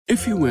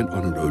If you went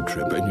on a road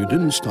trip and you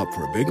didn't stop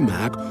for a Big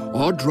Mac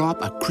or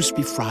drop a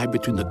crispy fry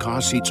between the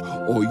car seats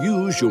or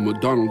use your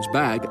McDonald's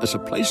bag as a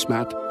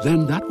placemat,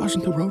 then that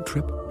wasn't a road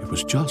trip. It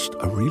was just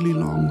a really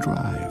long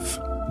drive.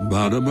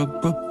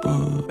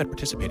 Ba-da-ba-ba-ba. At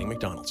participating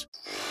McDonald's.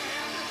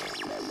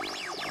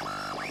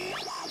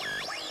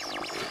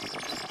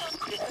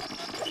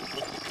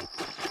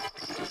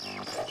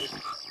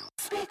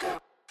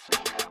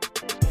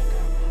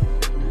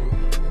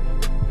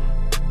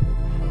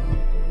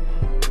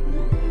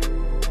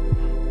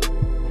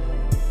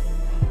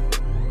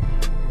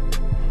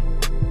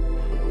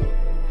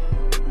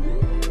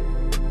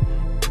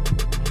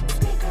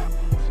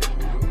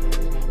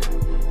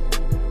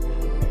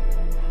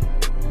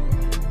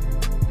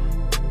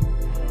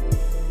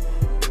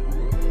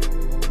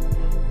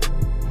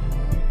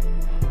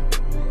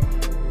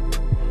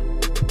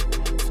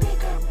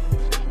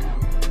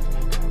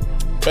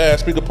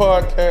 Fast Speaker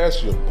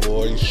Podcast, your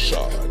boy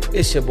Sean.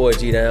 It's your boy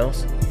G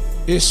Downs.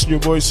 It's your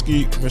boy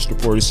Skeet, Mr.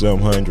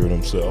 4700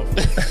 himself.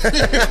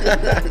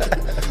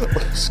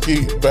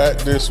 Skeet back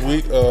this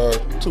week.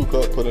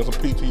 Two-Cup put in some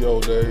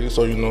PTO days,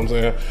 so you know what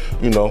I'm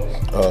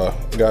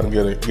saying. Got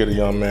to get a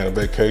young man a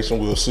vacation.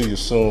 We'll see you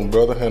soon,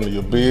 brother. Handle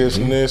your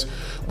business.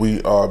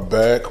 We are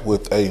back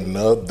with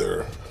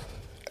another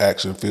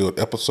action-filled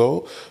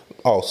episode.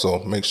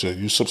 Also, make sure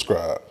you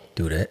subscribe.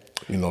 Do that.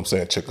 You know what I'm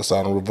saying? Check us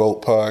out on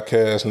Revolt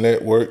Podcast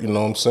Network. You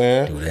know what I'm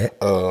saying? Do that.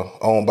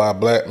 Owned by a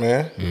black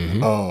man.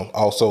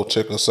 Also,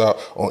 check us out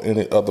on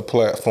any other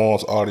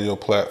platforms, audio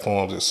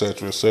platforms,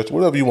 etc., etc.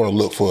 Whatever you want to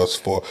look for us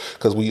for,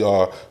 because we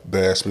are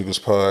Bad Speakers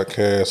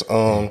Podcast.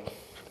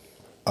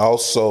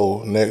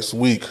 Also, next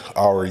week,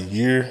 our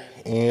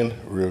year-end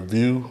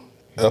review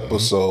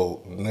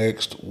episode.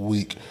 Next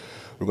week,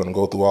 we're going to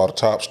go through all the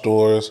top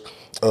stories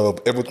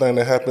of everything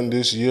that happened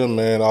this year,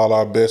 man. All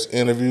our best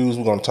interviews.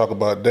 We're going to talk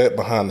about that,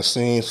 behind the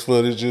scenes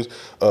footages.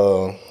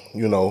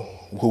 You know,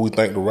 who we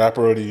think the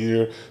rapper of the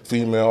year,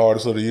 female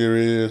artist of the year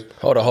is.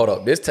 Hold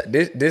up.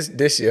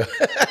 This year,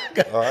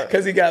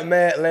 because he got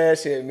mad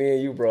last year, me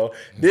and you, bro.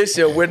 This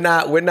year we're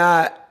not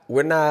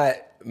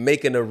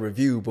making a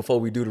review before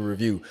we do the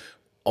review.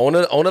 On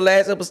the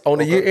last episode, on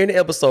the year-end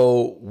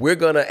episode, we're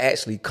gonna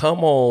actually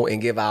come on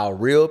and give our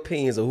real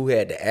opinions of who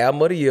had the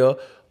album of the year,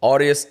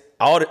 artist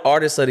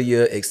of the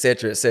year,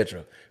 etc.,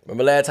 etc.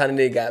 Remember last time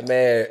the nigga got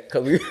mad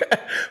because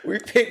we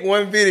picked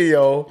one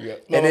video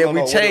and then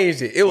we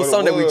changed it. It was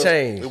something that we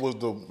changed. It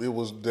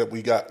was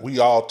that we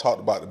all talked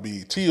about the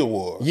BET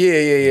Awards.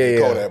 Yeah.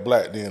 Kodak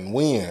Black didn't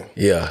win.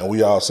 Yeah. And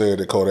we all said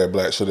that Kodak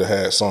Black should have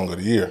had Song of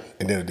the Year.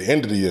 And then at the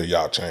end of the year,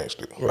 y'all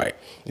changed it. Right.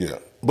 Yeah.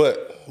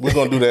 But we're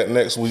gonna do that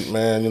next week,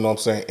 man. You know what I'm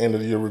saying? End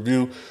of the year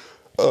review.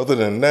 Other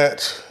than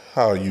that,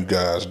 how are you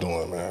guys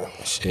doing, man?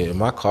 Shit,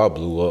 my car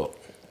blew up.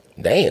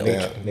 Damn.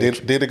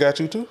 Did it got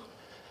you too?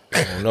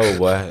 I don't know,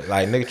 boy.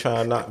 Like, nigga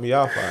trying to knock me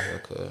off out here,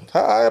 cuz.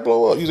 How it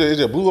blow up? You said it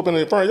just blew up in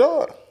the front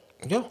yard?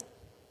 Yeah.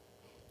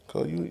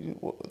 Cuz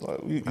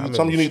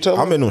something you need to tell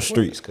me? I'm in them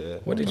streets, cuz.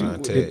 What did you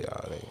tell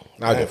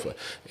y'all?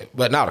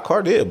 But now the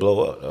car did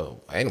blow up, though.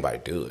 Ain't nobody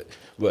do it.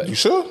 But You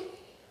sure?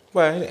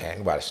 Well, ain't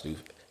nobody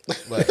stupid.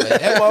 But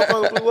that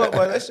motherfucker blew up,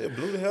 boy. That shit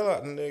blew the hell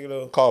out of the nigga,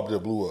 though. Car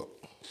just blew up.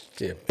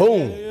 Yeah.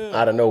 Boom.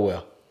 Out of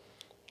nowhere.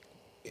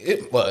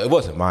 It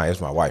wasn't mine.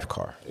 It's my wife's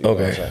car. You know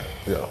what I'm saying?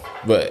 Yeah.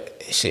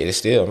 But shit, it's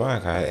still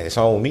mine. It's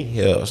on me.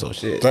 Yeah, so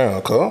shit.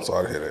 Damn, cuz I'm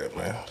sorry to hear that,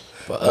 man.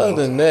 But other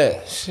than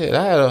that, shit,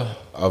 I had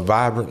a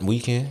vibrant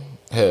weekend.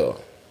 Hell,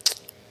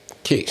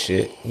 kick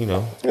shit, you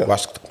know. Yeah.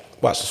 Watch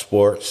the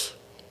sports.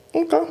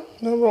 Okay.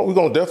 We're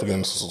gonna definitely get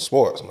into some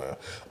sports, man.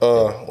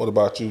 What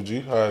about you,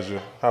 G?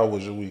 How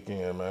was your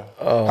weekend, man?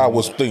 How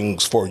was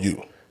things for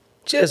you?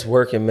 Just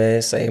working,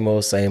 man. Same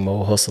old.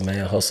 Hustle,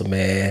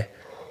 man.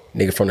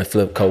 Nigga from the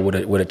flip coat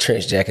with a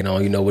trench jacket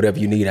on, you know, whatever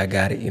you need, I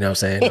got it. You know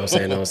what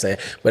I'm saying?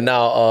 But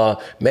now,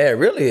 man,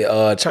 really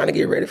trying to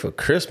get ready for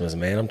Christmas,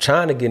 man. I'm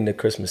trying to get in the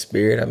Christmas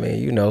spirit. I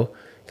mean, you know,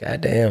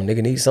 goddamn,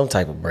 nigga needs some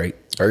type of break.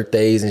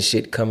 Birthdays and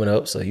shit coming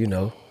up, so you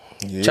know,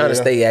 trying to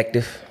stay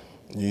active.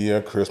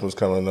 Yeah, Christmas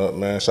coming up,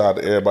 man. Shout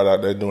out to everybody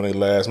out there doing their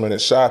last minute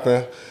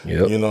shopping.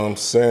 Yep. You know what I'm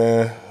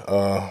saying?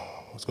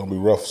 It's gonna be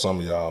rough for some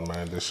of y'all,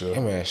 man, this year.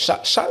 Hey man,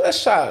 let's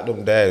shout out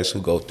them dads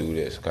who go through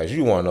this, cause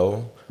you wanna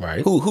know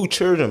who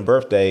children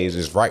birthdays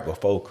is right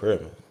before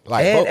Christmas,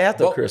 like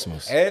after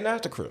Christmas, and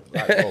after Christmas.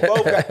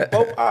 Like,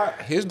 both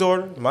his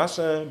daughter, my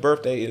son,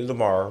 birthday is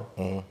tomorrow.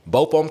 Mm-hmm.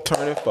 Both of them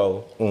turning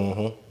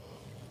 4,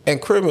 and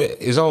Christmas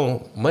is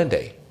on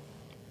Monday.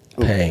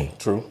 Pain.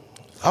 True.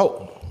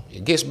 Oh,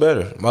 it gets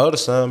better. My other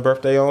son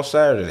birthday on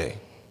Saturday.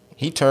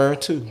 He turned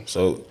 2,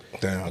 so.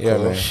 Damn, yeah,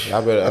 man.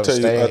 I better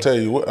understand.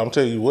 I'm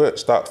tell you what.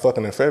 Stop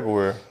fucking in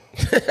February.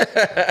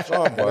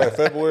 Like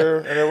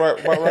February, and then right,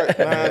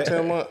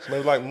 9-10 months,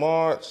 maybe like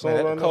March.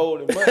 Man, that's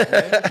cold in month,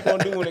 man. What you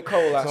gonna do when it's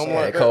cold outside?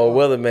 Like cold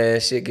weather, man.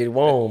 Shit get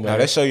warm, man. Now,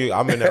 that show you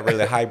I'm in there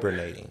really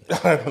hibernating.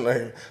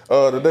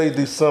 Today's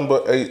December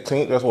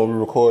 18th. That's when we're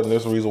recording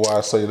this. The reason why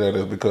I say that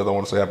is because I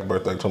want to say happy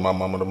birthday to my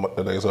mama.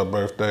 Today's her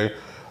birthday.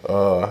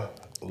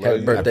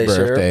 Happy birthday,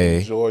 Cheryl.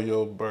 Enjoy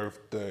your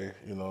birthday.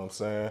 You know what I'm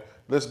saying?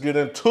 Let's get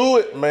into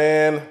it,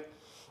 man.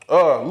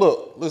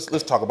 Look,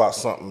 let's talk about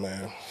something,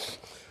 man.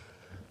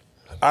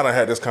 I done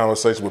had this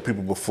conversation with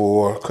people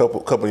before, a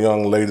couple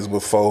young ladies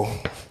before,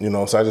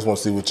 so I just want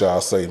to see what y'all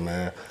say,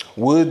 man.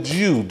 Would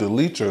you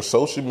delete your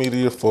social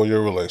media for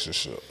your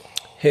relationship?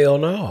 Hell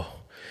no.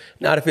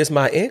 Not if it's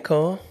my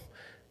income.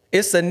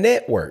 It's a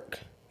network.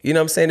 You know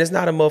what I'm saying? It's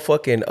not a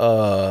motherfucking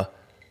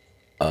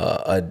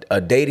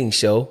a dating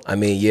show. I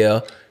mean,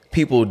 yeah,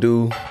 people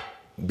do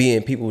be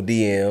in people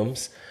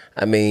DMs.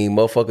 I mean,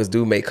 motherfuckers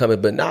do make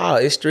comments, but nah,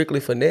 it's strictly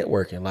for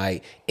networking.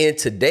 Like in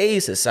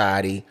today's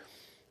society,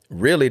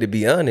 really, to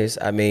be honest,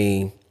 I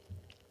mean,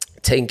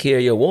 taking care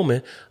of your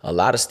woman, a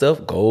lot of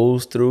stuff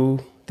goes through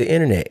the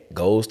internet,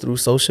 goes through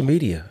social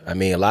media. I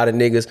mean, a lot of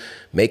niggas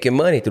making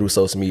money through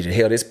social media.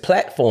 Hell, this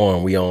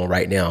platform we on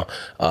right now,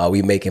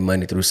 we making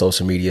money through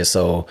social media.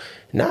 So,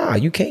 nah,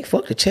 you can't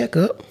fuck the check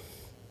up.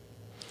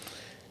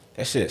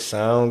 That shit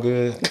sound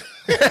good.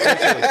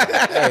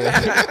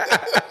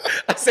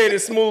 I said it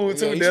smooth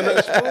too,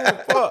 Dylan.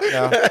 Fuck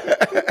now.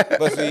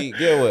 But see,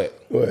 get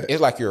what?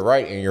 It's like you're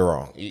right and you're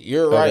wrong.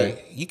 You're right.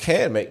 Okay. You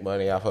can make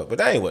money off of it, but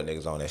that ain't what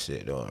niggas on that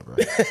shit doing, bro.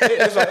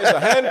 It's a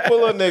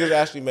handful of niggas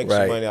actually make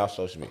some money off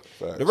social media.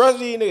 Facts. The rest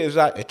of these niggas is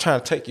like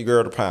trying to take your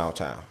girl to Pound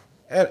Town.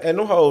 And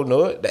them hoes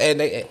know it. And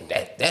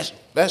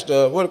that's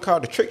the what it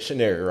called the trick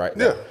scenario right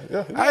now.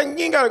 Yeah. You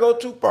ain't gotta go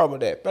too far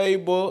with that.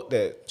 Facebook,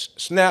 that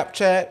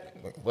Snapchat,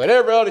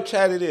 whatever other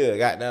chat it is,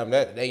 goddamn,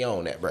 that they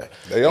own that, bro.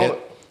 They own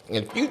it.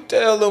 And if you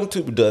tell them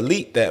to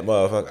delete that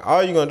motherfucker,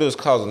 all you're gonna do is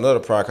cause another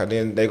problem.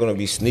 Then they're gonna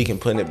be sneaking,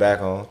 putting it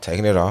back on,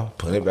 taking it off,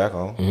 putting it back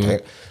on.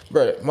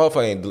 Bro,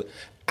 motherfucker ain't.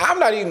 I'm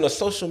not even a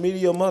social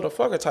media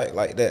motherfucker type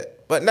like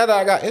that. But now that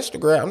I got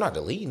Instagram, I'm not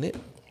deleting it.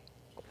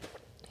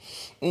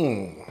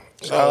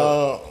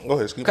 Go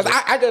ahead, because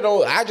I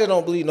just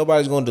don't believe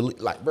nobody's gonna delete.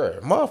 Like,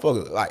 bro,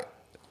 motherfuckers, like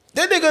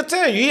that nigga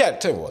tell you, he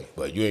had to tell me,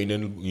 but you ain't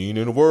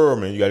in the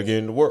world, man. You gotta get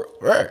in the world,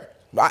 right?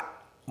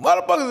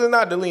 Motherfuckers is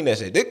not deleting that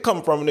shit. They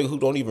come from a nigga who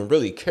don't even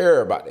really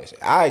care about that shit.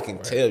 I can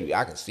tell you,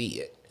 I can see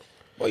it.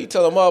 Boy, you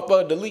tell a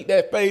motherfucker delete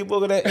that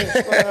Facebook or that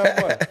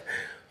Instagram, boy.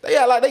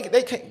 Yeah, like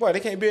they can't, boy,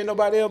 they can't be in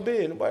nobody else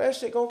business. Boy, that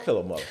shit gonna kill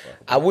a motherfucker.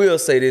 I will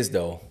say this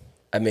though.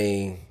 I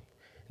mean,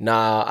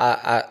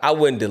 I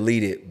wouldn't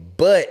delete it,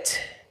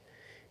 but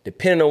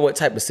depending on what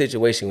type of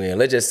situation we're in,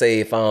 let's just say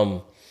if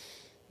I'm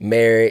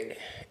married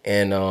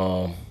and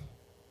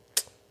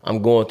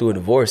I'm going through a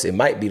divorce, it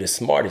might be the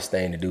smartest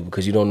thing to do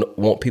because you don't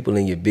want people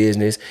in your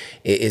business.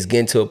 It's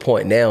getting to a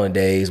point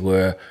nowadays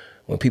where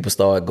when people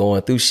start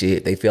going through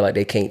shit, they feel like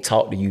they can't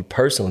talk to you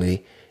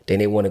personally. Then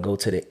they want to go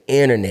to the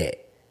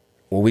internet,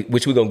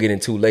 which we're going to get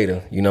into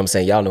later. You know what I'm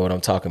saying? Y'all know what I'm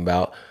talking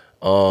about.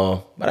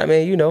 But I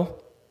mean,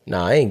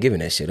 I ain't giving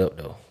that shit up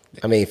though.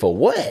 I mean, for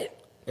what?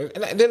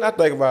 And then I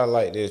think about it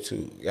like this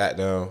too.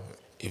 Goddamn,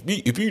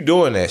 if you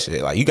doing that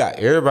shit, like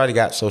everybody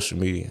got social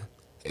media.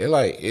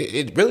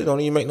 It really don't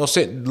even make no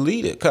sense to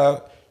delete it,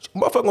 cause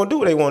motherfucker gonna do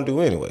what they want to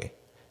do anyway.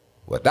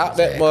 Without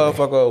that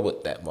motherfucker,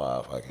 with that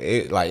motherfucker,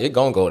 it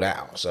gonna go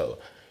down. So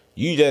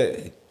you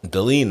just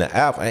deleting the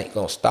app ain't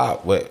gonna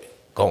stop what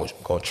gonna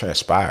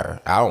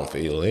transpire. I don't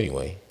feel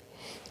anyway.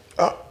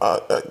 I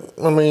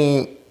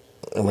mean,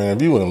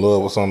 if you in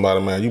love with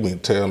somebody, man, you mean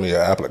tell me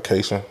an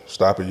application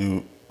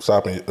stopping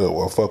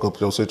or fuck up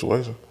your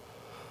situation?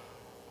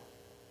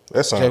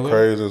 That sounds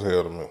crazy as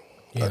hell to me.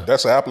 Yeah.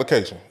 That's an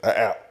application, an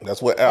app.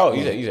 That's what app. Oh,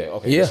 you say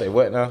okay. Yeah. You say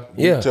what now?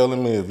 You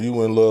telling me if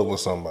you in love with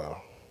somebody,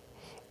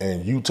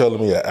 and you telling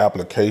me an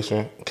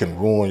application can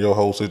ruin your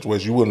whole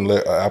situation? You wouldn't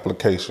let an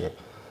application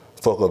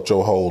fuck up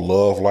your whole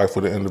love life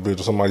with an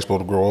individual somebody's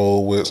supposed to grow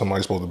old with,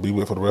 somebody's supposed to be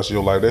with for the rest of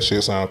your life? That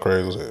shit sounds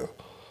crazy as hell.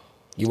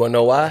 You want to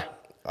know why?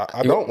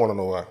 I don't want to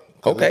know why.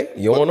 Okay,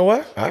 you want to know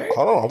why? All right.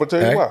 Hold on, I'm gonna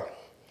tell you why.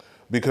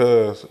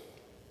 Because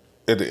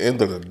at the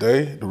end of the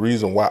day, the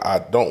reason why I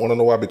don't want to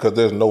know why, because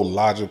there's no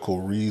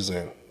logical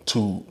reason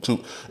to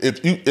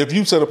if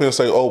you set up and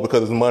say, oh,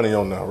 because there's money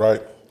on there,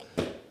 right?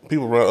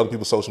 People run other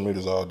people's social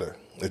medias all day.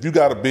 If you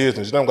got a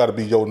business, you don't got to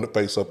be your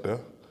face up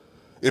there.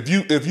 If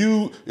you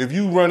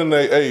running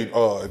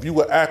if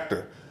you an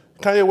actor,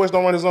 Kanye West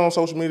don't run his own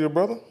social media,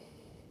 brother.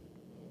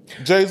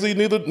 Jay-Z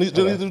neither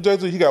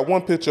Jay-Z. He got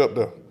one picture up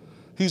there.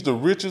 He's the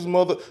richest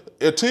mother.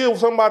 Until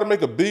somebody make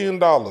 $1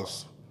 billion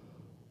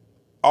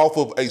off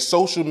of a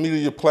social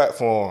media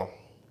platform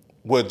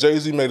where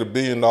Jay-Z made $1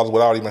 billion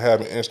without even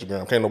having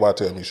Instagram, can't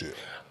nobody tell me shit.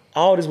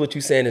 All this what you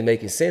saying is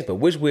making sense, but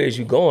which way is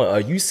you going? Are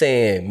you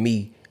saying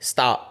me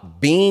stop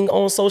being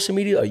on social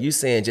media? Or are you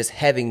saying just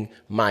having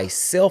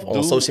myself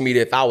on social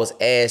media if I was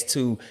asked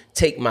to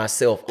take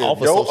myself off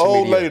of social media? Your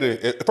old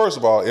lady, first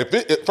of all,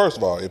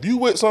 if you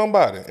with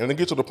somebody and it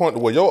gets to the point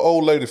where your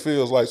old lady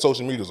feels like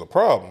social media is a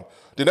problem,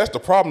 then that's the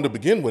problem to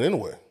begin with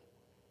anyway.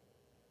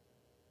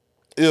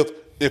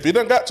 If it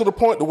done got to the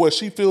point to where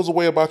she feels a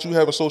way about you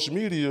having social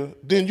media,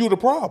 then you the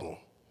problem.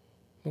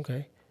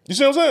 Okay. You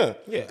see what I'm saying?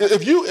 Yeah.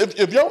 If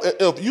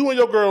you and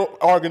your girl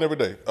arguing every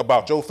day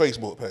about your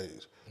Facebook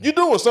page, you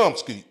doing something,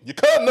 Skeet. You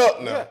cutting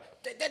up now.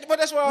 But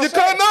that's what I'm You're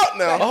saying. cutting up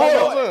now.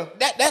 Hold on.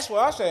 That's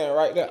what I'm saying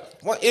right now.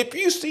 Well, if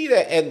you see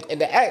that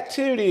and the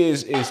activity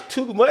is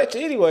too much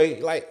anyway,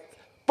 like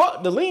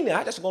fuck deleting it.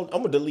 I'm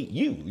gonna delete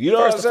you. You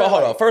know what I'm saying?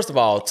 Hold on. First of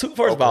all,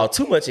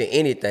 too much in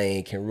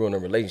anything can ruin a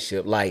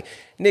relationship. Like,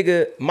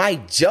 nigga, my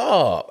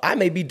job. I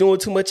may be doing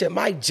too much at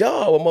my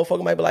job. A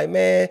motherfucker might be like,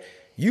 man,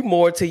 you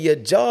more to your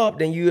job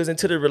than you is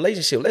into the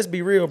relationship. Let's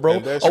be real,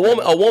 bro. A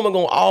woman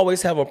gonna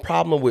always have a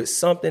problem with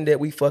something that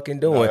we fucking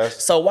doing. No,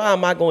 so why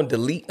am I gonna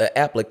delete an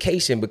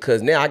application?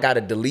 Because now I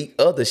gotta delete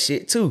other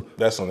shit too.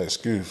 That's an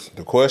excuse.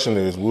 The question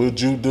is, would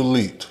you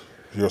delete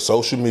your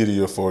social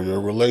media for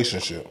your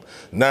relationship?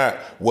 Not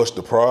what's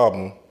the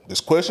problem.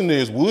 This question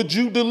is, would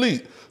you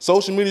delete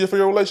social media for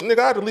your relationship?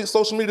 Nigga, I delete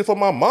social media for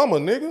my mama,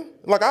 nigga.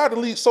 Like, I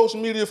delete social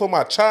media for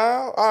my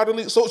child. I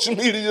delete social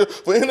media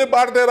for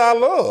anybody that I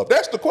love.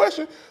 That's the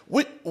question.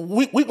 We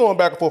going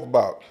back and forth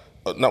about,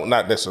 no,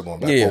 not necessarily going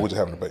back and forth, we're just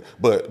having a debate.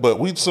 But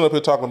we sitting up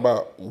here talking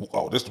about,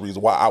 this is the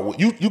reason why I would,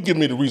 you give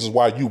me the reasons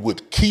why you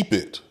would keep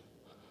it.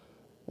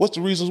 What's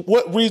the reason?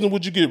 What reason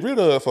would you get rid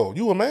of it for?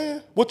 You a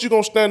man? What you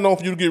gonna stand on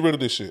for you to get rid of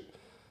this shit?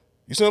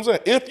 You see what I'm saying?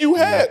 If you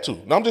had to.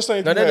 Now, I'm just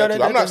saying if you had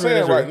to. I'm not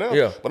saying right now.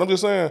 Yeah. But I'm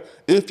just saying,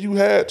 if you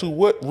had to,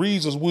 what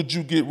reasons would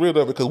you get rid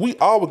of it? Because we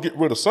all would get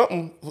rid of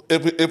something.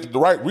 If the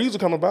right reason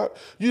come about,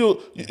 you'll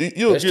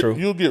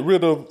get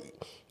rid of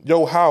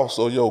your house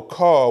or your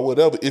car or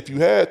whatever if you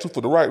had to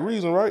for the right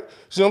reason, right?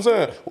 See what I'm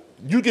saying?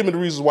 You give me the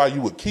reasons why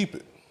you would keep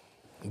it.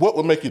 What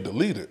would make you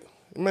delete it?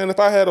 Man, if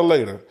I had a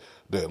lady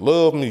that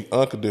loved me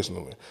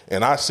unconditionally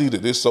and I see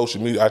that this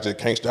social media, I just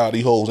can't style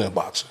these hoes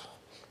inboxing.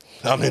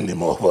 I'm in them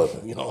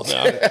motherfuckers, you know what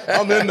I'm saying?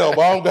 I'm in there,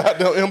 but I don't got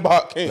them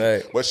inbox king.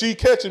 Right. But she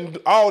catching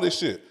all this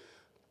shit.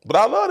 But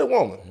I love that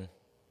woman. Mm-hmm.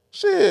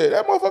 Shit,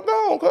 that motherfucker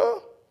gone,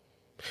 cuz.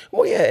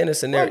 Well, yeah, in a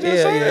scenario,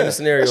 in a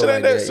scenario that shit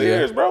ain't like that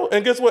serious, bro.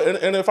 And guess what?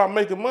 And if I'm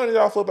making money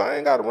off of it, I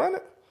ain't got to run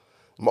it.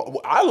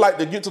 I like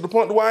to get to the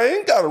point where I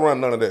ain't got to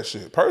run none of that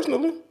shit,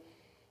 personally.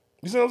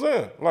 You see what I'm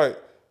saying? Like,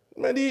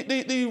 man, these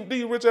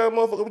rich ass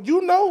motherfuckers,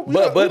 you know.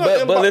 But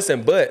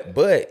listen,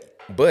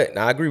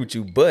 now I agree with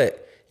you,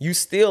 but you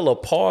still a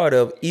part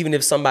of, even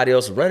if somebody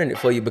else running it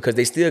for you, because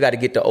they still got to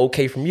get the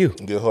okay from you.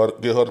 Get her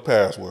the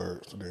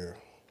passwords there.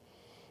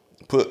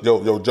 Put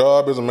your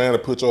job as a man to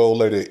put your old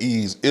lady at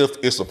ease if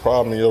it's a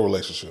problem in your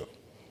relationship.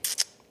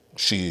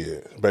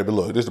 Shit, baby,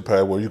 look, this is the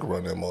password you can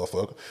run that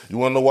motherfucker. You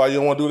want to know why you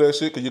don't want to do that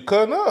shit? Because you're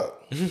cutting up.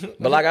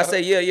 But like I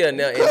say, yeah.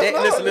 Now,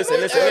 listen.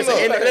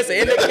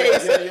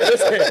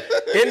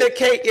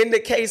 In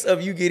the case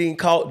of you getting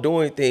caught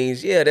doing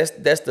things, yeah, that's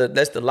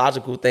the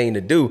logical thing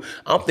to do.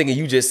 I'm thinking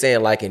you just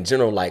saying like in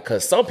general, like,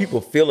 because some people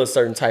feel a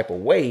certain type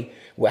of way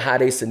with how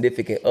their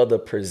significant other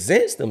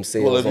presents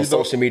themselves on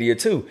social media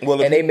too.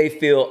 And they may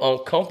feel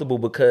uncomfortable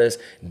because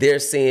they're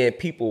seeing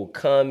people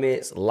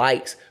comments,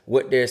 likes,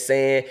 what they're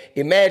saying.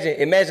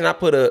 Imagine I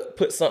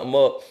put something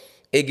up,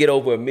 it get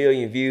over 1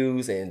 million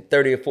views and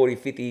 30 or 40,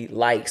 50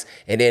 likes,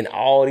 and then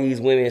all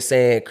these women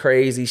saying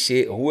crazy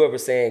shit, or whoever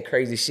saying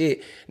crazy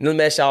shit. And let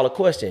me ask y'all a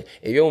question.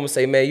 If your woman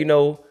say, man, you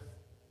know,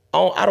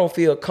 I don't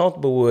feel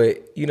comfortable with,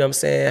 you know what I'm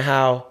saying,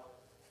 how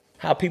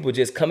people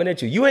just coming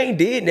at you. You ain't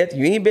did nothing.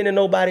 You ain't been in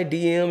nobody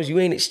DMs. You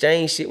ain't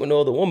exchanged shit with no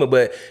other woman,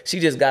 but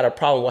she just got a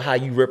problem with how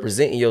you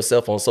representing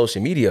yourself on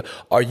social media.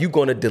 Are you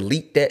going to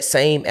delete that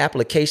same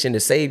application to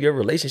save your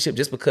relationship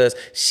just because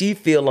she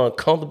feel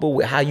uncomfortable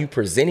with how you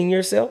presenting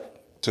yourself?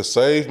 To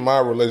save my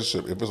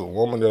relationship, if it's a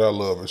woman that I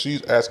love and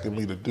she's asking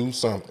me to do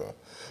something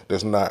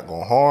that's not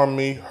going to harm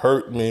me,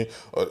 hurt me,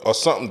 or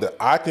something that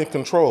I can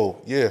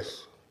control,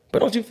 yes. But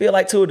don't you feel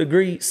like to a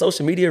degree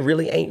social media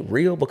really ain't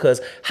real?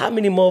 Because how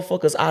many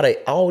motherfuckers out of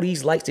all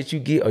these likes that you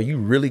get are you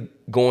really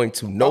going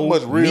to know? How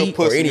much real me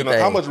pussy? Or anything?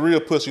 How much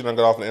real pussy you done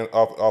got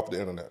off the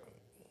internet?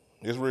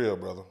 It's real,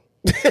 brother.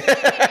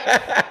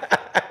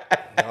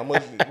 How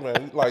much,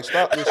 man? Like,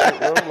 stop this shit,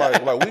 bro.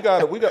 Like we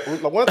got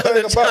one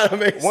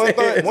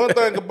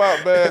thing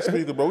about bad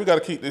speaker, bro. We got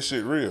to keep this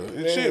shit real.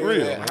 This shit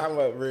real. Man. How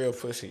much real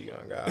pussy you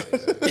done got?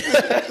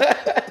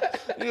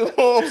 You know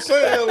what I'm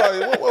saying?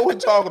 Like, what we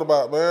talking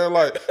about, man?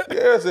 Like,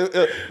 yes,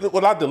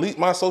 would I delete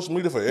my social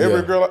media for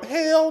every girl? Like,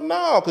 hell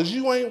no, because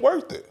you ain't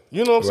worth it.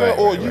 You know what I'm saying?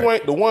 Or you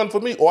ain't the one for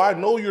me, or I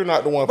know you're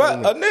not the one for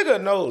me. But a nigga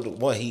know the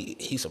one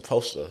he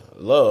supposed to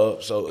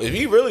love. So if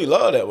he really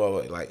love that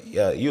one, like,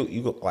 yeah,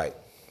 you go like,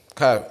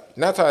 kind of,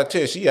 not trying to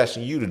tell she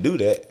asking you to do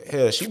that.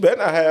 Hell, she better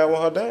not have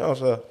one her damn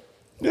self.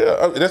 Yeah,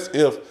 I mean, that's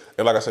if,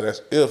 and like I said,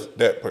 that's if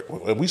that,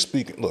 when we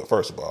speak, look,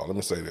 first of all, let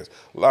me say this.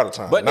 A lot of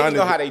times. But niggas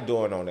know how they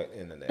doing on the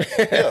internet.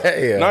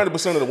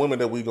 90% of the women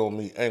that we gonna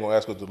meet ain't gonna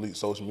ask us to delete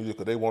social media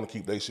because they want to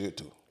keep their shit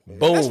too.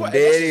 Boom,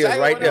 there it is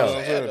right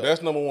there.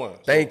 That's number one.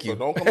 Thank you. So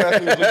don't come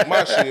ask me to delete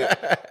my shit.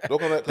 Don't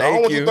come ask, I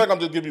don't want you to think I'm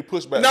just giving you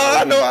pushback. No,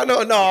 I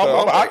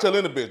know. I tell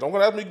any bitch, don't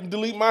come ask me to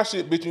delete my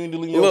shit, bitch. You ain't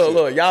deleting your shit.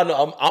 Look, y'all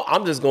know.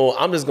 I'm just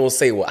gonna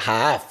say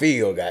how I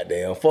feel.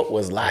 Goddamn, fuck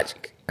was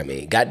logic. I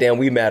mean, goddamn,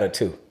 we matter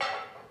too.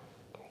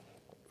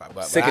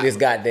 Sick of this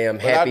goddamn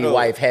happy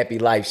wife, happy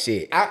life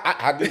shit.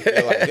 I do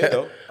feel like that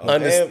though.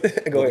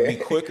 Go ahead.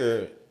 Be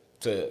quicker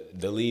to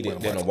delete it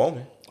than a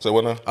woman. So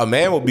what now? A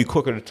man would be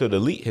quicker to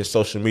delete his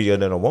social media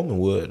than a woman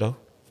would, though.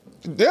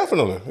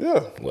 Definitely,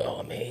 yeah. Well,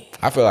 I mean,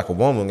 I feel like a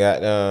woman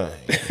got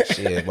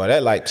shit, boy.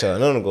 That like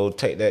telling them to go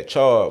take that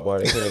charge, boy.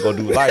 They gonna go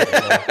do life.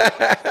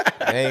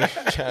 They ain't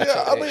trying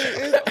to I mean,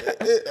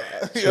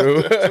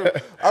 true.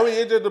 I mean,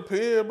 it just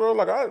depends, bro.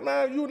 Like,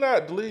 man, you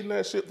not deleting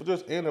that shit for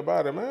just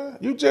anybody, man.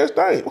 You just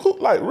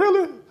ain't. Like,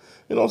 really?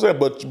 You know what I'm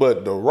saying?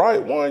 But the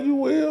right one, you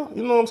will.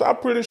 You know what I'm saying? I'm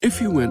pretty sure. If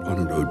you went on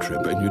a road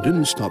trip and you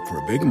didn't stop for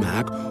a Big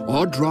Mac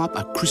or drop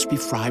a crispy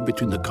fry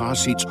between the car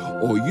seats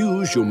or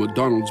use your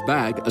McDonald's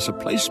bag as a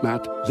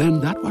placemat,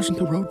 then that wasn't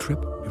a road trip.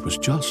 It was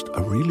just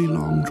a really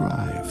long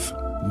drive.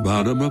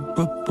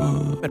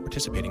 Ba-da-ba-ba-ba. At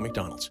participating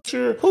McDonald's.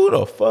 Sure. Who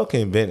the fuck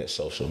invented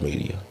social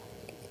media?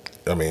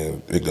 I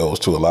mean, it goes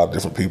to a lot of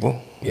different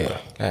people. yeah.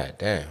 God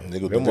damn.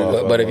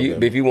 But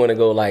if you want to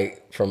go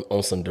like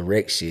on some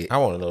direct shit, I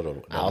want to know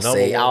the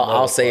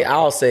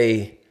I'll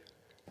say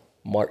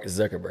Mark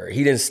Zuckerberg.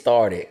 He didn't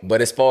start it,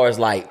 but as far as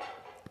like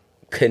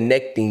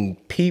connecting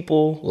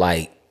people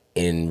like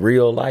in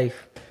real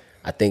life,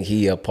 I think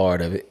he a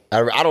part of it.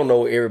 I don't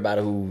know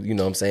everybody who, you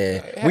know what I'm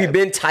saying. We've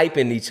been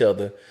typing each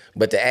other,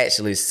 but to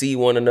actually see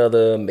one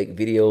another, make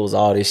videos,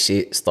 all this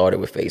shit started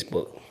with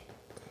Facebook.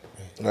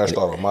 That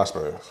started with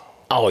MySpace.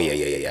 Oh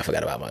yeah. I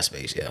forgot about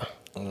MySpace. Yeah.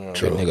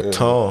 True. Nigga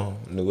Tom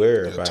knew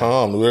everybody. Yeah,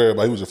 Tom knew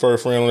everybody. He was the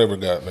first friend on every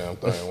goddamn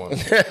thing.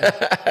 Wasn't he?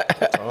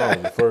 Tom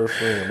was the first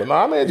friend. But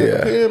I mean, it just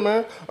depends,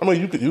 man. I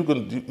mean,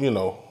 you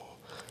know,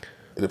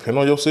 it depends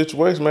on your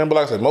situation, man. But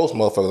like I said, most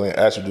motherfuckers ain't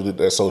actually do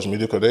that social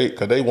media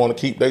because they want to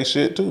keep their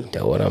shit too.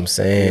 That's what I'm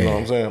saying. You know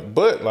what I'm saying?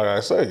 But like I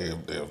say,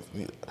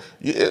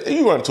 if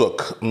you run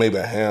into maybe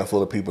a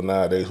handful of people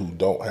nowadays who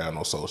don't have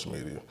no social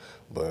media,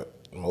 but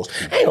most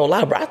people. I ain't gonna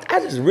lie, bro. I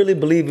just really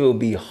believe it would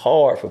be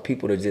hard for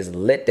people to just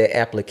let that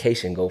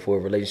application go for a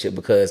relationship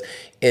because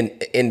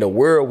in the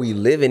world we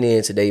living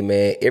in today,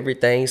 man,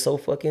 everything's so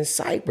fucking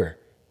cyber.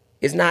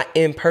 It's not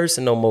in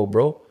person no more,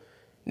 bro.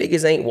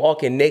 Niggas ain't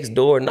walking next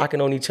door, knocking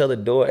on each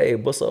other's door. Hey,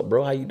 what's up,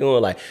 bro? How you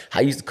doing? Like,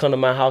 I used to come to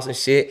my house and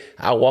shit.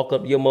 I walk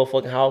up to your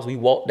motherfucking house. We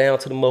walk down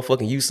to the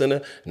motherfucking youth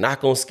center,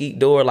 knock on Skeet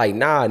door. Like,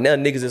 nah, now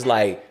niggas is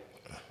like,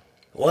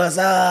 what's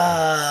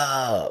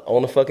up?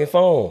 On the fucking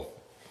phone.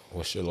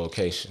 What's your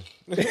location?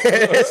 Good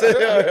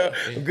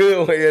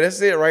one. Yeah,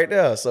 that's it right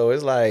there. So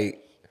it's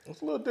like,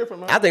 it's a little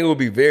different, man. I think it would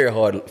be very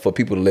hard for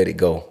people to let it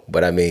go.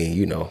 But I mean,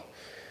 you know,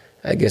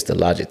 I guess the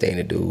logic thing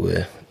to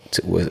do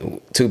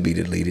to be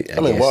deleted. I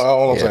mean,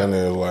 all I'm saying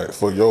is like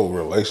for your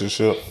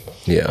relationship,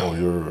 or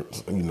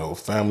your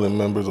family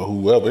members or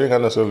whoever, it ain't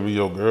got necessarily be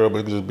your girl,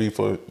 but it could just be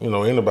for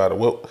anybody.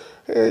 Well,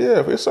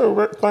 if it's a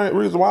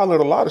reason why I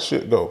let a lot of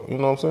shit go. You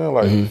know what I'm saying?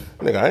 Like,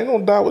 nigga, I ain't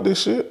gonna die with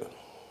this shit.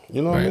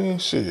 You know what I mean?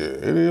 Shit,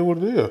 it is what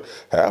it is.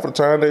 Half the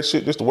time that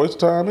shit just a waste of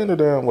time in the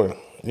damn way.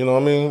 You know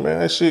what I mean? Man,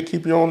 that shit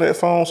keep you on that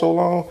phone so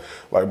long.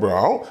 Like, bro,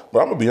 I'm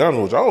gonna be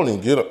honest with you. I don't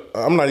even get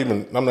I'm not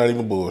even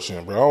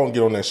bullshitting, bro. I don't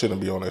get on that shit and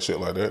be on that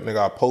shit like that.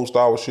 Nigga, I post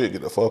our shit,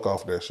 get the fuck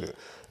off that shit.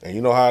 And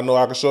you know how I know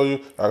I can show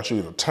you? I can show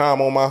you the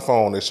time on my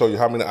phone that show you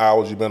how many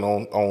hours you've been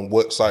on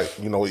what site.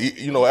 You know,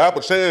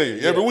 Apple tell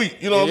you every week.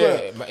 You know what I'm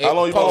saying? How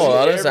long you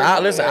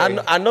listen,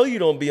 I know you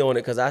don't be on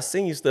it because I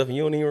seen you stuff and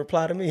you don't even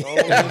reply to me.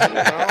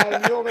 I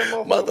don't be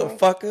on that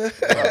motherfucker.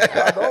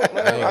 I don't,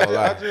 man.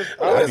 I just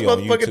this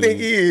motherfucker think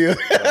he is.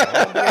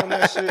 I don't be on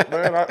that shit,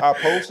 man. I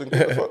post and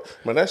get the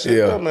fuck. Man, that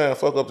shit, man,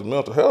 fuck up the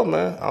mental health,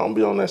 man. I don't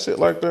be on that shit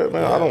like that,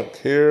 man. I don't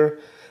care.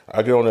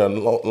 I get on there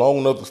long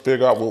enough to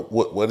figure out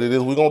what it is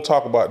we're going to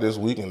talk about this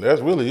week, and that's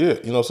really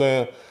it. You know what I'm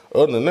saying?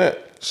 Other than that,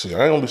 shit,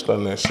 I ain't going to be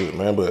studying that shit,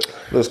 man, but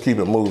let's keep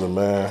it moving,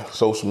 man.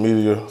 Social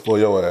media for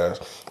your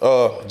ass.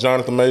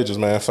 Jonathan Majors,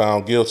 man,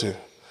 found guilty.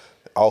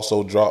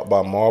 Also dropped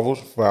by Marvel,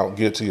 found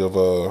guilty of,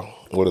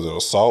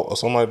 assault or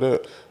something like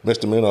that?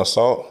 Misdemeanor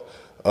assault.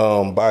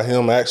 By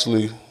him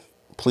actually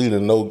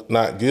pleading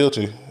not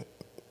guilty,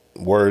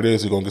 word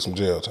is he's going to get some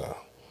jail time.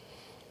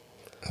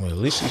 Well, at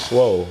least he's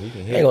swole. He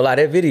can hit. Ain't gonna lie,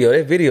 that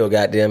video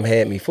goddamn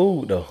had me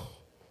fooled though.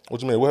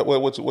 What you mean?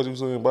 What you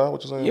saying about?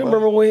 What you saying? You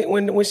remember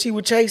when she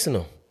was chasing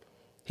him?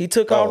 He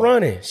took off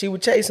running. She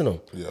was chasing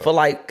him for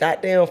like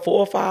goddamn 4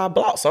 or 5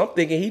 blocks. So I'm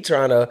thinking he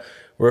trying to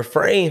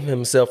refrain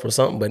himself from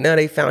something, but now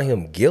they found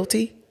him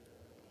guilty.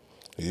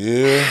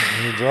 Yeah,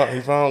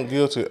 he found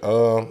guilty.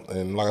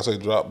 And like I say,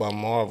 dropped by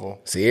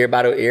Marvel. See,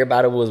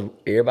 everybody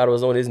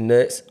was on his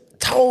nuts.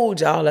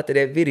 Told y'all after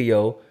that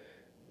video.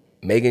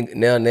 Megan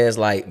now there's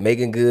like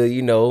Megan Good,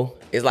 you know.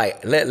 It's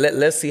like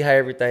let's see how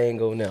everything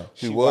go now.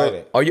 She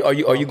was. Are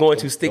you going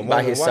to stick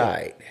by his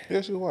side?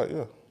 Yeah, she's white.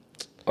 Yeah.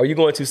 Are you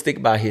going to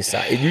stick by his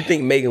side? If you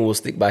think Megan will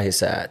stick by his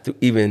side,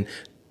 even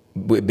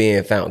with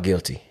being found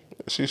guilty,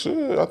 she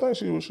should. I think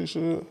she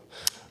should.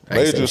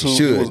 Majors,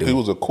 he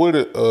was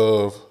acquitted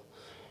of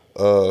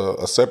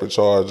a separate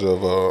charge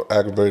of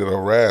aggravated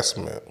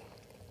harassment.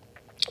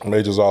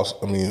 Majors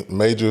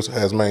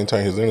has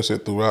maintained his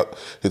innocence throughout.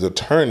 His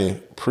attorney,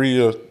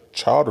 Priya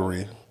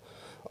Chaudhary,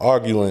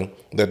 arguing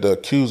that the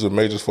accuser,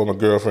 Major's former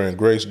girlfriend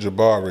Grace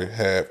Jabari,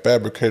 had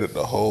fabricated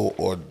the whole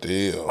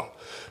ordeal.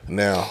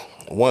 Now,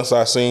 once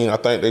I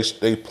think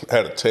they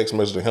had a text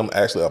message of him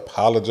actually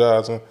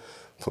apologizing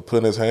for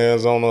putting his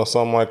hands on her or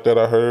something like that.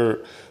 I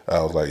heard.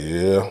 I was like,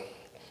 yeah,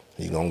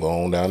 he gonna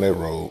go on down that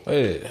road.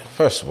 Hey,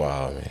 first of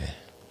all, man,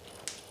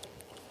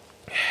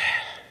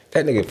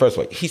 that nigga. First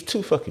of all, he's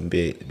too fucking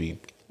big to be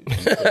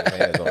putting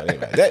hands on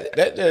anybody.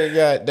 That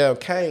goddamn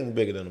Kane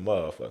bigger than a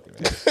motherfucker.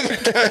 Man.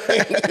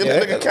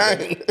 Nigga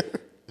Kane.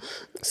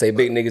 Say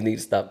big niggas need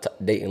to stop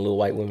dating little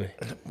white women.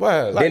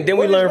 Wow. Like, then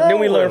we learn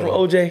from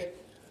OJ.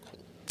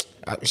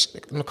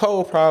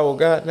 Nicole probably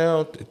got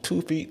down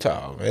 2 feet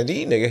tall, man.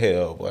 These niggas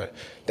hell, boy.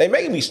 They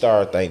making me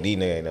start think these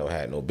niggas ain't never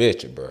had no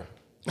bitch, bro.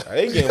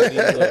 They getting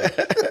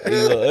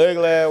these little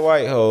ugly ass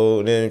white hoes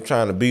and then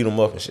trying to beat them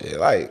up and shit.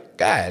 Like,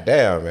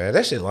 goddamn, man,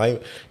 that shit lame.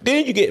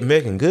 Then you get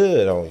Megan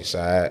Good on your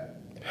side,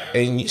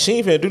 and she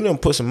ain't finna do nothing,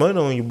 put some money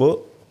on your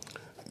book.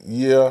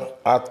 Yeah,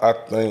 I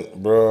think,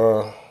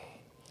 bro,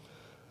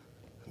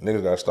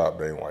 niggas gotta stop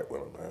dating white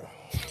women, man.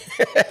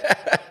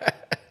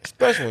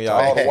 Especially when y'all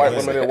all the white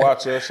women that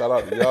watch us, shout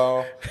out to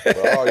y'all. But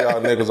all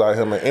y'all niggas out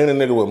here, man, any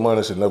nigga with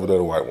money should never date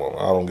a white woman.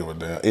 I don't give a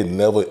damn. It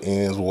never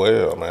ends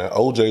well, man.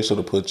 OJ should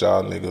have put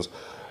y'all niggas.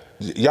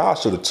 Y'all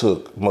should have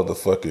took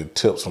motherfucking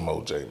tips from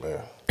OJ,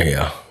 man.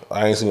 Yeah.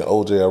 I ain't seen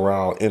OJ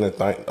around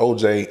anything.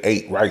 OJ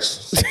ate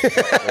rice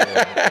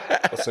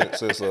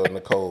since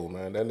Nicole,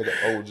 man. That nigga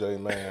OJ,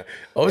 man.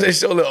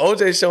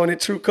 OJ showing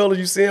it true colors.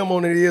 You see him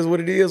on It Is What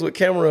It Is with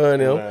camera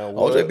on him. Man,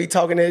 OJ be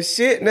talking that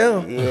shit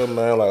now. Yeah,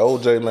 man. Like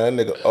OJ, man.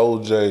 That nigga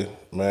OJ,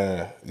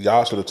 man.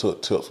 Y'all should have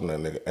took tips from that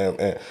nigga. And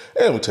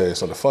let me tell you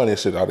something. The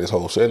funniest shit out of this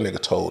whole shit, that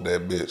nigga told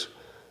that bitch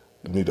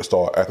you need to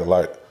start acting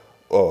like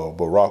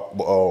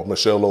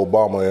Michelle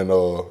Obama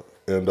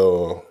and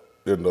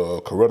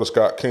Coretta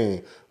Scott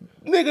King.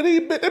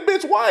 Nigga, that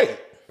bitch white.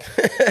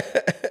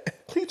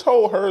 He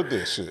told her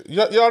this shit.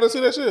 Y'all didn't see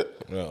that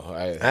shit? No,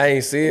 I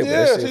ain't see it.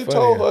 Yes, but that shit he funny.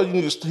 told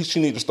her she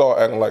need to start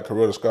acting like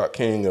Coretta Scott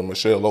King and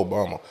Michelle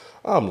Obama.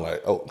 I'm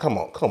like, oh, come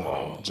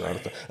on,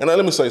 Jonathan. And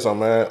let me say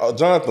something, man.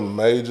 Jonathan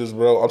Majors,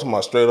 bro. I'm talking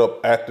about straight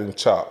up acting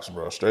chops,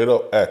 bro. Straight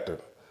up acting.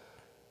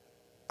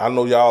 I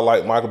know y'all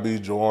like Michael B.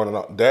 Jordan.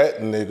 That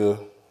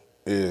nigga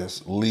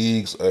is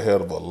leagues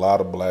ahead of a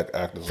lot of black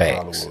actors in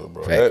Hollywood,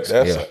 bro. That's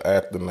an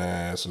acting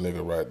ass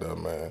nigga right there,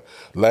 man.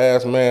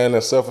 Last Man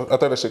in San Francisco, I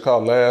think that shit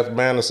called Last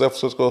Man in San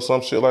Francisco or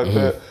some shit like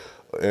that.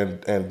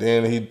 And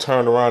then he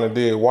turned around and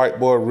did White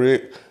Boy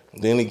Rick.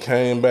 Then he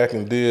came back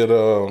and did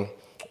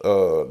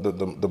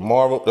the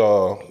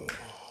Marvel.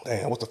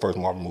 Damn, what's the first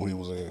Marvel movie he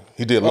was in?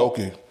 He did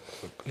Loki.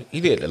 He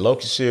did the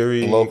Loki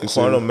series,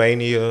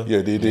 Quantumania.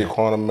 Yeah, he did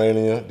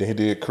Quantumania. Then he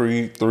did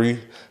Creed 3.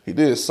 He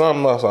did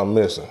something else I'm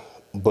missing.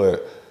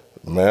 But,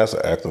 man, that's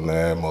an acting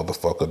ass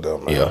motherfucker though,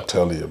 man. Yeah. I'm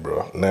telling you,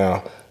 bro.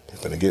 Now, he's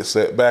gonna get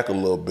set back a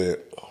little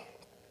bit.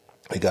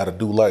 He got to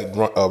do like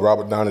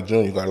Robert Downey Jr.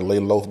 You got to lay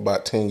low for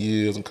about 10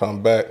 years and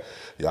come back.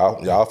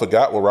 Y'all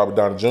forgot what Robert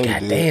Downey Jr.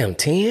 did. Damn,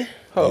 10?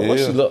 Oh, yeah. What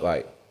she look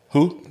like?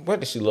 Who? What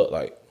did she look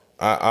like?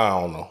 I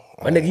don't know.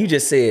 My nigga, you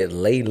just said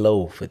lay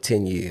low for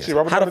 10 years.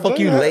 How the fuck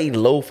you laid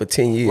low for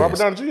 10 years? Robert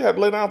Downey Jr. had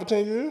to lay down for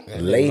 10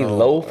 years. Lay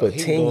low for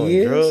 10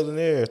 years? Drugs and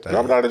everything.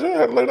 Robert Downey Jr.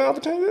 had to lay down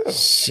for 10 years.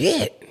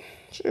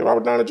 Shit,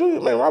 Robert Downey Jr.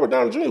 Man, Robert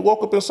Downey Jr.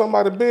 woke up in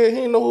somebody's bed. He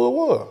didn't know who it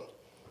was.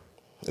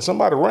 In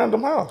somebody's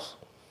random house.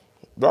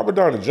 Robert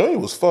Downey Jr.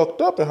 was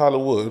fucked up in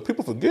Hollywood.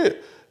 People forget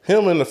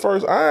him in the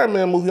first Iron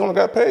Man movie. He only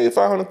got paid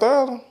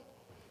 $500,000.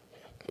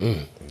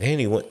 Then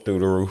he went through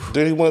the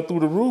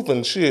roof.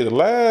 And shit. The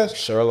last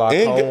Sherlock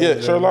Holmes.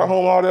 Yeah, Sherlock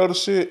Holmes, all that other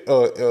shit.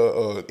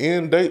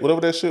 End date, whatever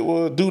that shit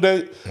was, due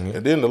date. Mm-hmm.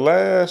 And then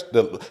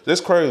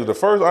that's crazy. The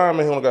first Iron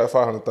Man, he only got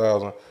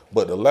 $500,000.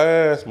 But the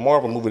last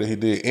Marvel movie that he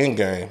did,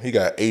 Endgame, he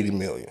got $80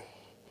 million.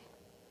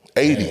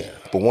 80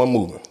 for one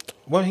movie.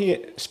 Well,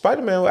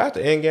 Spider-Man was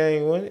after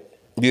Endgame, wasn't it?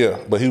 Yeah,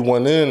 but he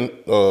went in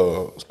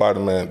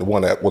Spider-Man, the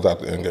one that was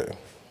after Endgame.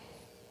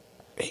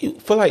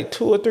 For like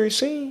 2 or 3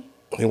 scenes.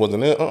 He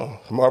wasn't in.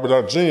 Robert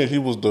Downey Jr.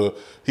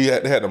 They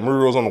had the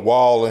murals on the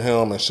wall of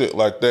him and shit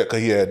like that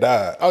because he had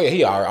died. Oh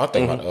yeah, I'm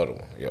thinking about the other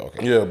one. Yeah,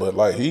 okay. Yeah, but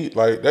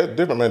that's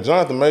different, man.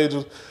 Jonathan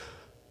Majors.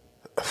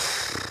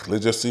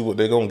 Let's just see what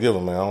they're gonna give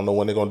him, man. I don't know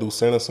when they're gonna do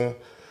sentencing,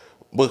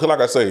 but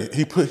like I say,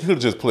 he could have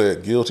just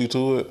pled guilty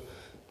to it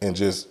and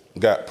just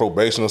got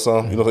probation or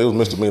something. You know, it was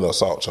misdemeanor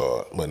assault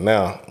charge, but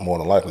now more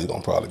than likely he's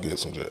gonna probably get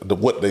some jail.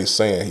 What they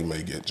saying, he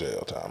may get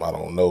jail time. I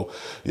don't know.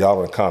 Y'all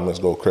in the comments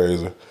go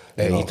crazy.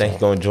 And you think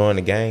he's gonna join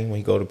the gang when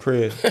he go to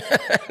prison?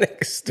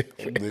 Nigga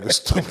stupid. Nigga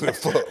stupid as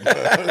fuck, man.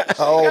 I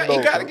don't know.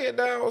 He gotta get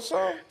down with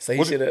something. So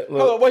he should have.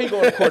 Where he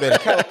going to court in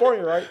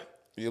California, right?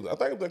 Yeah, I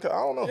think I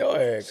don't know. Your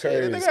ass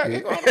crazy.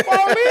 Nigga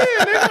fall in.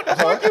 Nigga, what the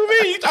fuck you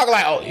mean? You talking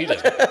like, he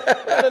just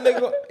that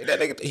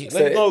nigga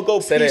let him go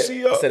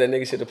PC up. Said that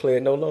nigga should have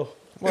played no low.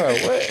 Well,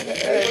 what?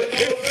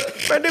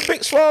 Man, this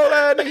big swole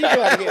ass nigga, you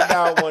gotta get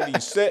down one of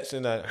these sets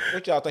and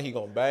what y'all think he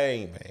gonna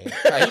bang, man?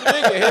 Nah, he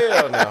big as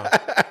hell now.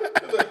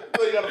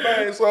 He got a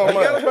bang song, man.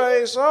 He got a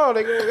bang song.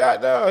 They gonna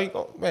got down.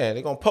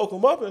 They gonna poke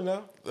him up in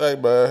now. Hey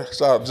man,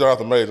 shout out to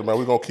Jonathan Major, man.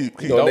 We gonna keep.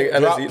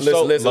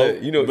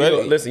 Listen, you know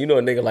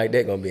a nigga like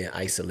that gonna be in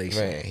isolation.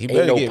 Man, he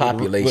ain't no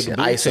population,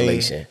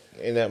 isolation.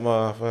 in that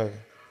motherfucker.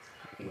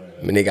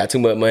 I mean, they got too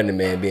much money,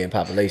 man, being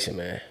population,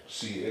 man.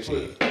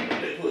 Shit,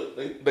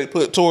 they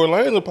put Tory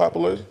Lanez in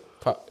population.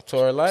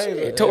 Tory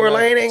Lanez.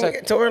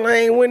 Tory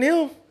Lane winning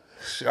him.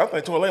 Shit, I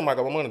think Tory Lanez might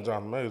got more money than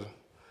Jonathan Major.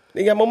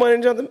 They got more money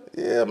than Jonathan?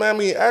 Yeah, man. I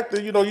mean,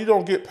 actor, you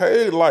don't get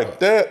paid like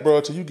that, bro,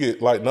 till you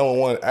get like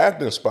 #1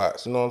 acting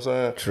spots. You know what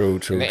I'm saying?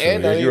 True.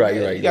 And Yeah, you're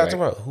right. You got to talk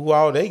about who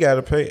all they got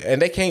to pay,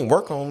 and they can't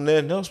work on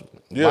nothing else.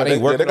 Yeah, they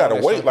got to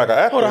wait like an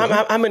actor. Hold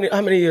on,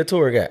 how many years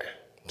Tory got?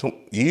 2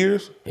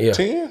 years? Yeah.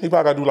 10? He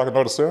probably got to do like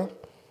another 7.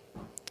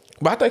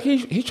 But I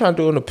think he's trying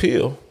to do an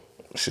appeal.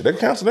 Shit, they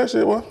cancel that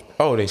shit, what?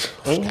 Oh, they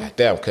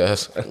goddamn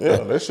cuz. Yeah,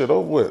 that shit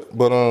over with.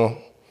 But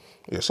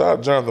yeah, shout out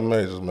to Jonathan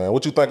Majors, man.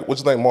 What you think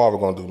Marvel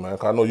gonna do, man?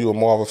 'Cause I know you a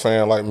Marvel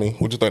fan like me.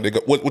 What you think they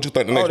got? What you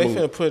think the next they movie?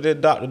 finna put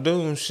that Dr.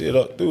 Doom shit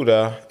up through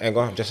there and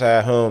gonna just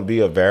have him be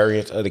a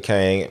variant of the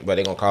King, but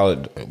they gonna call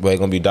it, but they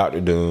gonna be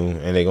Dr. Doom,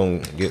 and they gonna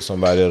get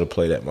somebody else to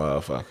play that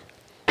motherfucker.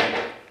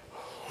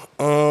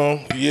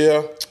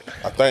 Yeah,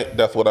 I think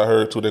that's what I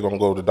heard too. They're gonna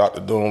go the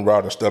Dr. Doom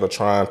route instead of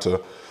trying to.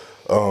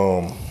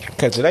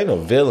 Cause it ain't no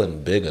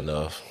villain big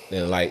enough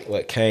than like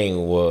what Kane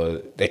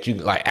was that you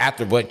like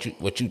after what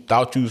you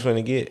thought you was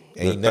gonna get.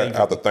 And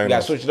After Thanos. You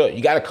gotta switch it up.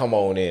 You gotta come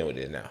on in with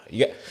it now.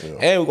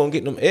 And we're gonna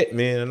get them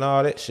men and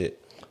all that shit.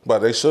 But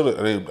they should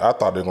have. I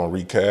thought they were gonna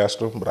recast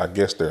him, but I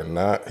guess they're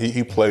not.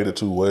 He played it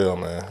too well,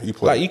 man. He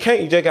played. Like you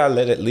can't. You just gotta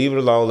leave it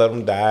alone. Let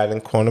them die in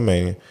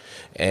Quantumania,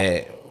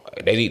 and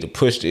they need to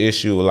push the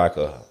issue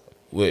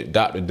with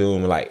Dr.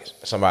 Doom, like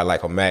somebody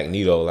like a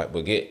Magneto, like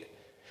but get.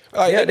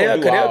 Like,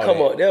 they'll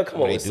come up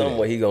with something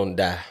where he gonna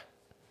die.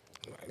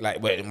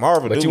 Like, but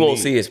Marvel, but you won't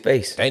see his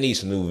face. They need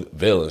some new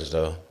villains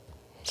though,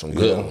 some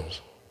good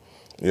ones.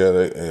 Yeah,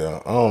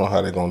 I don't know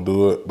how they're gonna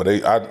do it, but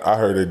I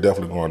heard they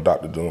definitely going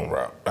Dr. Doom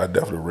route. I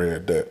definitely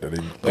read that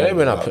But they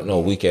been not putting no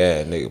weak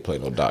ass nigga play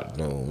no Dr.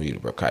 Doom either,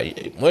 bro.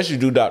 Once you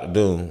do Dr.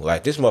 Doom,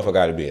 like this motherfucker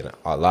got to be in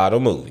a lot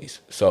of movies,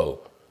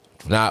 so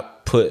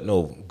not put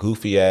no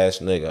goofy ass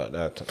nigga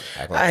out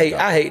there.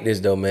 I hate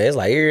this though, man. It's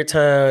like every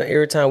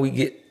time we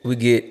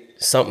get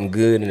something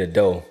good in the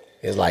door,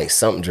 it's like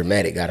something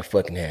dramatic gotta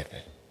fucking happen.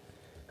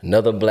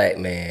 Another black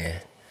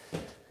man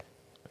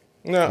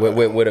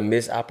with a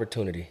missed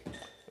opportunity.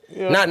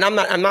 Yeah.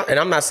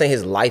 I'm not saying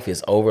his life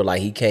is over,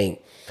 like he can't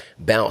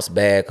bounce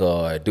back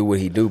or do what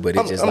he do, but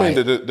it's just my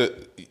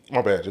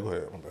bad. Go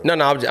ahead. No,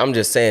 I'm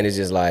just saying it's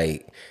just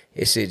like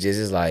it shit just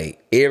is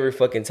like every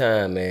fucking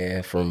time,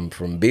 man. From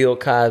Bill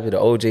Cosby to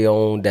OJ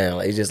on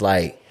down, it's just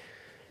like.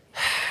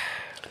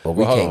 But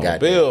we can't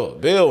got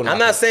Bill. I'm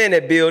not saying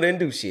that Bill didn't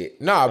do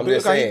shit. Nah,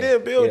 Bill, cause he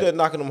did. Bill just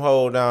knocking them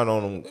hoes down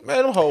on them.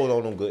 Man, them hoes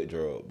on them good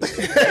drugs.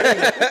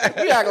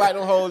 We act like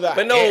them hoes out.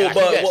 But no,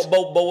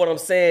 but what I'm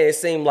saying, it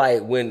seemed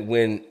like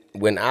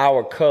when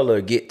our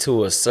color get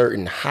to a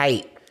certain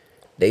height,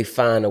 they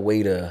find a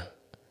way to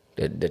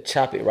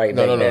chop it right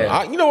back down.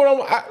 No. You know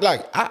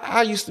what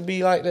I used to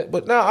be like that,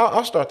 but now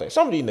I'll start thinking.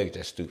 Some of these niggas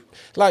just stupid.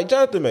 Like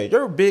Jonathan May,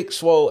 your big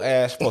swole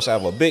ass supposed to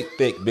have a big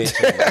thick bitch.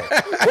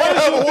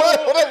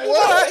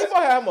 What? He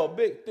gonna have him a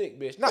big thick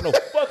bitch, not no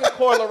fucking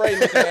Coil Ray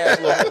looking ass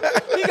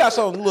little. He got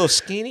some little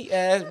skinny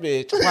ass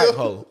bitch, white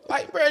hoe.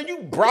 Like, man, you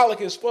brolic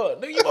as fuck.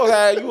 Nigga, you supposed to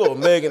have you a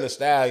Megan Thee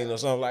Stallion or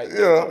something like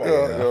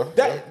that.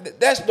 Yeah.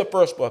 That's the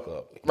first fuck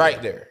up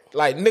right there.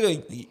 Like,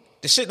 nigga.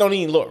 The shit don't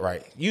even look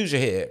right. Use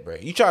your head, bro.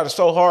 You try to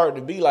so hard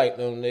to be like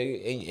them,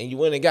 nigga, and you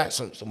went and got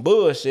some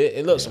bullshit,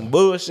 and look, some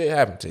bullshit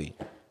happened to you.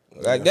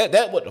 Like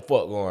that what the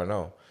fuck going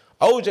on.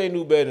 OJ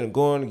knew better than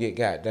going to get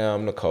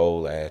goddamn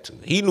Nicole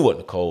attitude. He knew what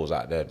Nicole was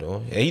out there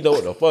doing, and he know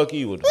what the fuck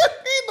he was doing.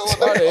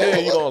 How the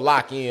hell you gonna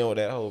lock in with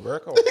that hoe, bro?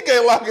 Come on. He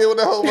can't lock in with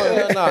that hoe,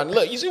 man. Nah,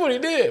 look, you see what he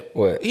did?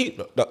 What? He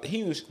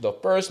was the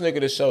first nigga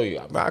to show you.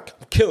 I'm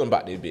killing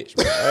about this bitch,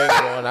 bro. I ain't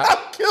going out.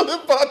 I'm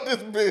killing about this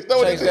bitch.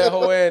 Chase that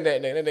hoe and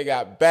that nigga. Then they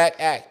got back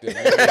active.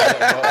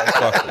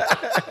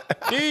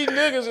 These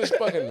niggas is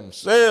fucking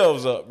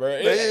themselves up, bro.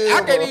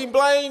 I can't even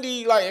blame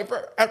these. Like,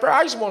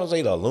 I just want to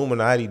say the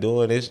Illuminati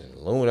doing this and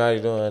Illuminati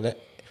doing that.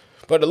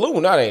 But the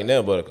Illuminati ain't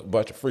nothing but a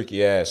bunch of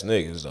freaky ass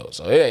niggas though.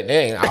 So they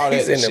ain't all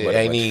that shit.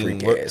 Ain't even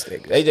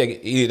they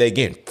just either they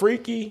getting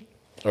freaky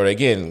or they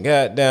getting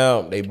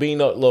goddamn. They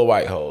beating up little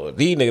white hoes.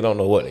 These niggas don't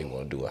know what they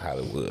want to do in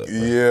Hollywood. Bro.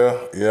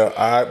 Yeah.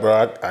 All right,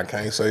 bro. I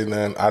can't say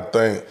nothing. I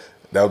think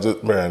that was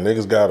just, man.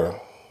 Niggas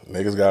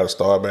gotta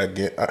start back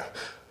getting.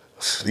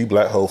 These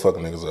black hoe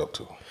fucking niggas up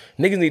too.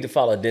 Niggas need to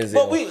follow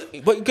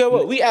Denzel. But get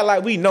what? We act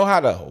like we know how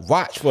to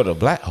watch for the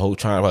black hoe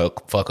trying to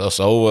fuck us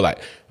over. Like,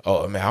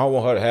 oh man, I don't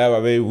want her to have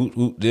my baby.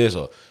 Whoop, this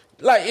or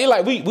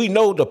like we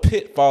know the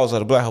pitfalls of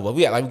the black hoe, but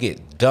we act like we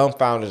get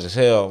dumbfounded as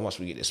hell once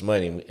we get this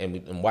money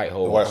and white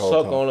hoe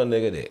suck on a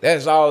nigga dick.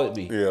 That's all it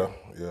be. Yeah.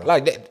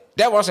 Like that.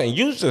 That's what I'm saying.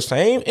 Use the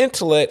same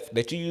intellect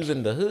that you use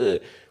in the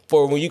hood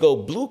for when you go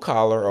blue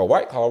collar or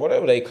white collar,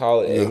 whatever they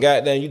call it, and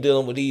goddamn you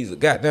dealing with these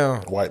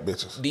goddamn white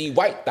bitches. These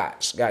white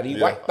thoughts.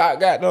 White thought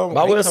goddamn.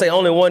 But I will say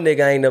only one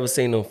nigga I ain't never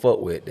seen them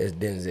fuck with. That's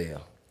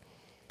Denzel.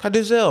 Cause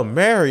Denzel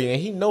married and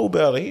he know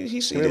better.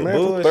 He see that married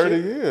bullshit. for 30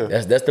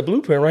 years. That's the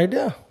blueprint right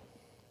there.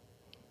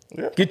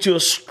 Yeah. Get you a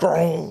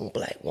strong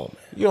black woman.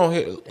 You don't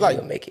hear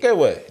like make it. Get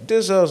what?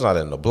 Denzel's not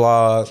in the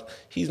blogs.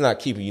 He's not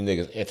keeping you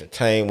niggas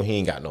entertained when he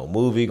ain't got no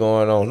movie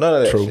going on. None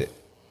of that shit.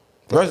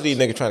 The rest of these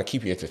niggas trying to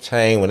keep you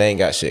entertained when they ain't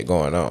got shit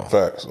going on.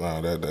 Facts.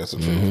 Nah, that's the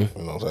truth.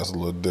 You know, that's a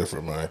little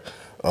different, man.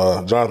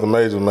 Jonathan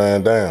Majors,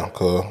 man, damn,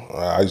 cuz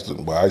I used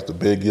to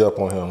big you up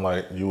on him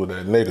like you were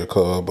that nigga,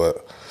 cuz,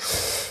 but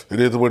it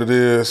is what it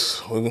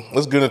is.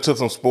 Let's get into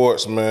some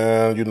sports,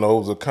 man. You know,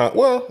 it was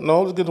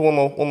let's get to one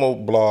more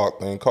blog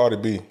thing. Cardi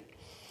B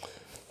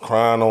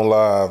crying on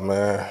live,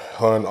 man.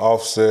 Her and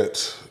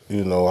Offset,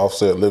 you know,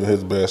 Offset living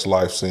his best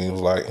life,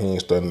 seems like he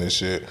ain't studying this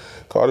shit.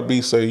 Cardi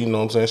B say, you know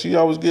what I'm saying, she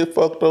always get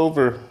fucked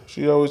over.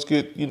 She always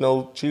get, you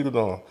know, cheated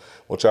on.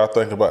 What y'all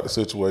think about the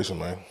situation,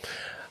 man?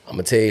 I'm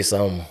gonna tell you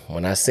something.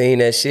 When I seen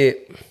that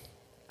shit,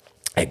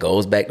 it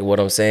goes back to what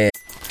I'm saying.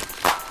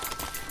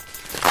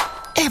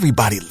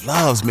 Everybody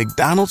loves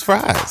McDonald's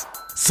fries.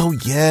 So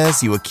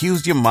yes, you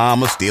accused your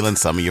mom of stealing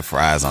some of your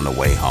fries on the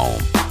way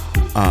home.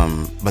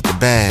 But the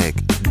bag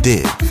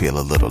did feel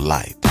a little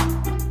light.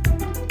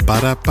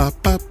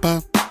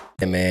 Ba-da-ba-ba-ba.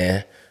 Hey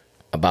man,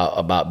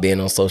 about being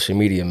on social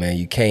media, man,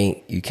 you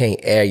can't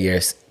air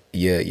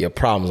your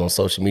problems on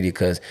social media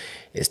because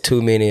it's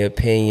too many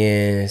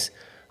opinions.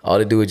 All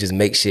they do is just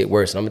make shit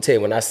worse. And I'm gonna tell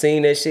you, when I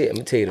seen that shit, I'm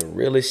gonna tell you the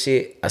realest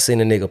shit. I seen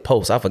a nigga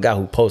post. I forgot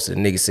who posted.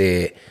 The nigga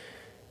said,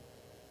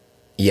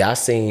 yeah, I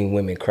seen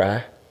women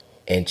cry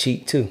and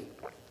cheat too.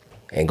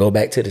 And go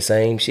back to the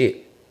same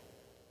shit.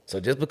 So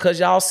just because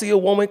y'all see a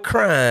woman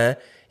crying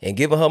and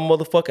giving her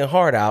motherfucking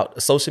heart out on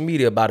social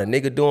media about a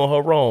nigga doing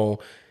her wrong,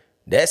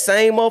 that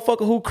same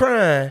motherfucker who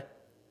crying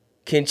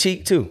can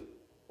cheat too.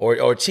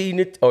 Or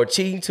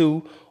cheating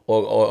too.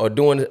 Or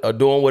doing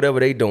whatever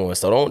they doing.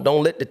 So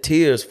don't let the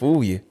tears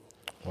fool you.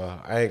 Well,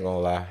 I ain't gonna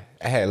lie.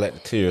 I had let the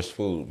tears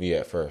fool me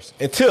at first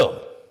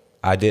until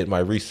I did my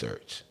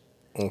research.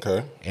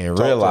 Okay. And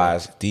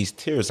realized these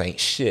tears ain't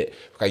shit.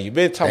 Because you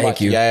been talking about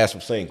your ass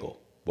was single.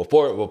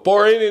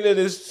 Before any of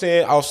this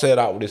saying Offset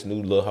out with this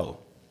new little hoe.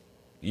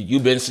 You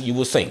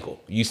was single.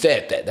 You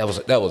said that. That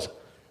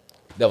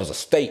was a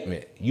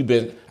statement.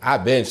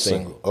 I've been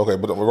single. Okay,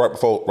 but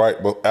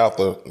right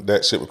after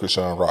that shit with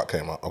Krishan Rock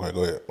came out. Okay,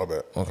 go ahead. My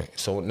bad. Okay,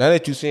 so now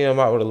that you see him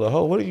out with a little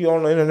hoe, what are you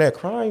on the internet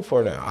crying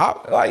for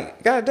now?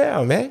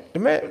 Goddamn, man. The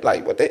man,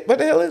 like, what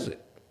the hell is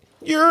it?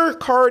 You're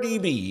Cardi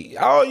B.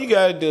 All you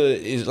gotta do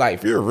is, like,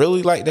 if you're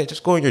really like that,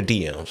 just go in your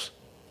DMs.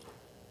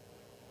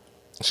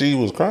 She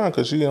was crying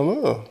because she in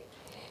love.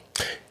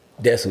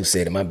 That's who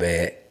said it, my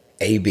bad.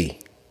 AB.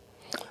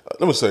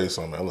 Let me say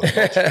something, man.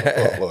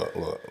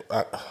 Look.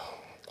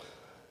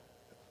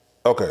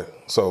 Okay,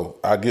 so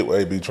I get what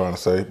AB trying to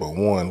say, but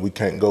one, we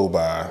can't go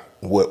by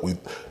what we.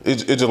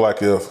 It's just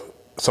like if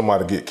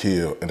somebody get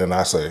killed and then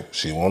I say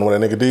she won't know what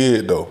that nigga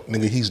did though.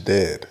 Nigga, he's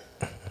dead.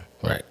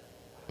 Right.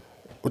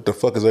 What the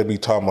fuck is AB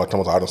talking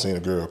about? I done seen a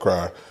girl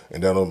cry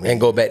and that don't mean.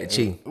 And go back to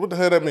cheating. What the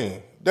hell that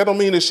mean? That don't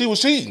mean that she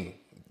was cheating.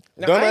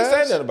 No, I ain't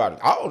saying nothing about it.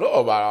 I don't know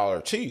about all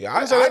her cheating.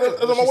 I don't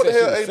know what the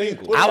hell AB.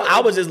 I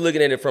was just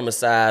looking at it from a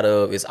side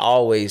of it's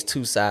always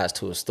two sides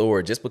to a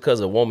story. Just because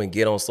a woman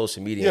get on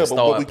social media and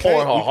start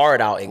pouring her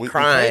heart out and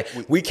crying,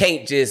 we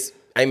can't just.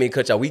 I mean,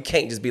 cut y'all. We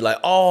can't just be like,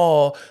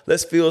 oh,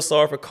 let's feel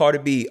sorry for Cardi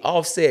B.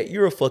 Offset,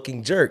 you're a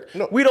fucking jerk.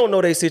 No, we don't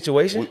know their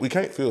situation. We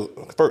can't feel.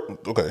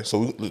 Okay,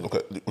 so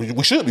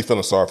we should be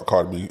feeling sorry for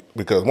Cardi B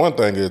because one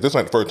thing is this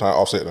ain't the first time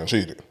Offset done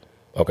cheated.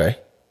 Okay.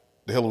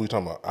 The hell are we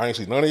talking about? I ain't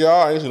see none of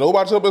y'all. I ain't see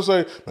nobody sit up and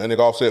say, man,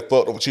 nigga Offset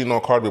fucked over cheating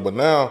on Cardi B. But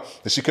now,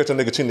 if she catch a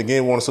nigga cheating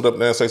again, want to sit up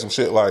there and say some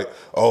shit like,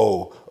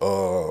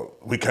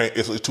 we can't,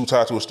 it's too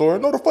tied to a story.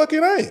 No, the fuck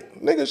it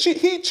ain't. Nigga,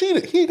 he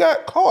cheated. He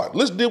got caught.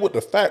 Let's deal with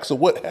the facts of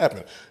what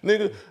happened.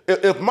 Nigga,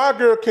 if my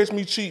girl catch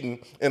me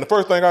cheating and the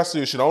first thing I see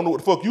is shit, I don't know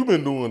what the fuck you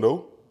been doing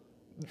though.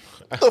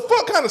 The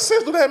fuck kind of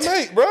sense do that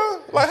make,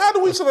 bro? Like, how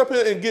do we sit up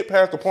here and get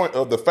past the point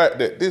of the fact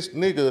that this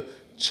nigga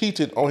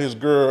cheated on his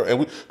girl,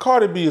 and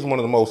Cardi B is one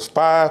of the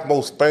five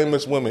most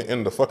famous women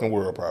in the fucking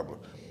world, probably.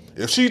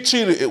 If she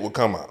cheated, it would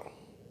come out.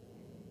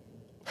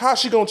 How's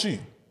she gonna cheat?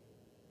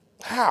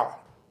 How?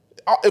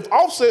 If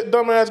Offset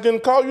dumbass getting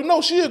caught, you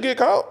know she'll get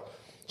caught.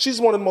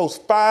 She's one of the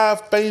most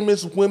five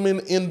famous women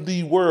in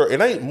the world. It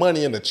ain't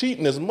money in the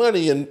cheating, it's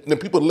money in the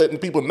people letting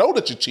people know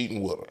that you're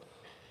cheating with her.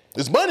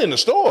 It's money in the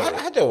store.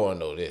 I just want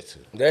to know this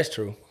too. That's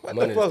true. What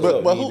the fuck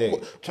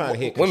up, trying to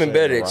hit women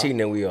better at cheating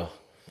than we are.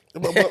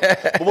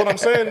 But what I'm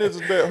saying is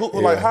that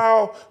like,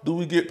 how do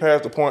we get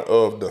past the point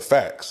of the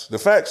facts? The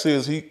facts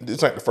is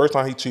it's like the first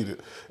time he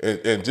cheated,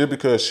 and just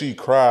because she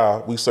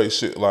cried, we say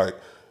shit like,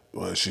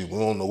 well, we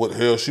don't know what the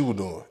hell she was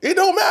doing. It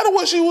don't matter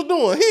what she was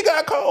doing. He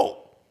got caught.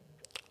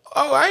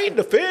 Oh, I ain't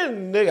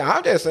defending nigga.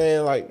 I'm just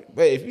saying, like,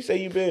 but if you say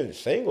you been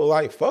single,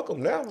 like, fuck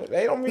them now.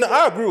 They don't mean. No,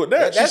 I agree with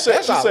that. She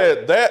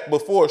said that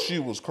before she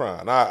was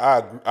crying.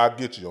 I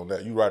get you on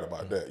that. You right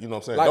about that. You know what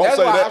I'm saying? Like, don't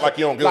say that like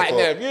you don't give a fuck. Now,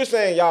 if you're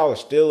saying y'all are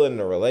still in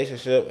a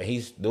relationship and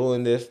he's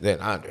doing this, then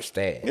I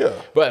understand. Yeah.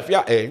 But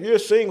if you're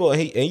single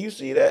and you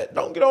see that,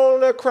 don't get on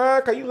there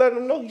crying because you let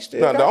him know he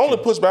still. Now, the only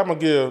pushback I'm gonna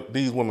give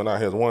these women out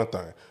here is one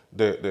thing.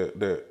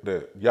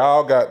 That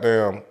y'all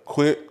goddamn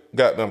quit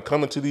got them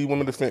coming to these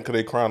women defense because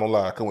they crying on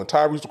live. Because when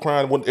Tyrese was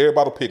crying,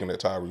 everybody was picking at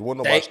Tyrese.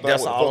 Wasn't nobody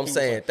That's all I'm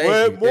saying.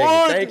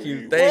 Thank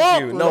you.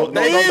 No,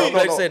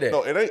 say that.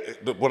 No, it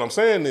ain't. What I'm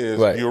saying is,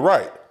 right. You're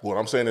right. What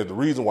I'm saying is the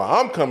reason why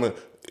I'm coming,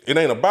 it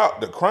ain't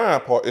about the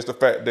crying part. It's the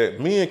fact that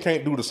men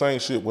can't do the same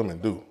shit women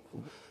do.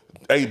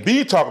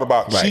 AB talking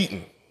about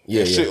cheating.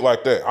 Yeah, shit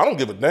like that. I don't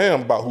give a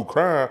damn about who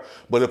crying,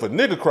 but if a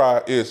nigga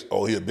cry, it's he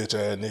a bitch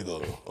ass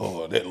nigga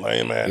or that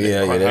lame ass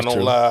nigga crying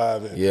on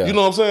live. And, you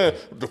know what I'm saying?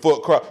 The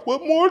fuck cry.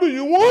 What more do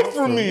you want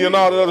from me? And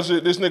all the other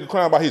shit. This nigga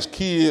crying about his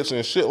kids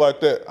and shit like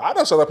that. I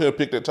done sat up here and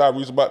picked at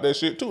Tyrese about that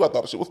shit too. I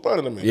thought the shit was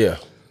funny to me. Yeah.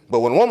 But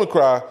when a woman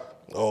cry,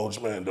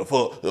 man, the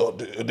fuck,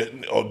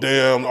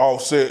 damn,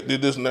 Offset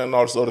did this and that and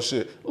all this other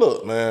shit.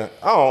 Look, man,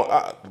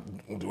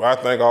 do I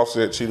think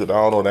Offset cheated? I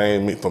don't know. That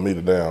ain't for me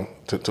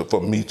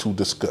for me to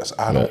discuss.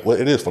 I don't. Well,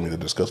 it is for me to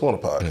discuss on the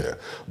podcast.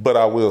 But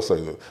I will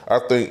say that I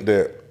think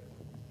that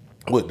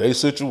with their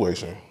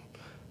situation,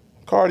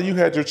 Cardi, you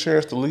had your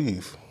chance to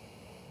leave.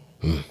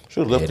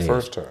 Should have left the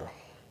first time.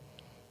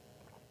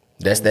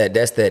 That's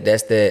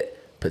that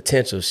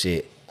potential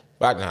shit.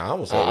 Right now,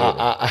 I'm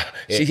gonna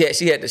say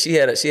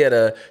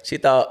she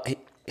thought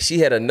she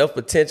had enough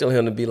potential in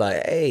him to be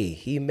like, hey,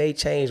 he may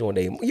change one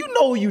day. You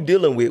know who you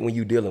dealing with when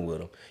you dealing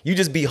with him. You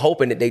just be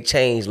hoping that they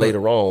change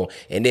later on,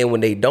 and then when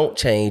they don't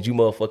change, you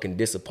motherfucking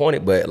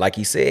disappointed. But like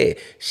he said,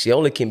 she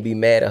only can be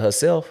mad at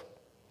herself.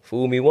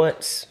 Fool me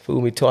once,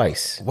 fool me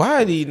twice.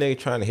 Why are these niggas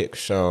trying to hit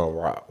Sean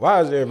Rock? Why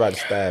is everybody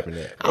stabbing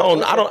that? I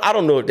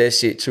don't know if that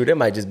shit true. That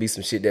might just be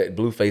some shit that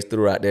Blueface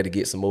threw out there to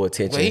get some more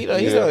attention.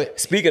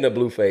 Speaking of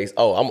Blueface,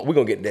 we're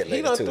gonna get that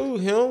later too. He done threw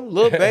him,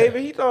 Lil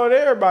Baby. He throwing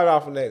everybody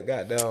off in that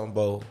goddamn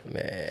bowl.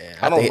 Man,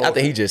 I think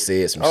he just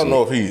said some shit. I don't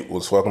know if he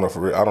was fucking up for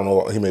real. I don't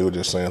know. He may have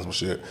just saying some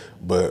shit.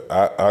 But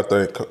I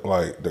think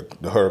like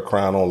her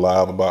crying on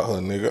live about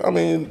her nigga. I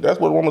mean, that's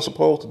what a woman's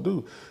supposed to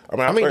do.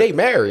 I mean, they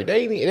married.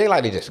 They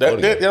like they just go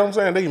together. You know what I'm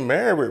saying? They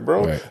married,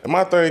 bro. Right. And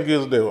my thing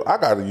is that I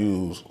got to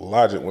use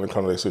logic when it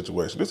comes to that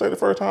situation. This ain't the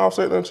first time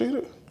Offset done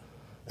cheated.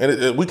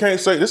 And we can't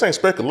say, this ain't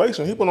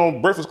speculation. He went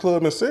on Breakfast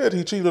Club and said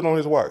he cheated on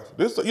his wife.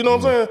 This, you know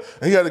what I'm saying?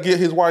 And he had to get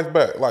his wife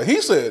back. Like, he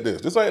said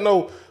this. This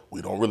ain't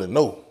we don't really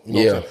know. You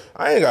know what I'm saying?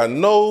 I ain't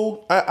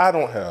got I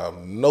don't have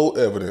no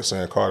evidence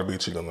saying Cardi B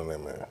cheated on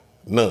that man.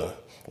 None.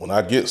 When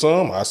I get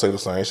some, I say the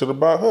same shit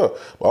about her.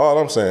 But all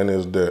I'm saying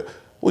is that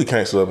we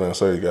can't sit up there and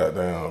say,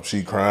 goddamn,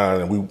 she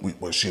crying and we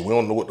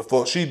don't know what the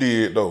fuck she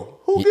did though.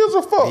 Who gives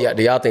a fuck?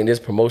 Do y'all think this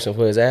promotion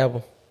for his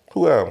album?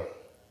 Who album?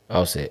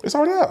 Offset. It's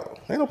already out.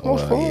 Ain't no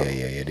promotion for it.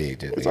 Yeah, it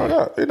did. It's already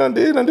out. It done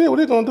did what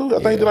it gonna do. I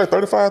think he did like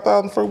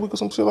 35,000 for a week or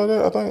some shit like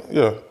that. I think,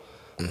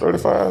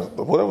 35,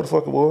 whatever the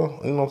fuck it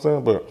was. You know what I'm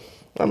saying? But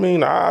I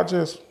mean,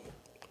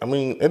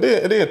 and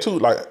then too,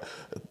 like,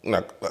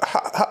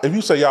 if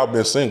you say y'all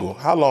been single,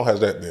 how long has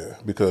that been?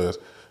 Because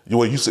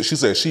she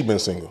said she been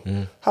single.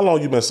 Mm-hmm. How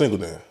long you been single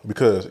then?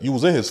 Because you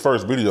was in his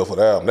first video for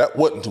the album. That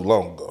wasn't too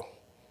long ago.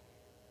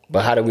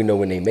 But how do we know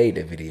when they made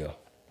that video?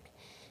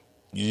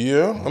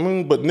 Yeah, I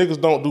mean, but niggas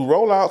don't do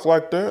rollouts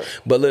like that.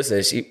 But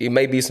listen, it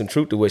may be some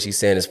truth to what she's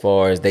saying as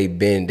far as they've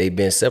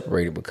been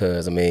separated.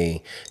 Because I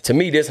mean, to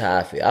me, this is how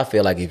I feel. I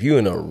feel like if you're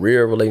in a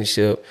real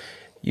relationship,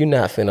 you're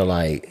not finna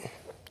like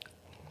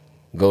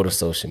go to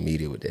social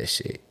media with that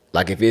shit.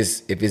 Like if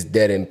it's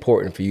that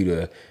important for you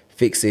to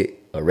fix it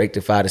or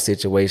rectify the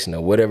situation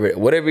or whatever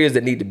it is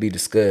that need to be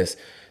discussed,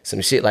 some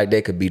shit like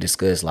that could be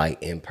discussed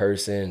like in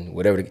person,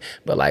 whatever.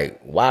 But like,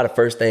 why the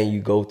first thing you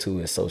go to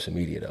is social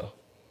media though?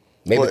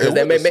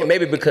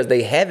 Maybe because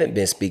they haven't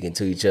been speaking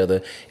to each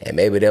other, and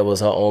maybe that was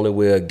her only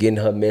way of getting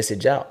her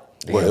message out.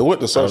 Well, it went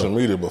to social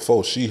media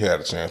before she had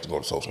a chance to go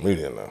to social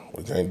media now.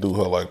 We can't do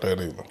her like that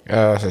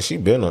either. So she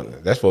been on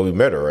it. That's where we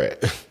met her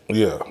at.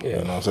 Yeah, you know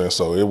what I'm saying?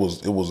 So it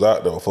was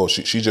out there before.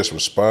 She just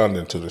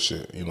responding to the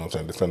shit, you know what I'm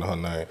saying, defending her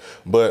name.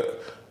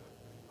 But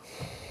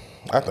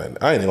I ain't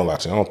even gonna lie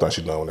to you, I don't think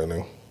she done with that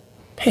nigga.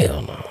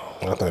 Hell no.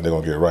 I think they're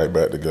gonna get right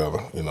back together,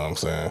 you know what I'm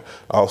saying?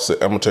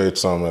 Offset, I'm gonna tell you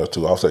something else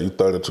too. Offset, you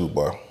 32,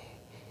 boy.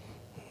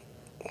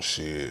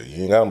 Shit,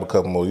 you ain't got him a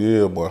couple more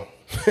years, boy.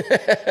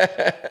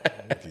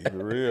 Keep it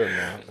real,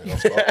 man. They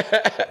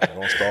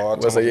gonna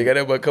start. So you got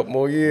him a couple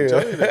more years. You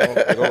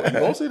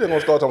gonna see they're gonna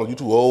start talking. You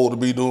too old to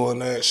be doing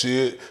that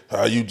shit.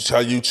 How you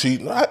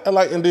cheating?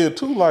 And then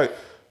too, like,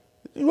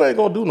 you ain't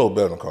gonna do no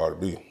better than Cardi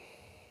B.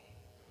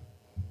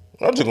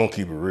 I'm just gonna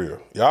keep it real.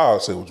 Y'all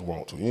say what you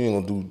want to. You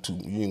ain't gonna do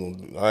too. You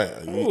ain't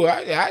gonna.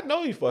 I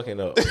know you fucking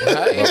up.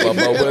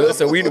 But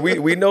listen,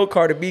 we know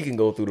Cardi B can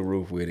go through the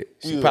roof with it.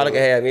 She probably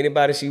can have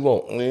anybody she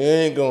want. You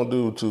ain't gonna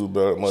do too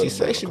much. She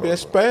say she been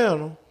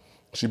spamming.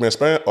 She been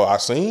spamming. Oh, I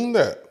seen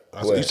that.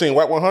 You seen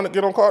White 100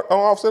 get on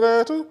Offset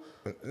ass too?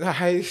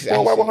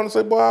 White 100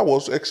 say, "Boy, I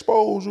was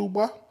exposed, you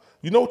boy.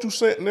 You know what you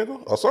sent,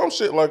 nigga?" Or some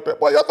shit like that.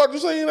 Boy, y'all thought you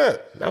seen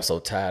that? I'm so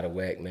tired of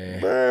Wack,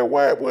 man. Man,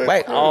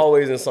 Wack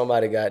always in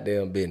somebody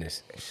goddamn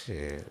business.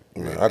 Shit.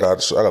 Man, I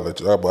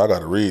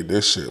gotta read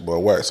this shit, boy.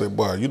 Wack say,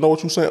 "Boy, you know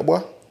what you sent,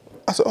 boy?"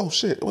 I said, "Oh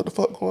shit, what the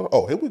fuck going on?"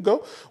 Oh, here we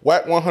go.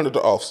 Wack 100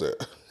 to Offset.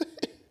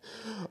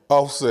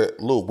 Offset,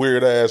 little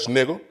weird ass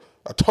nigga.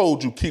 I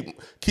told you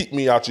keep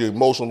me out your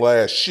emotional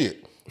ass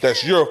shit.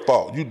 That's your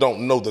fault. You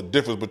don't know the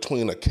difference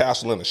between a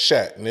castle and a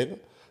shack, nigga.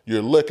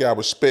 You're lucky I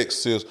respect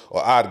sis,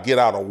 or I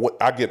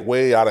get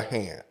way out of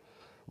hand.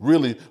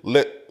 Really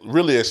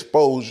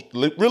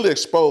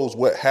expose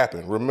what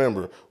happened.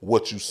 Remember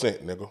what you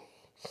sent, nigga.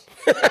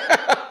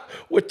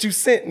 What you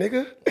sent,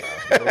 nigga?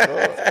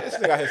 This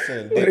nigga out here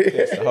sending dick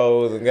pics to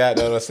hoes and got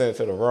done sent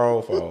to the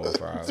wrong phone,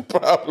 probably.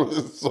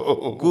 Probably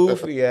so.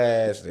 Goofy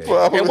ass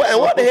nigga. And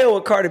what the hell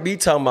was Cardi B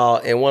talking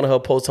about in one of her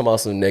posts talking about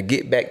something,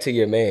 get back to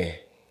your man?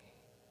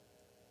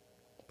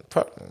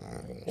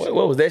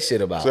 What was that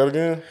shit about? Say that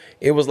again?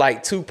 It was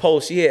like 2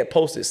 posts. She had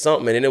posted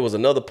something, and then there was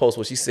another post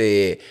where she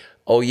said,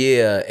 oh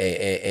yeah,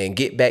 and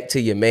get back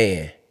to your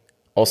man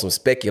on some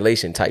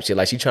speculation type shit.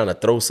 Like she trying to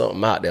throw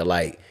something out there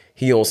like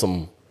he on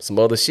some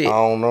other shit. I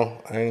don't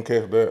know. I ain't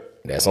catch that.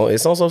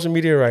 It's on social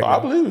media right now.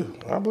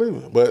 I believe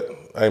it. But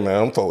hey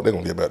man, them folk, they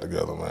gonna get back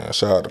together, man.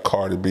 Shout out to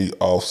Cardi B,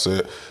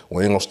 Offset.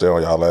 We ain't gonna stay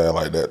on y'all ass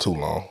like that too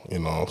long. You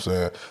know what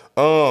I'm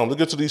saying? Let's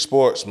get to these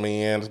sports,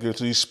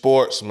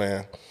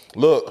 man.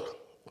 Look,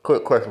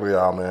 quick question for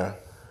y'all, man.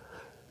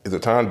 Is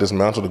it time to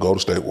dismantle the Golden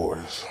State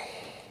Warriors?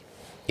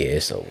 Yeah,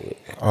 it's over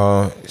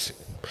with.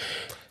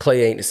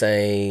 Clay ain't the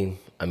same.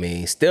 I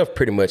mean, Steph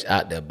pretty much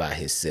out there by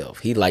himself.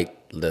 He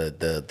like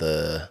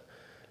the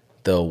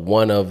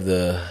one of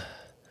the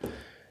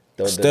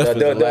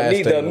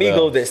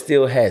amigos that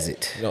still has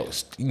it.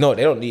 No,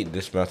 they don't need to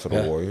dismantle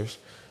the Warriors.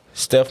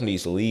 Steph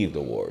needs to leave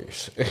the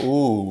Warriors.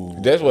 Ooh,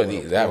 that's what he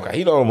needs.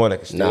 He don't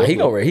want to. Nah, he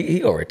gonna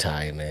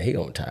retire, man. He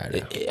gonna retire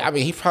now. I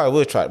mean, he probably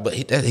will try, but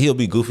he'll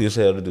be goofy as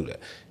hell to do that.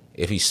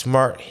 If he's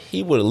smart,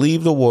 he would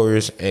leave the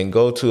Warriors and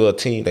go to a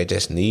team that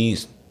just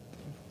needs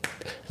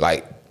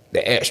like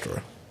the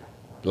extra,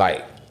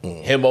 like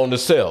him on the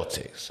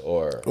Celtics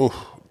or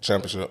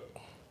championship.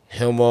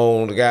 Him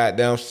on the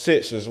goddamn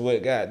Sixers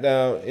with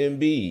goddamn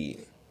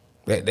Embiid.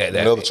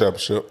 Another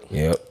championship.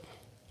 Yep.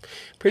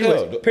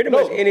 Pretty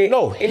much any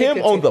him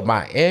on the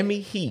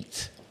Miami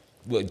Heat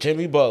with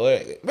Jimmy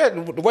Butler.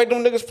 Man, the way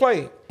them niggas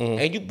play,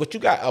 and you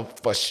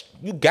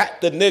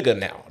got the nigga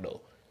now though.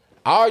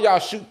 All y'all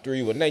shoot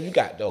three, but now you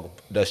got the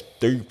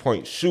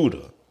 3-point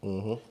shooter.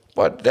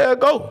 But there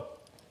go.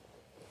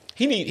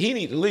 He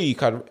need to leave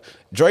because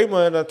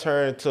Draymond done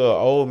turned to an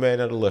old man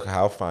that'll look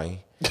how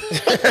fine.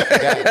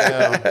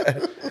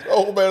 Goddamn.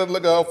 Old man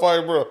look how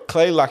fine, bro.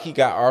 Clay like he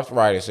got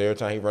arthritis every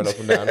time he run up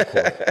and down the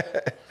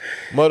court.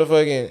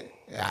 Motherfucking,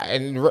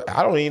 and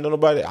I don't even know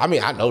nobody. I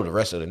mean, I know the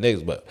rest of the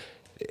niggas, but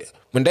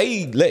when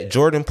they let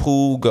Jordan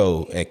Poole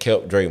go and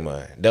kept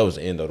Draymond, that was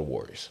the end of the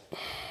Warriors.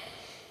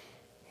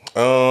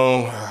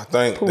 I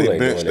think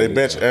they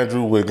benched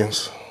Andrew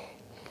Wiggins.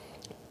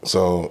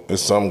 So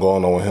it's something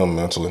going on with him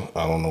mentally.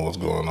 I don't know what's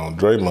going on.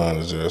 Draymond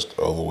is just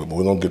over with, but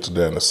we're going to get to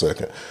that in a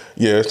second.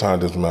 Yeah, it's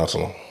time to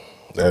dismantle them.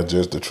 That's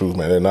just the truth,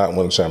 man. They're not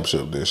winning the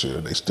championship this year.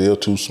 They still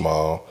too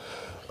small.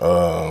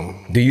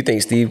 Do you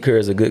think Steve Kerr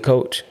is a good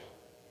coach?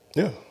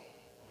 Yeah.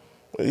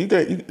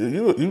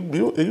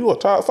 You a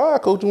top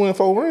 5 coach. You win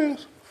 4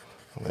 rings.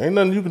 Ain't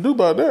nothing you can do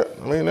about that.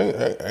 I mean,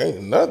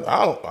 ain't nothing.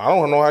 I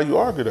don't know how you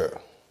argue that.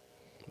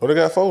 But they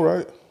got 4,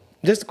 right?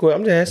 Just a quick.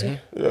 I'm just asking.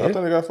 Yeah, I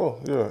think they got 4.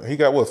 Yeah, he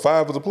got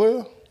 5 as a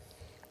player.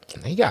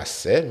 He got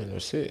 7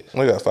 or 6.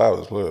 He got 5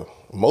 as a player.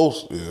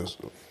 Most is.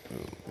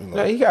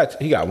 No, he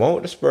got 1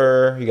 with the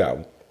Spurs. He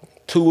got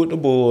 2 with the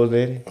Bulls.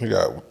 Then he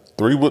got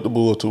 3 with the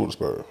Bulls, 2 with the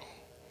Spurs.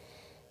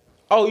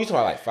 Oh, you talking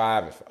about like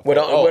 5 and 5?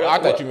 I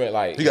thought you meant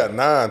like he got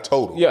 9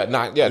 total. Yeah,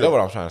 9. Yeah, that's what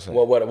I'm trying to say.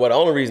 Well, the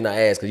only reason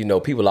I ask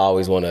because people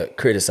always want to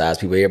criticize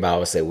people. Everybody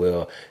always say,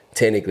 well,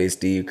 technically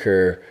Steve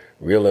Kerr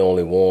really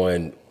only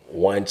won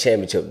 1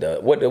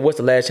 championship. What's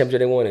the last championship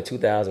they won in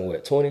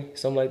 2020,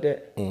 something like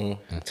that?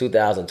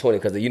 2020,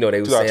 because they were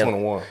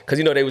 2021. Because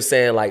they were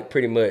saying like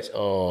pretty much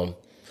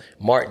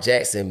Mark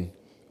Jackson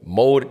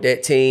molded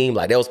that team.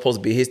 Like that was supposed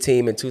to be his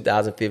team in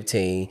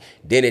 2015.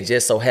 Then it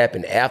just so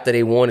happened after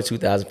they won in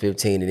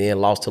 2015 and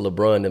then lost to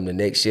LeBron them the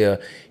next year,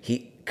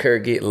 Kerr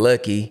get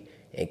lucky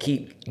and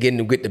keep getting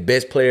to get the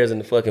best players in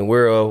the fucking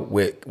world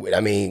with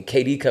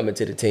KD coming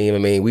to the team. I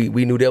mean,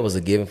 we knew that was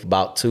a given for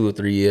about 2 or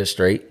 3 years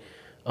straight.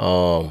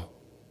 But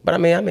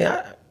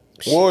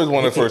Warriors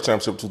won their first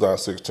championship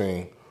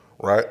 2016,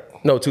 right?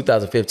 No,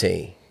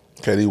 2015.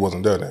 KD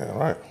wasn't there then,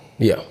 right?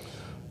 Yeah.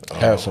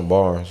 Harrison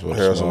Barnes was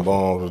there.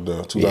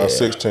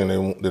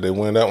 2016, did they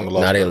win that one?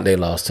 They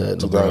lost to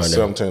LeBron.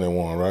 2017 they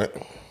won, right?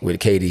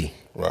 With KD.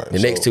 Right. The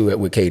next 2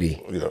 with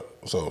KD. Yeah.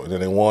 So then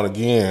they won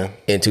again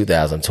in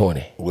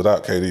 2020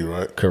 without KD,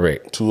 right?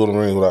 Correct. 2 of the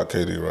rings without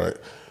KD, right?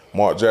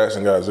 Mark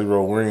Jackson got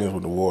 0 rings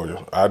with the Warriors.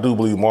 I do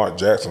believe Mark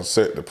Jackson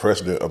set the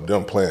precedent of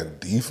them playing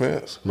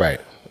defense.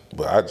 Right.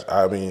 But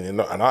I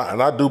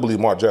do believe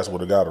Mark Jackson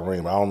would have got a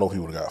ring, but I don't know if he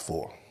would have got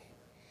 4.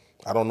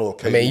 I don't know if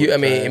KD.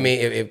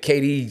 If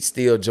KD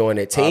still joined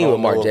that team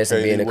with Mark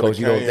Jackson being the coach,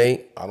 you don't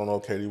think? I don't know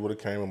if KD would have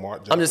came with Mark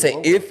Jackson. I'm just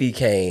saying if he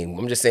came.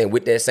 I'm just saying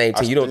with that same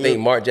team, you don't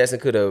think Mark Jackson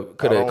could have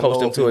coached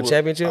them to a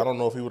championship? I don't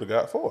know if he would have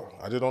got 4.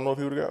 I just don't know if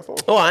he would have got 4.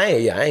 Oh, I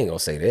ain't gonna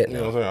say that. You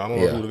know what I'm saying? I don't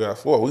know if he would have got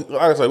 4.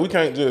 Like I say, we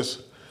can't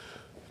just.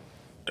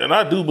 And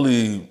I do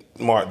believe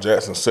Mark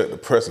Jackson set the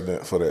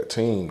precedent for that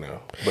team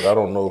now, but I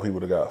don't know if he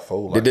would have got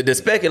four. The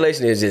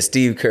speculation is just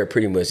Steve Kerr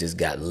pretty much just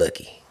got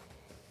lucky.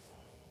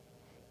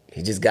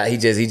 He just got a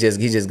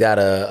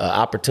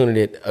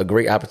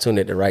great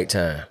opportunity at the right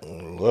time.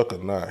 Luck or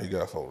not, he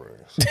got 4 rings.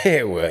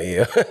 Well,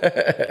 yeah.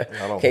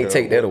 Can't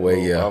take that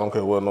away. Yeah. I don't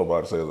care what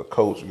nobody says. As a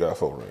coach, you got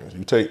 4 rings.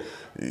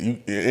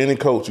 Any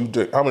coach. You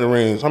take how many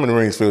rings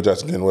Phil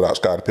Jackson getting without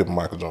Scottie Pippen,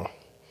 Michael Jordan?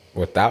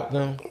 Without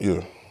them? Yeah.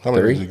 How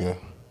many 3? rings he getting?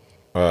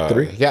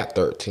 3. He got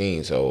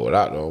 13. So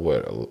without them,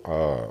 what? You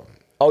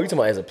talking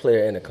about as a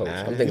player and a coach?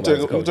 I'm thinking about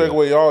as a coach.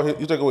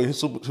 You take away his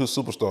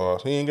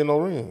superstars. He ain't getting no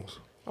rings.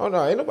 Oh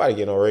no, ain't nobody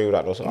getting no ring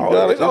without those.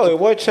 There's only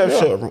one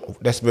championship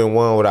that's been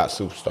won without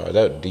superstars.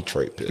 That was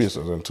Detroit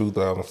Pistons in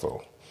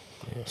 2004.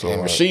 Yeah. So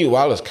and Rasheed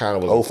Wallace kind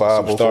of was a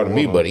superstar to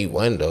me, but he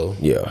won though.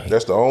 Yeah,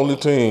 that's the only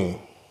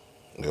team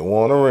that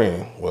won a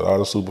ring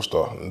without a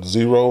superstar.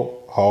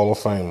 0 Hall of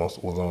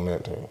Famers was on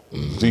that team.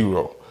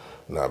 0.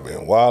 Not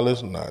Ben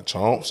Wallace, not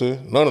Chauncey,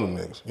 none of them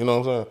niggas. You know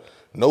what I'm saying?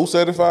 No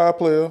 75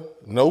 player,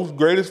 no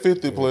greatest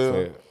 50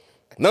 player.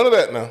 None of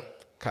that now.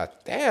 God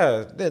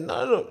damn, none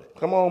of them.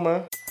 Come on,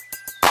 man.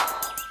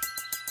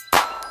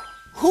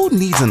 Who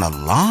needs an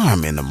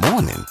alarm in the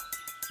morning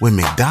when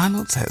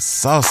McDonald's has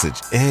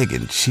sausage, egg,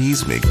 and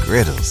cheese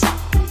McGriddles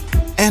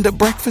and a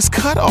breakfast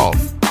cutoff?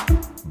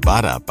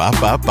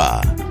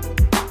 Ba-da-ba-ba-ba.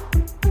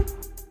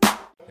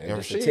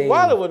 Rasheed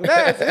Wallace was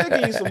nasty. He'll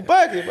give you some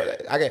buckets,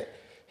 but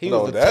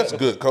that's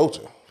good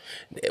coaching.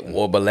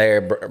 Well, but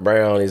Larry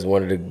Brown is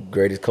one of the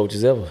greatest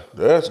coaches ever.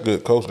 That's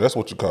good coaching. That's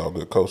what you call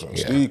good coaching.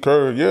 Yeah. Steve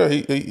Kerr, yeah.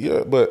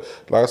 But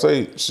like I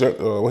say,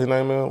 what his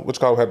name is? What you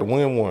call had to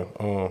win one?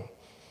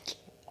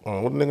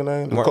 What the nigga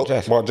name? Mark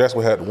Jackson. Mark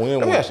Jackson had to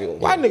win one. Let me ask you,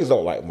 why niggas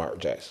don't like Mark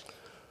Jackson?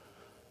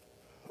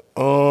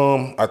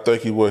 I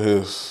think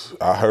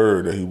I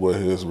heard that he wore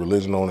his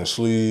religion on his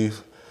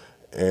sleeve,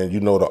 and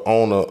the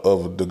owner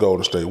of the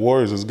Golden State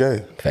Warriors is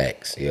gay.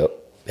 Facts. Yep,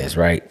 that's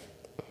right.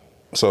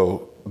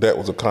 So that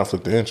was a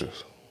conflict of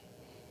interest.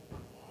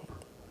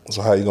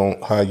 So how you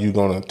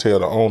gonna tell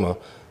the owner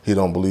you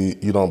don't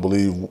believe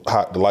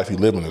the life he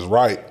living is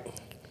right,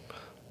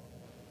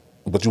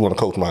 but you want to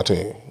coach my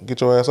team?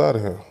 Get your ass out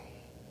of here.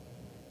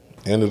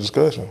 End of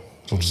discussion.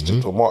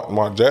 So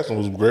Mark Jackson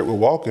was great with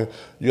walking.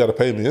 You got to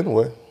pay me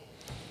anyway.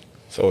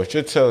 So what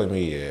you're telling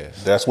me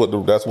is that's what the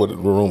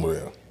rumor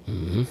is.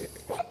 Mm-hmm.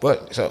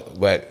 But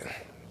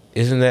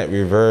isn't that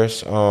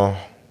reverse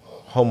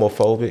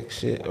homophobic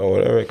shit or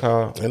whatever it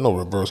called? Ain't no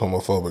reverse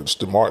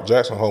homophobic. Mark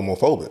Jackson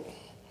homophobic.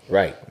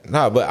 Right.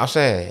 No, but I'm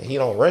saying he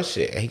don't run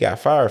shit. He got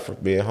fired for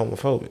being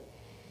homophobic.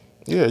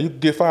 Yeah, you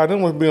get fired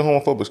anyway for being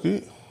homophobic,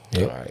 Skid.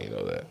 Yeah, I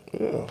know that.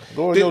 Yeah,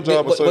 go to your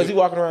job and say. Was he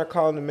walking around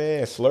calling the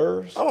man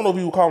slurs? I don't know if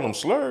he was calling them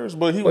slurs,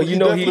 but he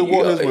definitely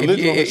wore his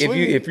religion on his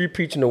sleeve. If you're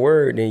preaching the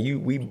word,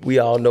 then we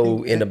all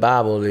know in the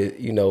Bible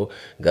that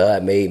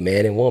God made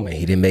man and woman.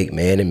 He didn't make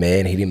man and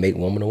man. He didn't make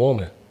woman and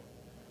woman.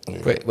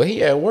 Yeah. But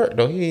he at work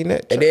though. He ain't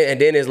that. And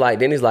then it's like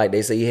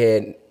they say he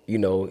had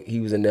he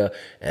was in there,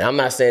 and I'm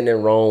not saying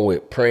nothing wrong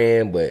with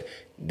praying, but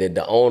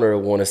the owner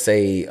want to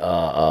say,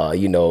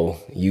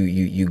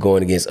 you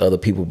going against other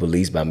people's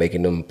beliefs by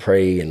making them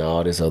pray and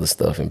all this other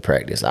stuff in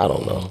practice. I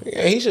don't know.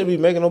 Yeah, he shouldn't be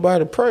making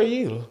nobody pray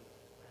either.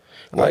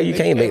 Well, you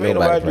can't make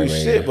nobody pray, do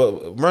shit,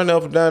 but run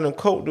up and down them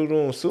coke, do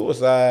them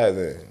suicides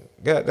and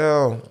got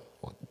down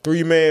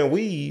 3-man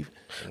weave.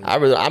 I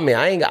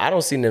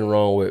don't see nothing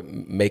wrong with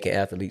making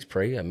athletes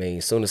pray. I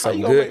mean, soon as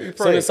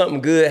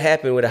something good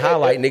happen with a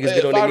highlight, niggas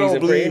get on their knees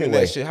and pray anyway.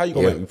 That shit, how you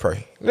gonna make me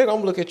pray? Nigga, I'm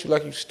gonna look at you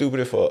like you stupid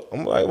as fuck.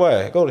 I'm like,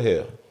 why? Go to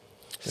hell.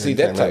 See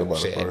that type of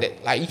shit.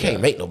 You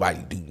can't make nobody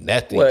do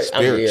nothing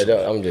spiritual.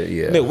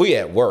 Nigga, we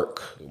at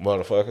work,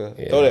 motherfucker.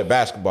 Yeah. Throw that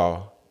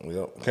basketball.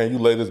 Yep. Can you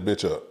lay this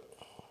bitch up?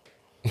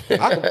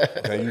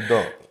 Can you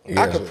dunk?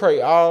 I can pray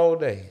all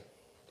day.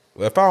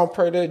 If I don't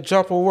pray that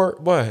jumper work,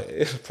 boy,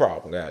 it's a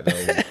problem,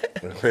 goddamn.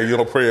 You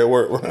don't pray at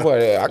work,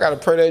 boy. I gotta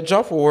pray that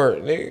jumper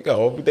work.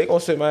 Nigga, they gonna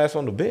sit my ass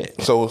on the bench.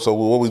 So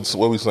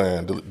what we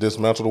saying?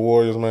 Dismantle the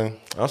Warriors, man.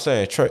 I'm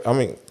saying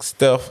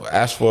Steph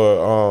asked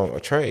for a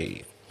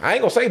trade. I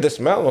ain't gonna say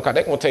dismantle him because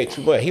they gonna take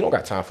too much. He don't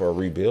got time for a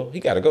rebuild. He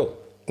gotta go.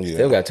 Yeah.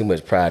 Still got too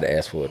much pride to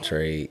ask for a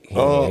trade. He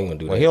ain't gonna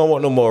do that. He don't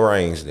want no more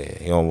rings. Then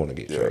he don't want to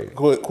get traded.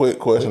 Quick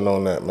question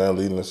on that, man.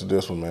 Leading us to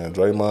this one, man.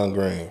 Draymond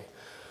Green.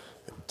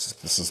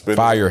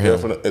 Fire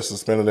him. It's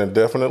suspended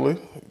indefinitely.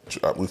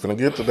 We finna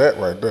get to that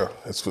right there.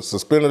 It's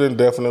suspended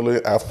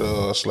indefinitely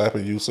after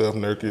slapping Yusuf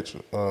Nurkic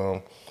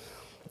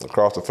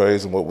across the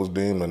face in what was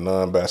deemed a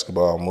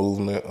non-basketball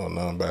movement or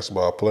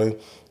non-basketball play.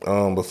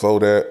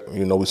 Before that,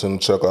 we seen him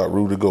chuck out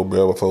Rudy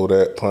Gobert. Before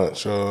that,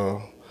 punch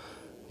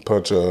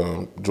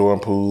Jordan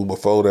Poole.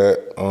 Before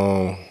that,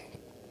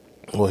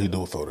 what he do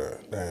before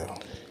that? Damn.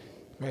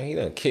 Man, he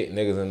done kicked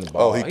niggas in the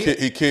ball. Oh,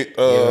 he kicked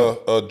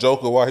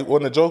Joker while he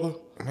wasn't a Joker.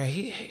 Man,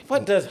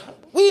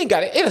 we ain't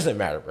got it. It doesn't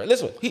matter, bro.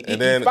 Listen, he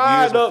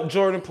fired up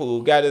Jordan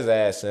Poole, got his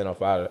ass sent off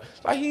out of it.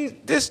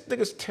 Like this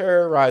nigga's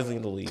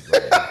terrorizing the league, bro.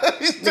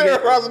 He's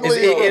terrorizing the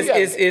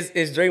league.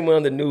 Is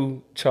Draymond the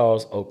new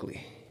Charles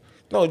Oakley?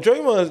 No,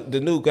 Draymond's the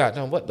new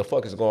goddamn. What the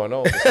fuck is going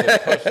on?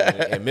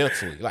 Personally and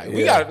mentally, like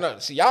we gotta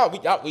see y'all.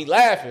 We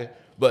laughing,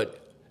 but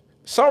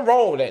something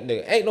wrong with that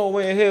nigga. Ain't no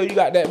way in hell you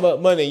got that much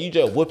money and you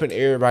just whooping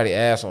everybody's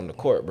ass on the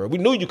court, bro. We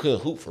knew you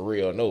couldn't hoop for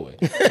real, no way.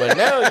 But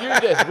now you're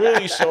just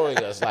really showing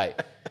us, like,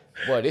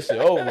 boy, this shit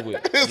over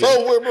with. It's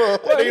over with,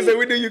 bro. Nigga said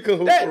we knew you could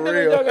hoop That for nigga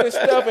real. younger than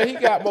Steph, and he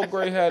got more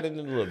gray hair than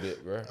a little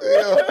bit, bro.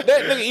 Yeah. That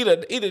nigga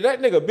either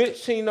that nigga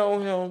bitch cheating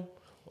on him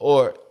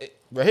or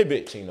bro, his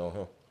bitch cheating on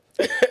him.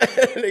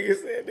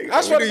 Nigga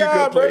I swear to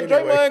God, bro, anyway.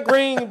 Draymond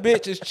Green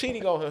bitch is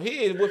cheating on him.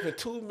 He is whipping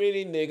too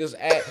many niggas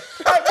at.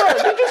 Like, bro,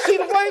 did you see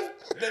the way?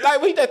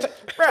 Like,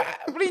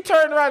 when he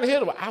turned around and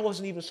hit him, I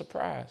wasn't even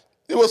surprised.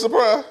 You was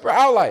surprised? Bro,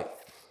 I was like,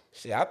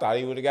 shit, I thought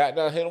he would have got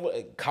down, hit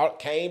him,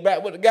 came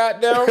back with the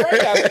goddamn right.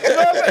 You know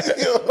what I'm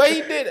saying? But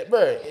he did it,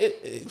 bro.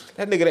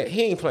 That nigga,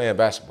 he ain't playing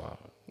basketball.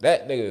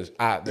 That nigga is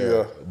out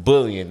there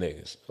bullying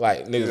niggas.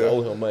 Like, niggas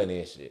owe him money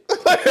and shit.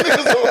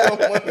 Niggas owe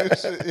him money and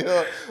shit,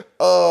 yeah.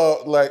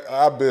 Like,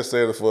 I've been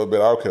saying it for a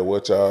bit. I don't care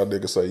what y'all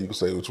niggas say. You can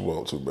say what you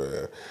want to,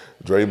 man.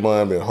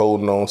 Draymond been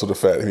holding on to the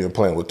fact that he been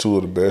playing with two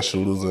of the best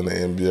shooters in the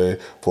NBA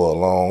for a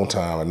long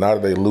time. And now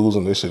that they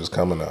losing, this shit is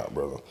coming out,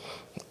 brother.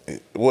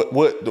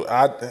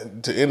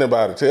 To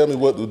anybody, tell me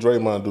what do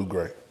Draymond do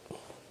great?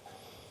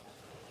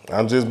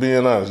 I'm just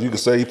being honest. You can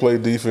say he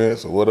played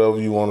defense or whatever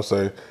you want to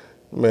say.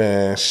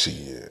 Man,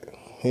 shit.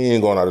 He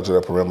ain't going out to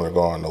that perimeter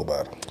guarding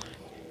nobody.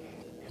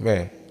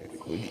 Man,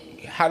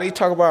 how they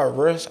talk about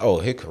rest? Oh,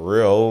 his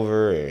career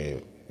over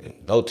and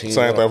no team.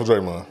 Same thing for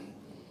Draymond.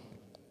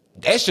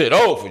 That shit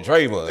over for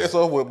Draymond. It's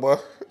over with, boy.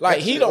 Like,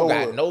 That he shit don't over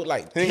got with. no,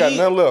 like. He ain't got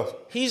nothing left.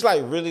 He's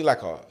like really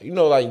like a, you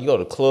know, like you go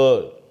to the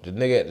club, the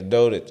nigga at the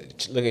door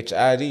that look at your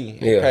ID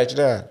and pat you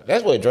down.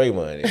 That's what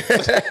Draymond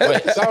is.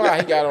 But somehow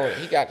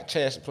he got the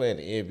chance to play in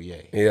the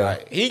NBA. Yeah.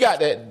 Like, he got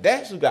that.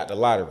 That's who got the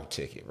lottery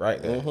ticket right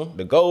there.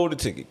 The golden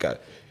ticket.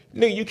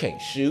 Nigga, you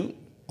can't shoot.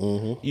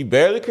 You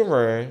barely can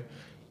run.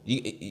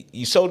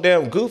 You so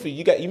damn goofy.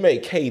 You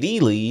made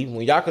KD leave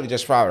when y'all could have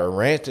just probably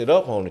ranted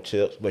up on the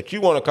chips, but you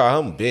want to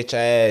call him bitch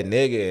ass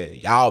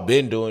nigga. Y'all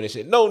been doing this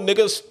shit. No,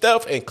 nigga,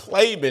 Steph and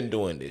Clay been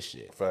doing this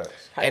shit. Facts.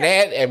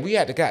 And we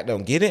had to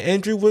goddamn get in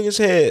Andrew Wiggins'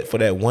 head for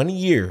that 1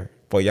 year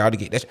for y'all to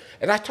get that.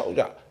 And I told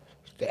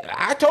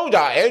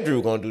y'all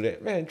Andrew gonna do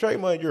that. Man,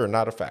 Draymond, you're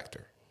not a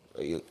factor.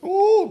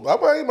 Ooh,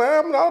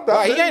 man.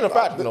 Like, he ain't a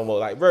factor no more.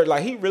 Like, bro,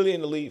 like he really in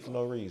the league for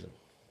no reason.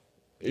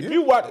 If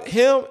you watch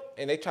him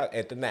and they try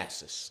at the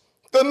Nassas.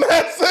 The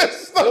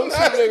Nassas. Them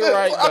two niggas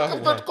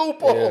right now.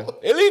 Cooper.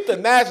 At least the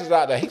Nassas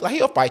out there.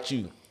 He'll fight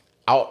you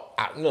out,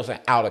 you know what I'm saying,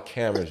 out of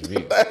camera's view.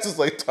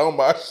 Nassas ain't talking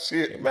about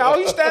shit. Man,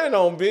 he's standing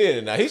on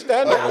business now. He's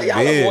standing on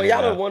business.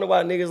 Y'all don't wonder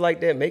why niggas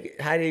like that make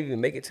it. How they even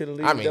make it to the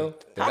league? I mean, though?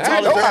 the How Nassas-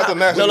 tall Don't have the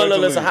is Nassas no, make the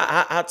listen. league.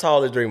 How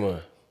tall is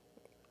Draymond?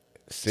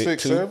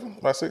 6'7"?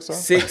 About 6'7"?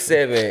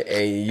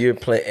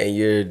 6'7", and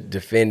you're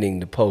defending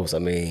the post. I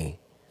mean,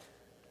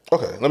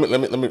 Okay, let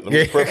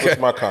me preface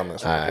my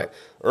comments. All right.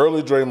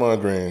 Early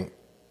Draymond Green,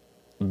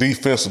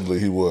 defensively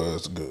he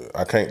was good.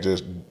 I can't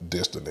just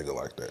diss the nigga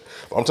like that.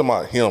 But I'm talking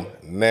about him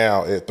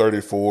now at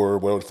 34,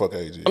 whatever the fuck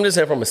age he is. I'm just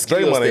saying from a skill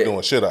Draymond set. ain't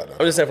doing shit out there.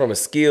 I'm just saying from a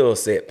skill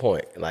set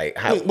point, like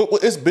how. But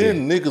it's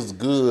been niggas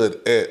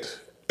good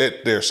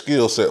at their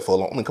skill set for a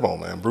long. I mean, come on,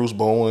 man. Bruce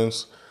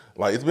Bowens,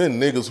 like it's been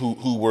niggas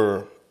who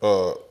were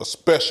a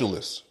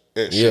specialist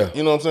at shit. Yeah.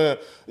 You know what I'm saying?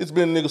 It's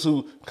been niggas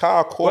who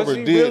Kyle Korver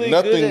he did really good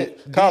nothing.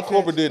 at Kyle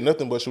defense? Korver did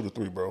nothing but shoot a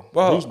three, bro.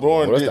 Wow. Bruce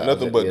Bowen Well, did that's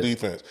nothing not- but yeah.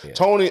 defense. Yeah.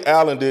 Tony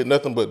Allen did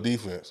nothing but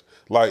defense.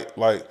 Like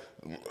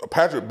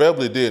Patrick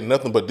Beverly did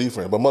nothing but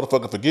defense. But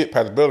motherfucker, forget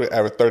Patrick Beverly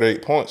averaged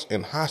 38 points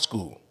in high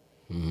school.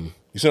 You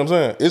see what I'm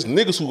saying? It's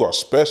niggas who are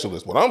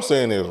specialists. What I'm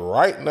saying is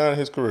right now in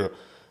his career,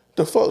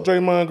 the fuck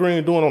Draymond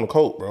Green doing on the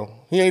court, bro?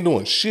 He ain't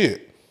doing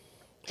shit.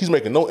 He's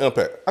making no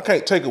impact. I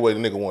can't take away the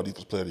nigga won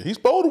defense player. He's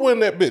supposed to win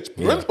that bitch.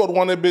 Really supposed to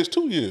win that bitch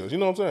 2 years. You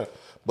know what I'm saying?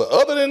 But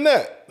other than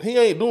that, he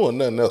ain't doing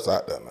nothing else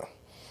out there now.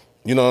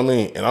 You know what I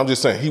mean? And I'm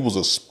just saying he was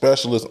a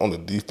specialist on the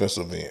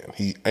defensive end.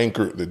 He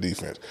anchored the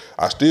defense.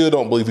 I still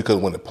don't believe he could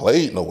have went and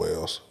played nowhere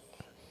else.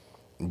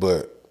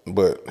 But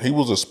he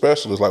was a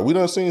specialist. Like we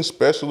done seen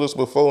specialists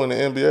before in the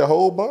NBA, a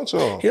whole bunch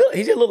of them.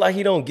 He just look like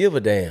he don't give a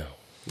damn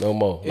no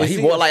more. Like Is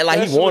he he want a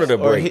like he wanted a specialist, or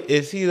break.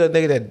 is he the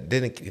nigga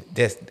that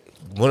just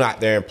went out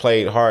there and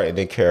played hard and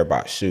didn't care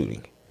about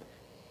shooting?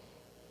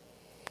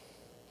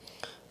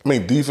 I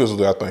mean,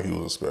 defensively, I think he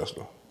was a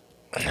specialist.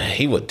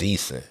 He was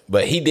decent,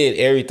 but he did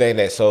everything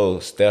that so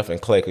Steph and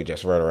Clay could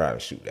just run around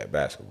and shoot that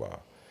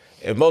basketball.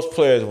 And most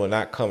players will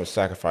not come and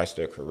sacrifice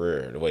their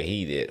career the way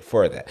he did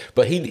for that.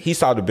 But he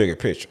saw the bigger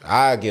picture.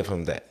 I give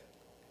him that.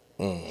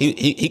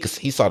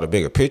 He saw the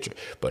bigger picture.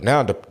 But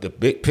now the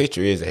big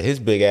picture is that his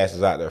big ass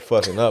is out there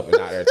fucking up and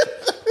out there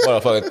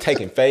motherfucking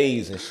taking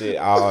fades and shit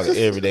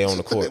every day on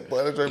the court.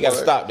 Boy, You gotta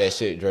stop that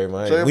shit,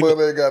 Draymond.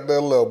 Draymond ain't got that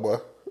level, boy.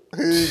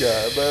 He ain't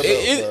got that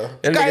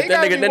level, boy.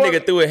 That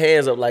nigga threw his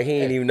hands up like he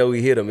didn't even know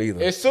he hit him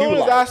either. As soon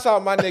as I saw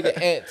my nigga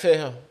Ant tell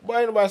him, boy,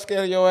 ain't nobody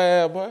scared of your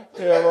ass, boy.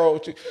 Hell wrong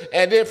with you.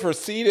 And then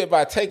proceeded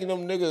by taking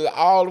them niggas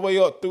all the way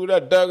up through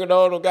there, dugging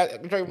on them.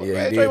 Draymond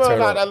Yeah, he did Draymond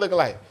turn out up. there looking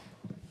like,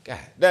 God,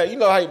 now you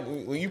know how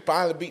when you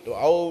finally beat the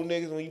old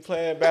niggas when you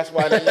playing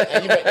basketball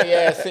and you make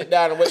their ass sit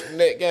down and wait for the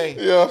next game.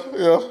 Yeah.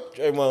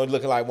 Draymond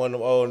looking like one of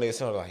them old niggas,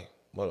 sounding like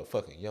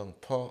motherfucking young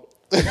punk.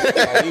 Like,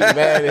 he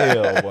mad as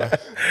hell, boy.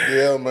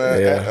 Yeah,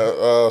 man.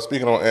 Yeah.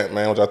 Speaking on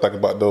Ant-Man, what y'all think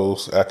about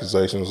those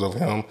accusations of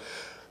him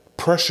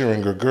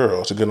pressuring a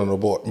girl to get an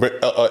abortion,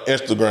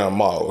 Instagram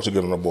model to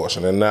get an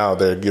abortion, and now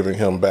they're giving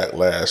him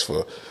backlash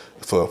for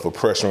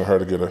pressuring her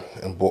to get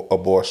an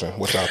abortion.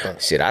 What y'all think?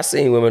 Shit, I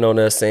seen women on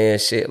there saying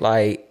shit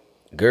like,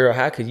 girl,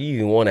 how could you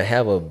even want to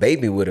have a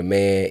baby with a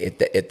man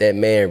if that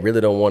man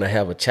really don't want to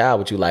have a child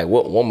with you? Like,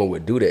 what woman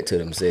would do that to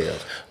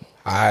themselves?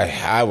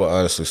 I would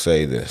honestly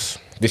say this.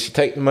 Did she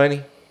take the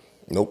money?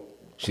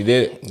 Nope. She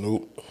did it?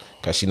 Nope.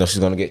 Because she knows she's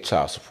going to get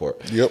child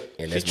support. Yep.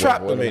 And She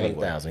trapped them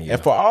anyway. Yeah.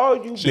 And for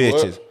all you She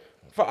bitches,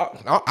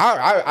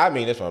 I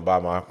mean this one by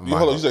my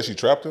Hold on, you said she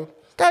trapped him?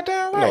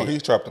 goddamn right. No, he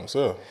trapped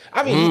himself.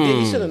 I mean, he did.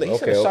 He should have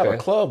shot okay. a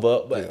club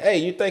up. But hey,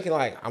 you're thinking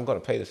like, I'm gonna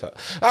pay this up.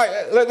 All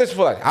right, let's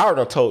put like I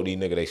already told these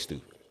niggas they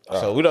stupid.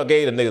 So we done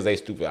gave the niggas they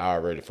stupid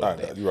already for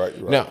that. You're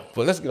right. Now,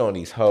 but let's get on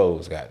these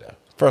hoes, goddamn.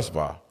 First of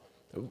all,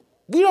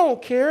 we don't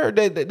care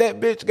that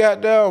bitch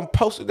goddamn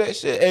posted that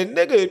shit. And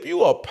nigga, if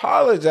you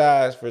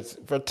apologize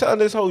for telling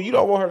this hoe you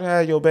don't want her to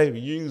have your baby,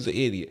 you's an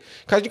idiot.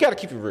 Cause you gotta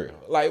keep it real.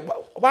 Like,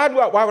 why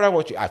would I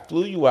want you? I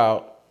flew you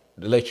out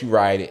to let you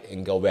ride it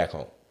and go back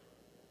home.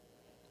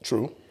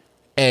 True.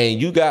 And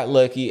you got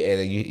lucky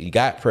and you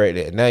got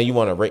pregnant. And now you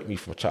want to rape me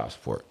for child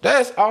support.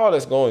 That's all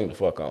that's going to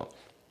fuck on.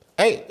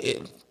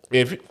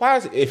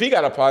 If he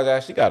got to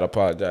apologize, she got to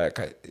apologize.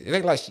 It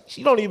ain't like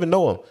she don't even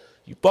know him.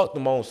 You fucked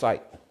him on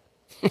sight.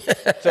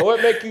 So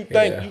what make you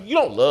think you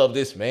don't love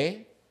this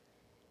man?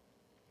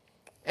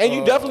 And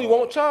you definitely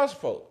want child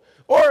support.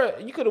 Or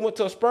you could have went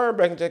to a sperm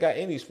bank and just got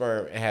any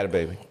sperm and had a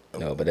baby.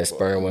 No, but that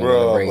sperm wasn't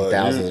going to bring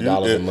thousands of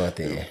dollars a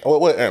month in.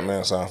 What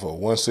Ant-Man signed for?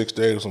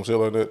 168 or some shit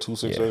like that?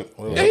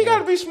 268? Yeah, he got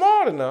to be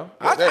smart enough.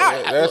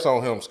 That's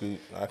on him,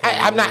 Skeet.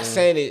 I'm not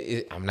saying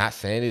it. I'm not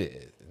saying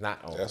it. It's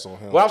not on. That's on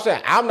him. Well, I'm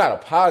saying I'm not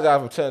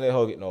apologizing for telling that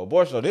hoe get no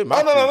abortion. No, this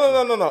my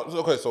no.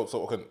 Okay, so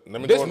okay.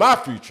 Let me. This my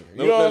future.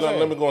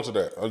 Let me go into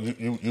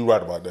that. You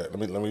right about that.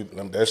 Let me.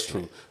 That's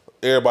true.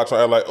 Everybody trying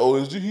to act like, oh,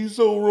 is he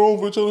so wrong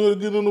for telling her to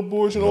get an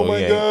abortion? Oh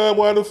my God,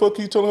 why the fuck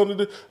he telling her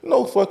to do?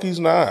 No, fuck, he's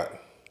not.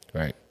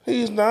 Right.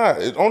 He's not.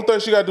 The only thing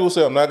she got to do is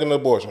say, I'm not getting an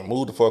abortion.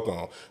 Move the fuck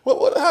on.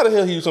 How the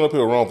hell he sitting up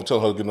here wrong for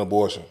telling her to get an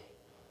abortion?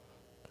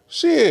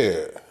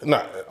 Shit.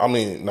 Now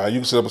you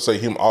can sit up and say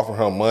him offering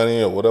her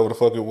money or whatever the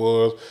fuck it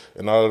was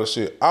and all of that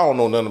shit. I don't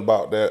know nothing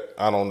about that.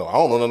 I don't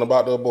know nothing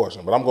about the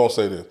abortion. But I'm going to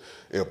say this.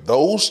 If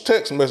those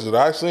text messages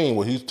that I seen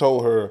where he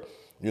told her,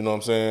 you know what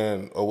I'm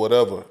saying, or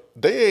whatever,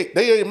 they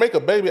ain't make a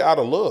baby out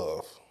of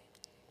love.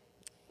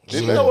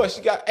 You know what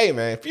she got? Hey,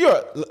 man, if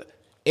you're an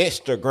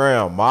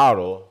Instagram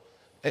model,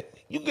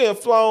 you getting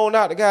flown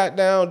out to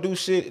goddamn do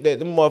shit that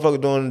the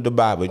motherfucker doing in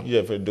Dubai, but you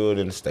just finna do it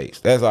in the States.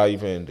 That's all you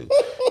finna do.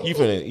 You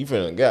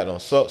finna goddamn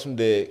suck some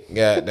dick,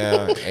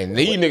 goddamn. And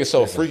these niggas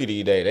so freaky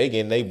these days. They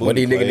getting they booty. What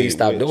these niggas need to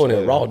stop doing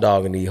is raw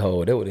dogging these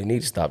hoes. That's what they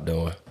need to stop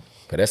doing.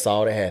 Cause that's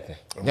all that happened.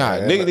 Nah,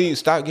 niggas need to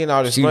stop getting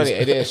all this money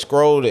and then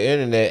scroll the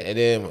internet and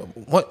then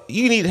what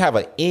you need to have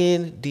an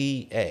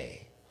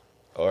NDA.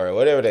 Or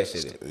whatever that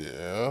shit is.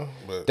 Yeah.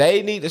 But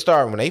they need to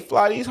start when they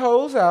fly these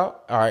hoes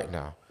out. All right,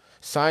 now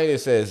sign it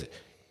says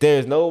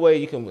there's no way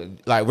you can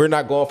we're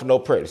not going for no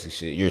pregnancy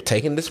shit. You're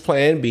taking this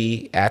plan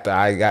B after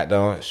I got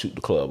done shoot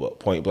the club up,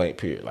 point blank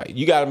period. Like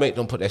you gotta make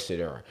them put that shit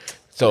in.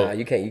 So nah,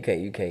 you can't.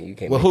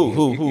 Well,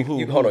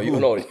 who? Hold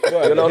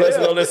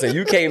on. Listen.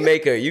 You can't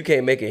make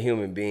a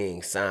human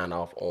being sign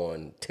off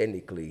on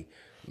technically.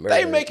 Murder.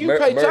 They make you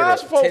pay child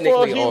support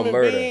for a human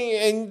being,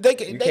 and they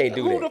can't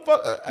do that. Who the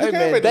fuck? Hey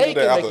man, they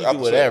can make you do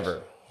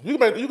whatever. You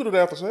can do that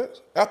after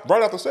sex.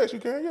 Right after sex, you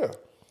can. Yeah.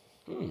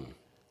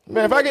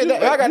 Man, if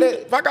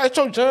I got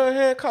your John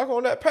Hancock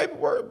on that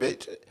paperwork,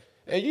 bitch,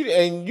 and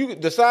you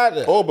decide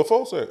to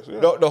before sex, yeah.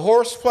 the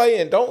horseplay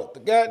and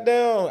don't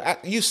goddamn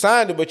you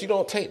signed it, but you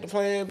don't take the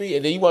plan B,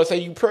 and then you want to say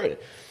you pregnant.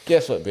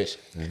 Guess what, bitch?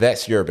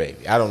 That's your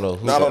baby. I don't know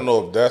who. I don't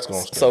know if that's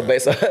gonna. So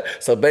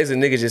basically,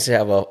 niggas just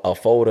have a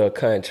folder of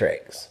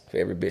contracts for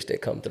every bitch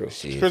that come through.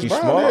 Shit, Chris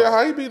Brown, smart.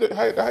 how you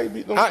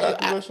beat them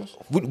accusations?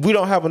 We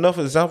don't have enough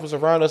examples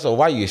around us of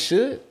why you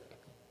should.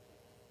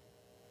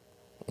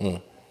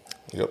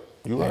 Yep,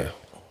 you're right.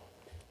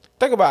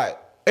 Think about it.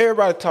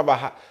 Everybody talk about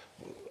how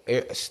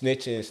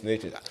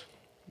snitching.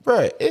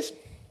 Bruh, it's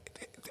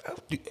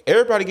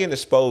everybody getting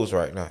exposed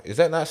right now. Is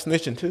that not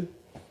snitching too?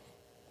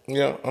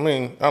 Yeah, I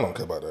mean, I don't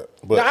care about that.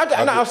 But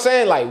I'm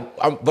saying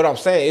I'm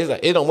saying is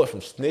like it don't went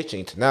from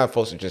snitching to now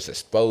folks are just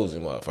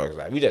exposing motherfuckers.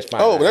 Like we just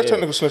find but that's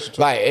technical snitching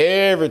too. Like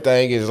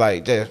everything is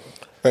like just.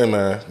 Hey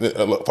man,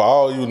 look, for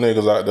all you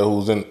niggas out there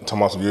who's talking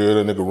about some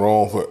that nigga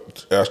wrong for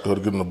asking her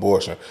to get an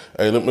abortion.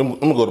 Hey, let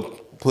me go to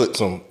put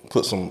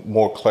some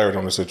more clarity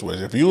on the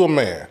situation. If you a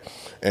man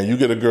and you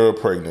get a girl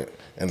pregnant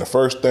and the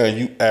first thing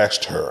you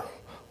asked her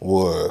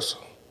was,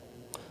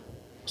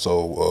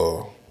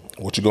 so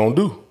what you gonna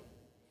do?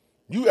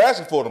 You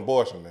asking for an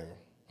abortion, nigga.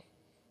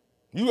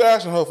 You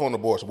asking her for an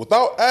abortion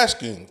without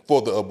asking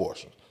for the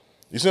abortion.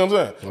 You see what I'm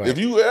saying? Right. If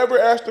you ever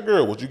ask the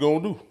girl, what you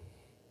gonna do?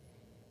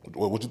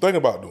 What you think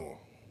about doing?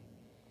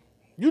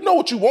 You know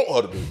what you want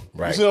her to do.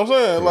 Right. You see what I'm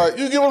saying? Right. Like,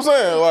 you get what I'm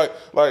saying?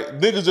 Like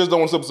niggas just don't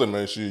want to say,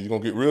 man, shit, you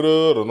gonna get rid of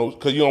it or no?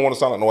 Because you don't want to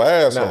sound like no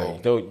asshole.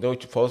 Nah, know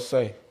what you supposed to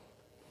say?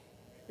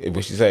 If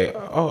she say,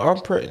 oh, I'm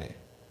pregnant.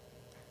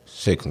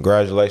 Say,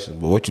 congratulations,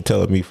 but what you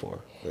telling me for?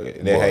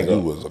 Boy, you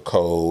was a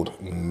cold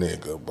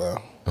nigga, bro.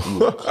 You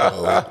was a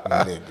cold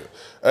nigga.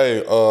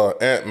 Hey,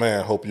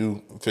 Ant-Man, hope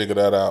you figure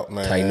that out,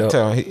 man. Tighten up.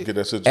 Get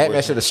that situation.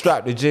 Ant-Man should have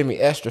strapped the Jimmy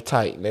extra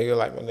tight, nigga,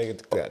 like my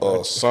nigga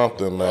got.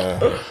 Something,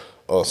 man.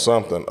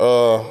 Something.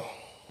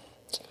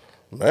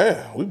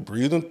 Man, we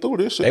breathing through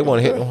this shit. They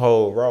want to hit them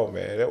whole raw,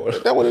 man. That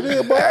what it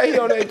is, bro.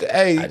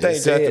 Hey, you think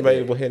Justin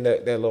Bieber was hitting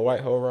that little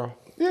white hole raw?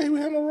 Yeah, he was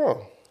hitting the raw.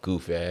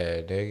 Goofy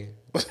ass nigga.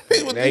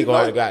 Now he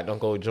gonna don't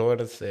go join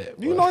the set.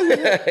 Bro. You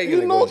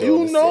know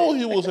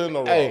he was in the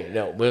raw. Hey,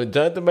 no, when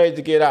Jonathan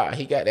Major get out,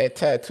 he got that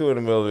tattoo in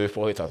the middle of it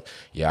before he talks.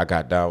 Yeah, I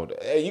got down with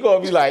it. Hey, you gonna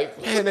be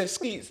like, man, that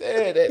Skeet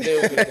said that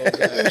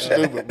nigga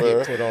stupid,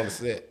 man. Put on the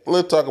set.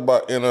 Let's talk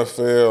about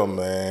NFL,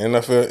 man.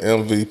 NFL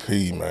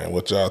MVP, man.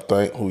 What y'all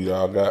think? Who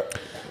y'all got?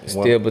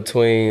 Still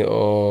between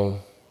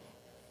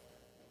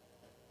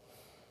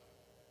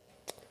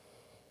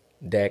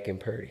Dak and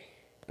Purdy.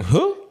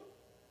 Who?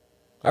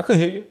 I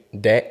couldn't hear you.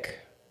 Dak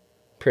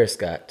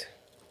Prescott.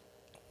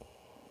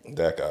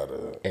 Dak out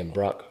of it. And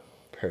Brock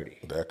Purdy.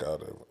 Dak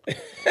out of it.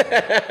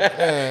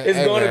 It's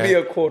going to be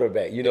a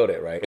quarterback. You know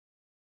that, right?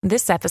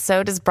 This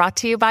episode is brought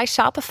to you by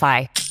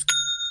Shopify.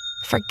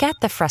 Forget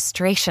the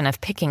frustration of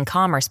picking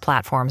commerce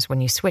platforms when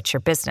you switch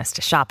your business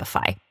to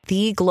Shopify,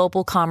 the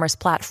global commerce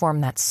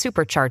platform that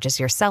supercharges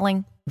your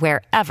selling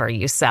wherever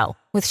you sell.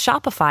 With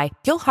Shopify,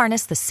 you'll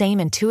harness the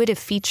same intuitive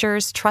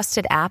features,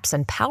 trusted apps,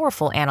 and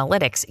powerful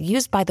analytics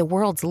used by the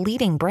world's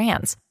leading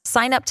brands.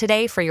 Sign up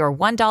today for your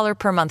 $1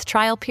 per month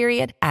trial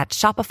period at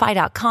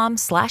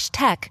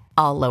shopify.com/tech,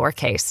 all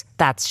lowercase.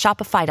 That's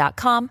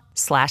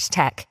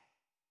shopify.com/tech.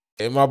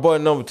 And my boy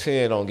number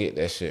 10 don't get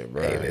that shit,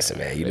 bro. Hey, listen,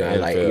 man. I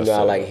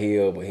like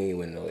Hill, but he ain't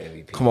winning no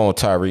MVP. Come on,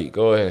 Tyreek.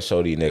 Go ahead and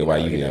show these niggas why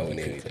you get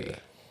MVP.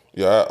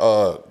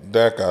 Yeah,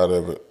 Dak out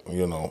of it.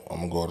 You know,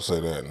 I'm gonna go to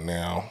say that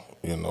now.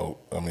 You know,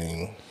 I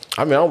mean,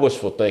 I'm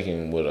wishful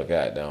thinking with a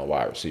goddamn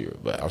wide receiver,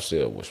 but I'm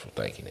still wishful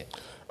thinking it.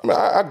 I mean,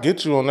 I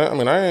get you on that. I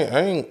mean, I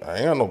ain't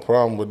got no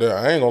problem with that.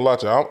 I ain't gonna lie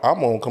to you. I'm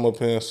gonna come up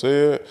here and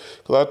say it,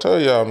 because I tell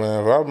y'all,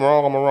 man, if I'm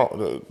wrong, I'm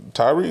wrong.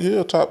 Tyreek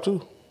Hill, top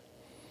 2.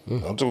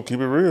 I'm just gonna keep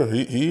it real.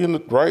 He in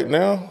the right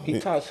now. He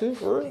top 2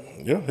 for real?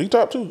 Yeah, he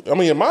top 2. I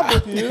mean, in my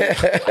book, he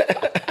is.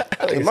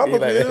 In my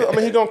book, he is. I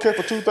mean, he gonna catch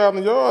for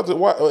 2,000 yards.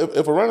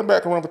 If a running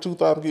back can run for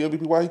 2,000 get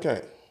MVP, why he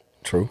can't?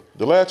 True.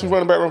 The last 2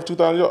 running back run for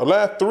 2,000 yards. The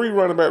last 3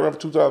 running back run for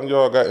 2,000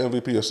 yards got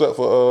MVP, except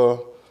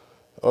for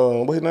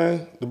what's his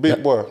name? The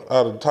big boy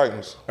out of the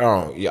Titans.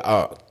 Oh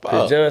yeah,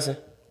 Chris Johnson.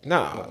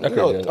 Nah,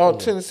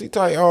 Tennessee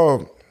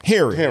Titan.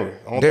 Henry. He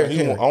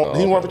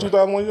won for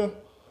 2001 year.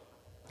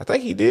 I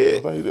think he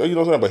did. You know what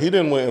I'm saying? But he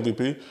didn't win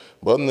MVP.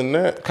 But other than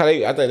that,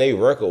 I think their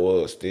record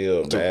was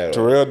still bad.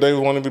 Terrell Davis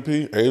won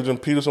MVP. Adrian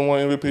Peterson won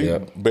MVP.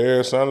 Yep.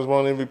 Barry Sanders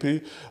won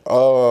MVP.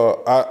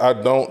 I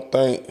don't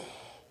think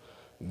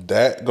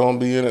that gonna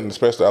be in it,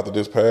 especially after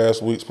this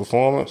past week's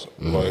performance.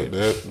 Mm-hmm. Like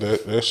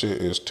that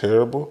shit is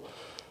terrible.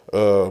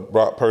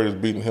 Brock Purdy's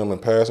beating him in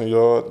passing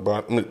yards.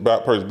 Brock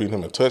Purdy's beating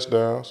him in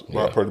touchdowns. Yeah.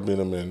 Brock Purdy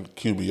beating him in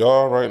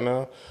QBR right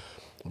now.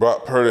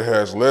 Brock Purdy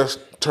has less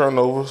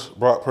turnovers.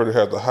 Brock Purdy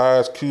has the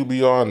highest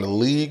QBR in the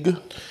league.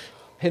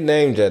 His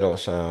name just don't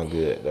sound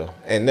good though,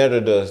 and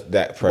neither does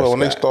Dak Prescott. Well, when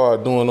they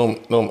start doing them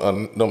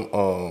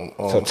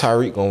so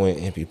Tyreek gonna win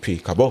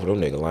MVP. Cause both of them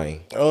niggas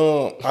lame.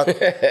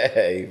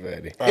 Hey,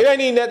 buddy. It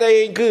ain't even that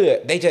they ain't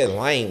good. They just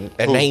lame.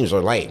 Their names are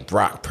lame.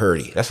 Brock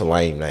Purdy. That's a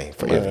lame name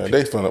for MVP.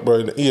 They finna,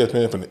 bro. The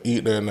ESPN finna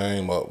eat their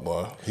name up,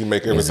 boy. He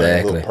make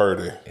everything look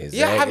Purdy. Exactly.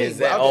 Yeah, I mean,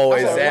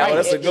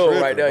 that's a good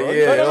one right there.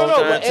 Yeah,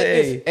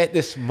 no. At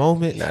this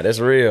moment, nah, that's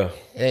real.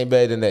 It ain't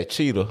better than that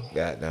cheetah.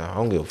 Goddamn, I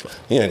don't give a fuck.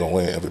 He ain't gonna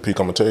win MVP. I'm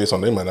gonna tell you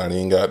something. They might not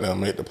even goddamn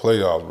make the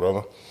playoffs,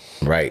 brother.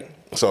 Right.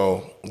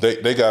 So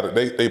they got it.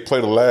 They play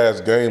the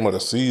last game of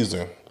the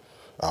season.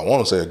 I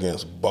want to say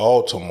against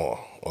Baltimore.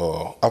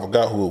 I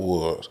forgot who it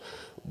was,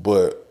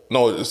 but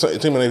no, it's a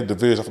team in the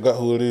division. I forgot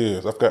who it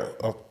is. I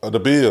forgot the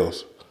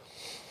Bills.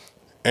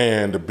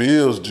 And the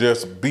Bills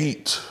just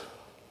beat.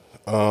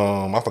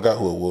 I forgot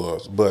who it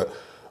was, but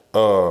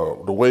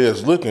the way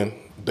it's looking,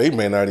 they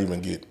may not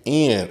even get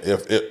in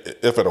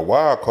if at a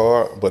wild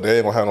card, but they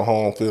ain't gonna have no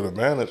home field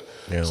advantage.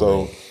 Yeah,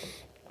 so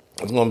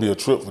it's gonna be a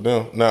trip for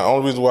them. Now, the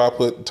only reason why I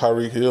put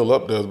Tyreek Hill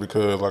up there is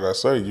because, like I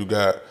say, you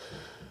got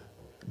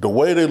the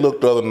way they looked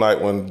the other night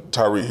when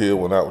Tyreek Hill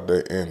went out with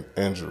that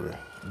injury.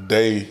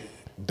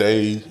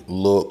 They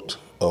looked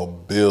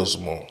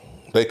abysmal.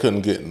 They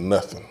couldn't get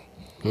nothing.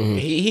 Mm-hmm.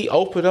 He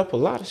opened up a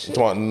lot of shit. I'm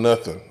talking about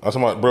nothing. I'm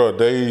talking about, bro,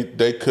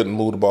 they couldn't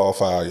move the ball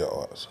 5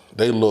 yards.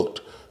 They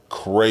looked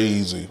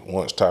crazy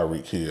once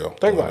Tyreek Hill.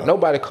 Think about it.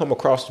 Nobody come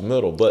across the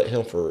middle but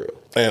him for real.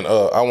 And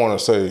I want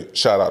to say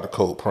shout out to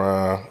Colt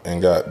Prime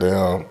and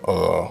goddamn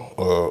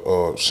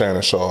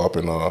Shannon Sharp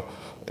and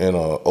and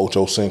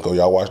Ocho Cinco.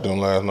 Y'all watched them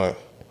last night?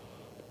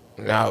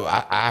 No,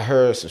 I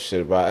heard some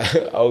shit about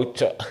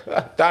Ocho.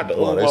 Dr.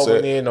 Umar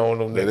went in on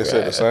them. They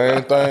said the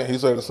same thing. He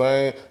said the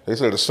same. They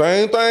said the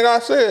same thing I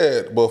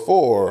said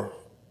before,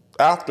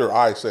 after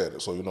I said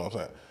it. So you know what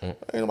I'm saying?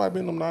 Ain't nobody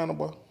beating them 9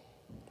 boy.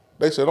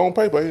 They said on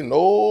paper, ain't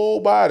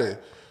nobody.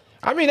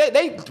 I mean,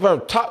 they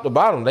from top to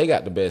bottom, they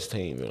got the best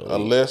team in the league.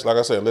 Unless, like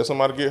I said, unless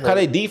somebody get hurt. Cause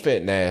they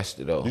defense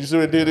nasty though. Did you see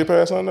what they did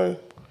past Sunday?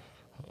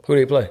 Who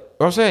they play?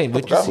 I'm saying, but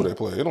I forgot who they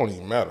play. It don't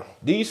even matter.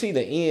 Do you see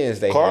the ends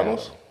they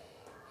Cardinals? have?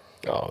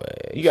 Oh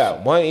man, You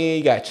got one end,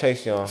 you got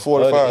Chase Young.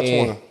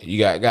 45-20. You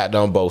got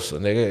goddamn Bosa,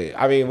 nigga.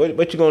 I mean,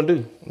 what you gonna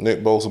do?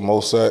 Nick Bosa,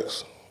 most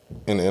sacks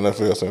in the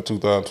NFL since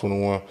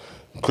 2021.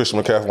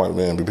 Christian McCaffrey might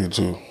be MVP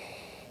too.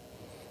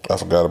 I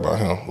forgot about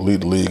him.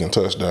 Lead the league in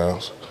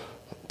touchdowns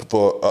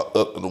for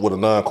with a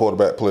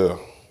non-quarterback player.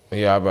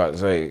 Yeah, I about to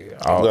say.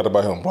 I forgot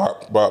about him.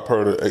 Brock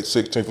Purdy,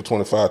 16 for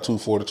 25,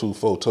 242,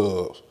 4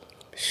 tubs.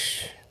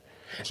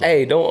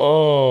 Hey,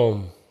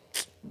 don't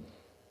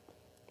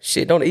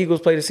the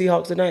Eagles play the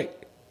Seahawks tonight?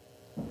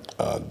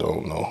 I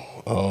don't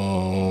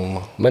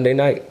know. Monday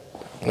night.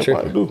 They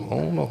might do. I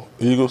don't know.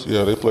 Eagles,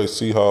 yeah, they play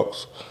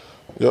Seahawks.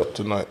 Yep,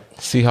 tonight.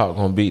 Seahawks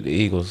gonna beat the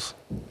Eagles.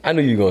 I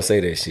knew you were gonna say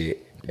that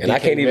shit. And I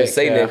can't even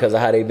say that because of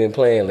how they been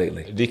playing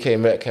lately. DK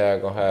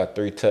Metcalf gonna have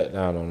 3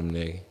 touchdowns on them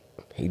nigga.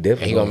 He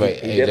definitely He gonna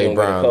make AJ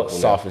Brown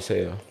soft as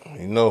hell.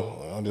 You know,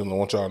 I just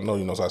want y'all to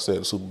know, as I said,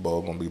 the Super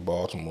Bowl gonna be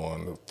Baltimore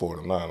and the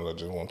 49ers. I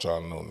just want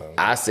y'all to know now.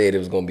 I said it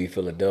was gonna be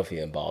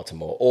Philadelphia and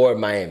Baltimore or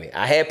Miami.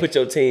 I had put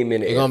your team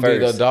in it. It's gonna be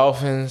the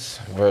Dolphins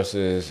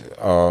versus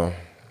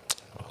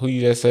who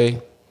you just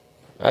say?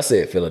 I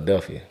said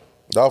Philadelphia.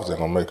 Dolphins ain't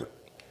gonna make it.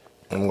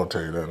 I'm gonna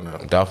tell you that now.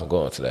 Dolphins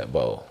going to that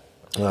bowl.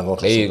 They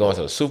either going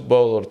to the Super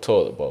Bowl or the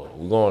toilet bowl.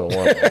 We're going to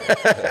one. They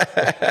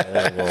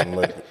ain't gonna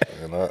make it.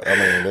 And I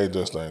mean, they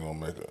just ain't gonna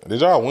make it.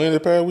 Did y'all win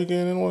this past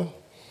weekend anyway?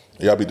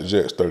 Y'all beat the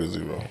Jets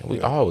 30-0. We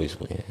always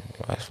win.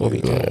 That's what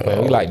we do.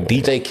 Man. We like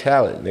DJ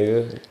Khaled,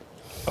 nigga.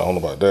 I don't know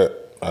about that.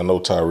 I know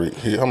Tyreek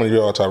Hill. How many of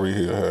y'all Tyreek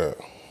Hill had?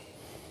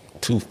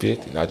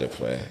 250. Not just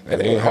playing.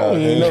 That ain't how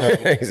he know.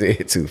 He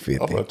said 250.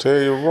 I'm gonna tell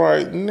you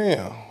right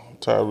now,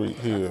 Tyreek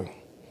Hill.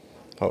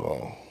 Hold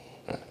on.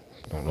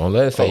 Don't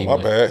let us say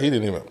my bad. He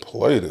didn't even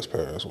play this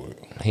past week.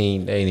 They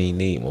didn't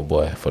need my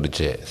boy for the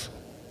Jets.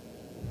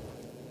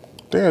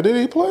 Damn, did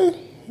he play?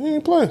 He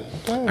didn't play.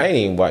 Damn. I ain't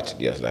even watch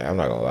it yesterday. I'm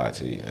not gonna lie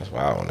to you. That's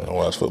why I don't know. I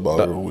watch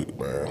football every week,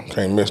 man.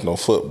 Can't miss no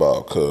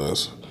football,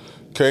 cuz.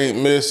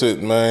 Can't miss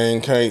it, man.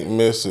 Can't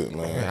miss it,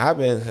 man. I've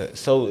been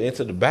so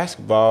into the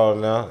basketball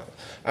now.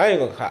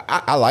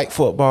 I like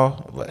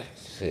football, but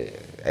shit,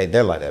 ain't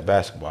that like that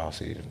basketball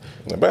season.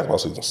 The basketball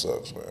season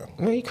sucks, man.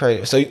 Man, you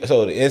crazy.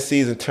 So the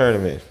in-season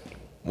tournament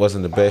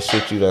wasn't the best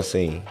shit you done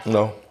seen.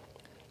 No.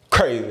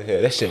 Crazy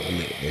hell. That shit was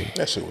lit, nigga.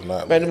 That shit was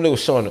not Man, lit. them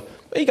niggas showing them.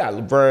 Man, you got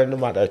LeBron,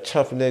 them out there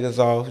chuffing niggas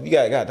off. You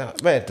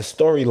got man, the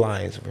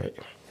storylines, bro.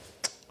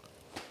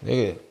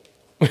 Nigga.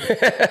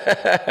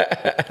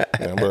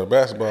 Man, bro,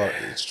 basketball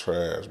is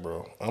trash,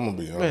 bro. I'm gonna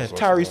be honest. Man,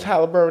 Tyrese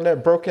Halliburton,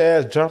 that broke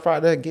ass jump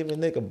out there giving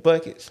nigga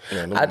buckets.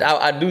 Man,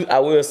 I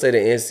will say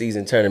the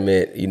in-season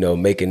tournament,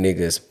 making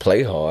niggas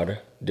play harder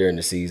during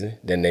the season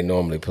than they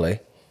normally play.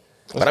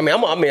 But I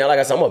mean, like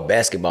I said, I'm a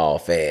basketball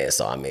fan,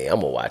 so I'm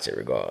gonna watch it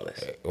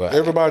regardless.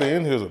 Everybody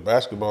in here is a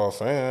basketball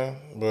fan,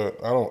 but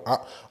I don't.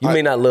 You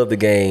may not love the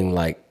game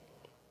like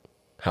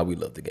how we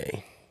love the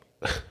game.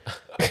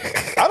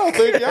 I don't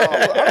think y'all.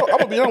 I'm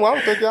gonna be honest. I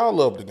don't think y'all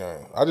love the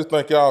game. I just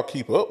think y'all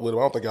keep up with it. I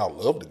don't think y'all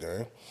love the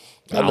game.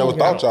 I never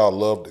thought y'all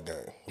loved the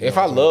game. If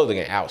I love the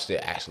game, I would still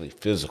actually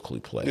physically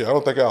play. Yeah, I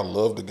don't think y'all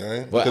love the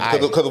game. But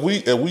Because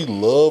if we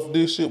love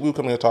this shit, we'll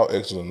come here and talk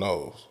X's and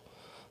O's.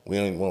 We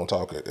don't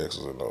talk at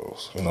X's and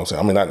O's. You know what I'm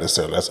saying? I mean, not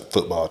necessarily that's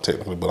football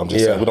technically, but I'm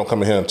just saying we don't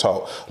come in here and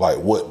talk like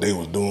what they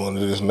was doing,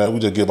 this and that. We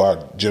just give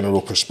our general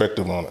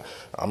perspective on it.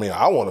 I mean,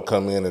 I want to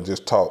come in and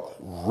just talk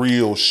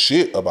real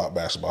shit about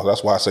basketball.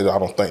 That's why I say that I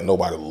don't think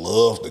nobody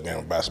loves the game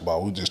of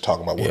basketball. We just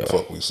talking about what the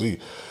fuck we see.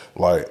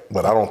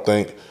 But I don't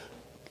think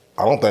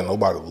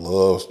nobody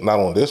loves, not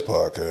on this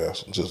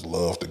podcast, just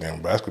loves the game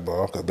of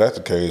basketball. Because if that's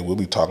the case, we'll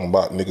be talking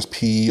about niggas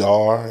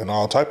PR and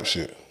all type of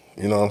shit.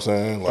 You know what I'm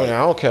saying? Like, I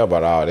don't care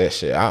about all that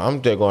shit. I'm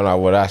just going out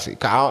what I see.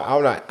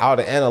 I'm not all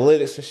the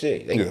analytics and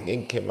shit. They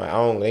can get my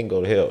own. They can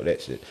go to hell with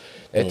that shit.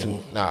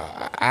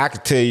 I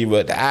can tell you,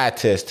 but the eye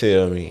test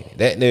tell me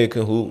that nigga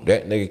can hoop,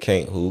 that nigga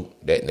can't hoop,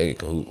 that nigga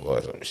can hoop,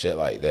 or some shit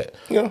like that.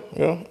 Yeah.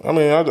 I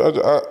mean,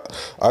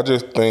 I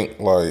just think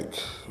like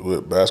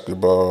with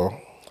basketball,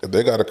 if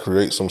they got to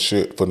create some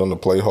shit for them to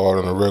play hard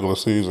in the regular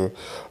season,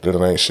 then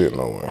it ain't shit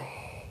nowhere.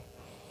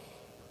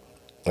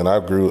 And I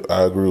agree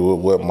with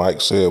what Mike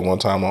said one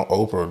time on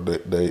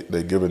Oprah.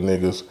 They giving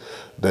niggas,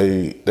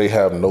 they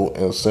have no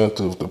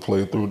incentive to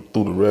play through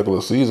the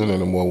regular season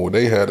anymore. Where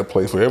they had to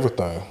play for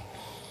everything.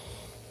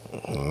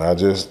 And I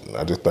just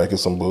think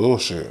it's some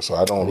bullshit. So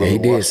I don't really. He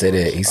did say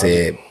that. He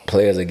said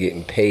players are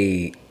getting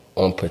paid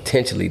on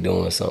potentially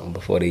doing something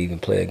before they even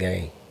play a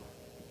game.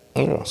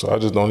 Yeah, so I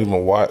just don't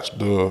even watch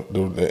the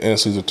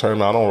in-season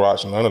tournament. I don't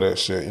watch none of that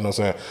shit. You know what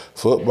I'm saying?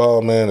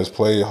 Football, man, is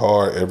played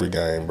hard every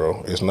game,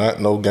 bro. It's not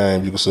no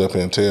game you can sit up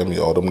here and tell me,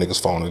 oh, them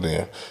niggas phoned it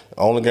in. The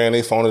only game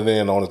they phoned it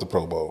in on is the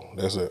Pro Bowl.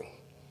 That's it.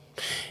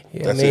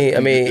 Yeah, That's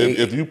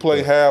if you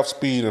play half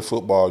speed in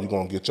football, you're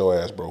going to get your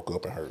ass broke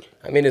up and hurt.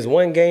 I mean, it's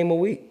one game a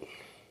week.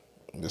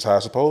 That's how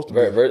it's supposed to be.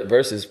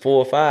 Versus 4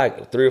 or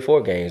 5, 3 or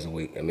 4 games a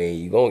week. I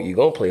mean, you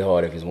gonna play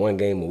hard if it's one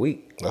game a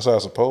week. That's how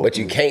it's supposed but to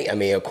be. But you can't, I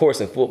mean, of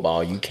course in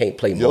football, you can't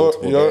play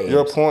multiple games.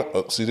 Your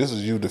point, see, this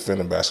is you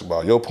defending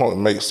basketball. Your point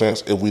makes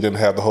sense if we didn't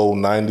have the whole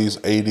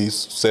 90s, 80s,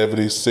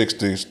 70s,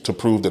 60s to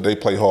prove that they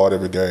play hard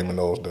every game in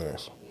those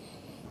days.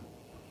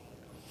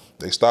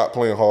 They stopped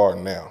playing hard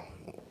now.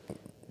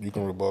 You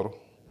can rebuttal.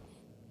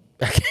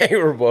 I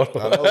can't rebuttal.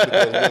 I know,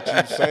 because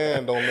what you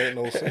saying don't make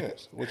no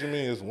sense. What you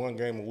mean is one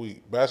game a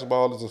week?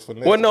 Basketball is a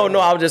finesse. Well, no,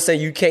 I was just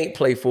saying you can't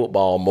play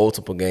football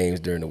multiple games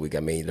during the week.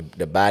 I mean,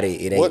 the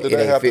body it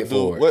ain't fit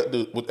for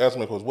it. Ask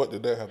me a question. What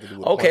did that have to do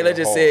with? Okay, let's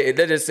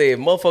just say if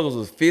motherfuckers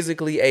was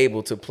physically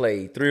able to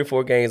play 3 or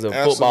 4 games of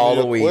football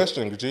a week.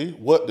 Question, G.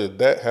 What did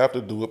that have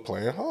to do with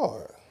playing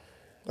hard?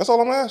 That's all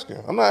I'm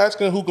asking. I'm not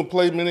asking who can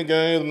play many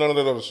games, none of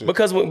that other shit.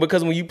 Because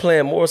when you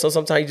playing more, so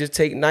sometimes you just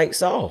take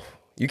nights off.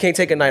 You can't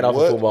take a night off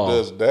of football. What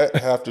does that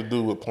have to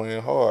do with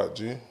playing hard,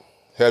 G?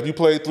 Have you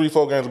played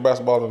 3-4 games of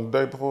basketball in a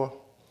day before?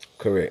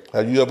 Correct.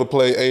 Have you ever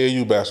played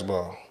AAU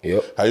basketball?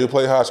 Yep. Have you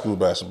played high school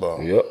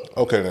basketball? Yep.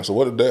 Okay, then. So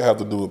what did that have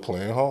to do with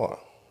playing hard?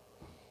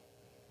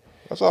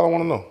 That's all I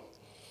want to know.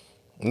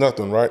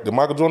 Nothing, right? Did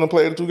Michael Jordan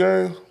play 82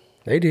 games?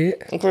 They did.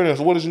 Okay, then.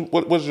 So what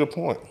is your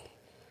point?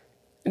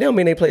 It don't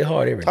mean they play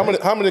hard every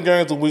night. How many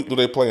games a week do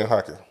they play in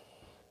hockey?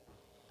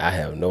 I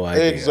have no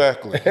idea.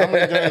 Exactly. How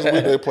many games a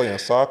week do they play in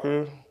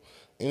soccer?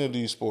 Any of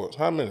these sports?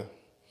 How many?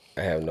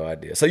 I have no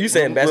idea. So you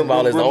saying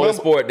basketball is the only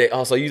sport that?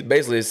 Oh, so you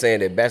basically saying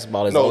that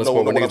basketball is the only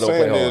sport where niggas don't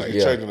play hard? What I'm saying is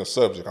you're changing the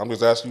subject. I'm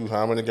just asking you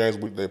how many games a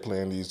week they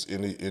play in these.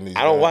 In these.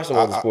 I don't watch some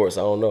other sports.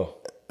 I don't know.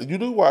 You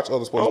do watch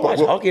other sports. I don't watch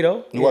hockey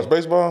though. You watch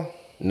baseball?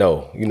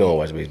 No, you don't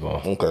watch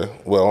baseball. Okay.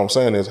 Well, what I'm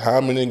saying is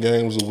how many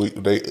games a week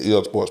do they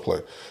other sports play?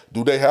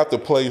 Do they have to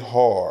play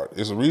hard?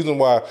 It's the reason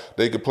why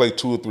they could play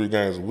 2 or 3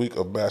 games a week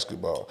of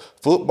basketball.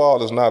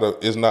 Football is not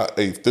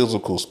a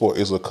physical sport.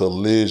 It's a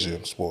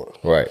collision sport.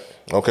 Right.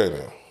 Okay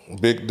then.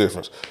 Big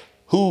difference.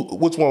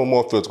 Which one was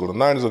more physical? The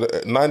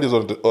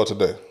 90s or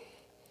today?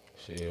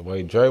 Shit,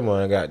 wait,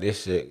 Draymond got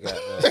this shit.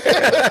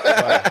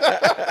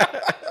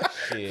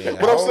 Shit,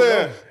 but I'm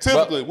saying,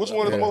 typically, which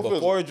one is more physical?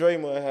 Before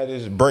Draymond had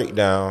this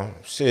breakdown,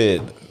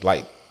 shit,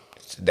 like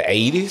the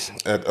 80s.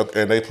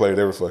 And they played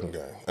every fucking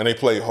game. And they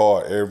played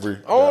hard every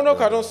I don't know,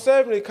 because on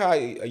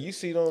 70, you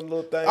see those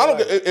little things. I don't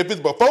care. If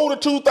it's before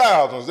the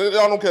 2000s, I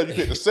don't care if you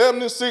pick the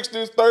 70s,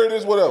 60s,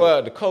 30s, whatever.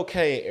 Well, the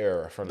cocaine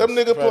era. From them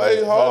niggas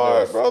played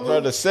hard, brother.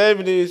 From the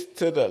 70s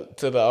to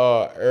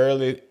the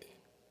early...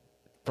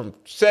 From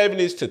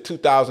 70s to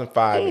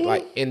 2005,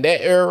 like in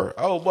that era,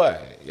 oh boy,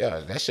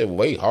 yeah, that shit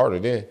way harder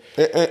then.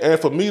 And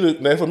for me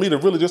to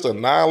really just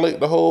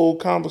annihilate the whole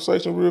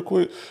conversation real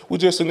quick, we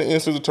just in the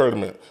in-season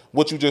tournament.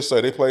 What you just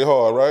say, they play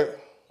hard, right?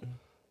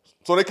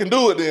 So they can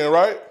do it then,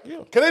 right?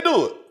 Yeah. Can they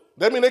do it?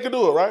 That mean they can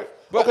do it, right?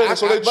 But okay,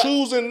 so they're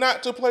choosing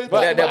not to play.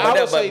 But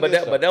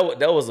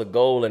that was a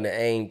goal and the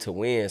aim to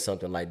win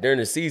something. Like during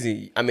the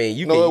season, I mean,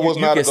 you can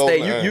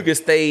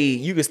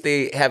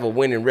stay have a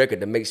winning record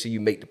to make sure you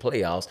make the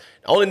playoffs.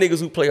 The only niggas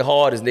who play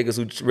hard is niggas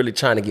who really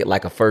trying to get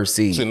like a first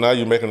seed. See, now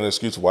you're making an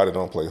excuse why they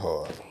don't play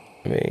hard.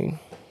 I mean,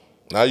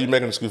 now you're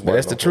making an excuse. Why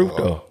that's the truth,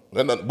 though.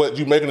 But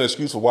you're making an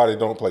excuse for why they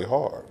don't play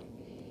hard.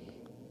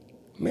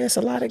 Man, it's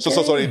a lot of games.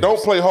 So they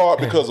don't play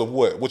hard because of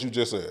what? What you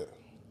just said.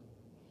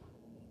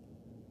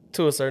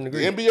 To a certain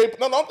degree, the NBA.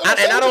 I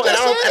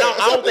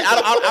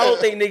don't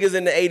think niggas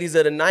in the 80s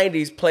or the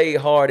 90s played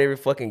hard every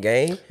fucking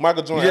game.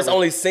 Michael Jordan. You just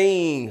only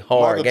seen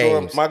hard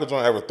games. Michael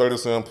Jordan averaged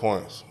 37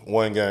 points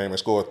one game and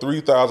scored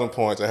 3,000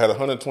 points and had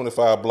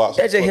 125 blocks.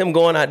 That's just him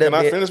going out there.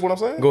 Can I finish what I'm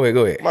saying? Go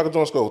ahead. Michael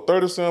Jordan scored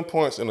 37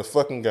 points in the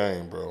fucking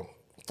game, bro.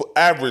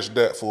 Averaged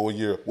that for a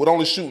year with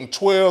only shooting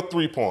 12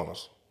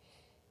 3-pointers.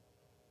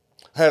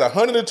 Had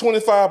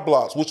 125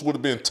 blocks, which would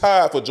have been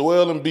tied for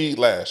Joel Embiid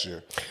last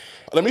year.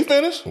 Let me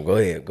finish. Go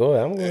ahead.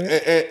 I'm going.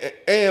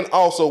 And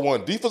also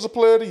won Defensive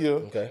Player of the Year,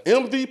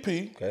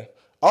 MVP,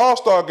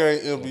 All-Star Game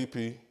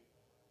MVP,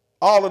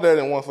 all of that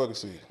in one fucking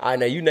season. All right,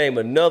 now you name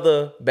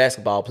another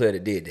basketball player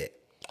that did that.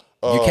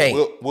 You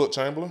can't. Wilt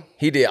Chamberlain.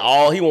 He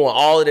won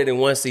all of that in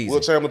one season.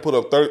 Wilt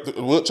Chamberlain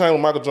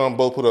and Michael Jordan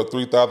both put up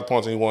 3,000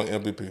 points and he won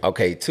MVP.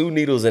 Okay, 2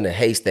 needles in a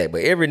haystack,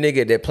 but every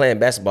nigga that playing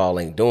basketball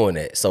ain't doing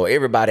that. So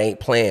everybody ain't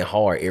playing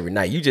hard every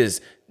night. You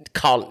just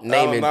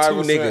naming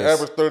Allen 2 niggas.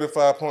 Averaged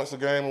 35 points a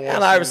game in one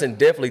Allen Iverson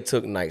definitely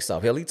took nights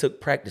off. Hell, he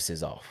took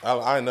practices off.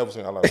 I ain't never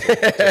seen Allen Iverson.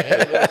 He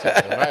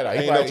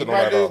ain't never took a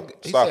night off.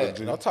 Stop it,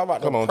 G. Don't talk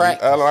about Come on, G.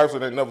 Allen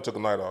Iverson ain't never took a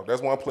night off.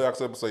 That's one player I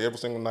could say every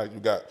single night you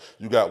got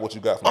what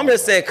you got from I'm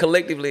just saying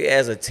collectively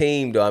as a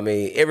team, though, I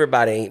mean,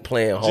 everybody ain't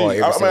playing hard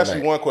every I'm single asking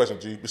night. you one question,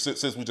 G,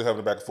 since we just having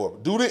it back and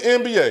forth. Do the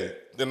NBA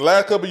in the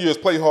last couple of years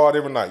play hard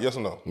every night, yes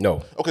or no?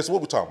 No. Okay, so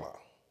what we talking about?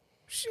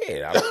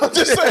 Shit, I'm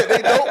just saying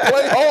they don't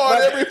play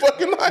hard every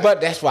fucking night. But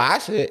that's why I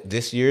said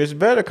this year is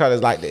better because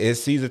it's like the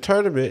in-season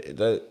tournament.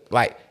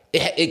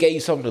 It gave you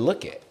something to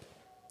look at.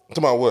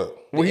 Talking about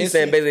what? Well, he's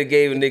saying basically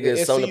gave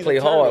niggas something to play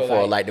hard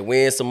for, like to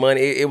win some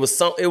money. It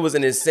was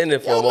an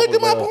incentive for I'm them.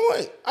 making my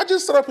point. I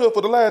just sat up here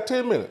for the last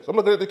 10 minutes. I'm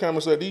looking at the camera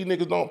and said, these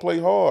niggas don't play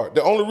hard.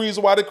 The only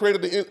reason why they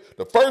created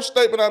the first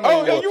statement I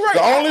made was you're right.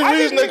 the only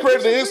reason they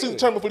created the in-season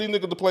tournament for these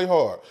niggas to play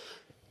hard.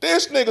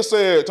 This nigga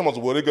said,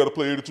 well, they got to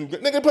play 82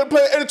 games. Nigga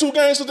play 82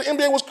 games since the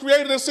NBA was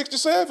created in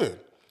 67.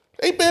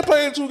 They been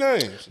playing 2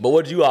 games. But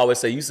what do you always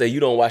say? You say you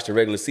don't watch the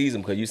regular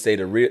season because you say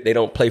they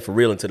don't play for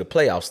real until the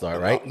playoffs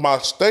start, right? My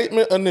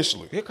statement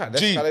initially,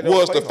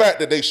 was the fact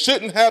that they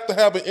shouldn't have to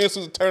have an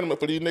in-season tournament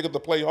for these niggas to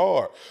play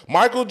hard.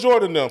 Michael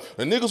Jordan, the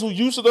niggas who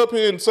used to sit up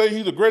here and say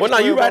he's the greatest.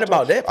 Well, no, you right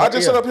about that. I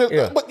just sit up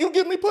here, but you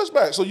give me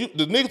pushback. So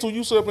the niggas who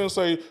used to sit up here and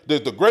say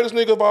that the greatest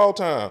nigga of all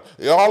time,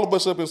 all of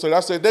us up here and say, I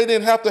said they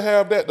didn't have to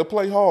have that to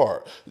play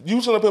hard. You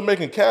sit up here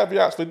making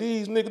caveats for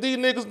these niggas. These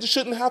niggas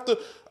shouldn't have to.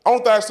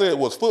 Only thing I said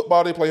was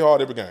football, they play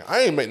hard every game.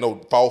 I ain't make no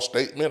false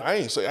statement. I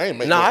ain't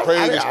make no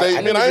crazy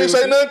statement. I ain't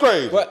say nothing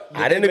crazy. But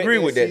I didn't agree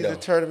with that though.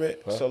 Tournament,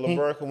 so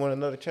LeBron can win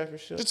another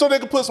championship. So they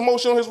can put some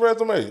motion on his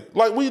resume.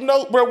 Like we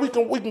know, bro, we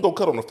can go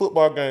cut on the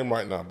football game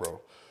right now,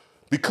 bro.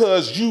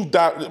 Because I'm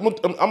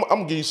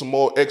gonna give you some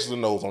more X's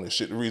and O's on this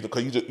shit. The reason,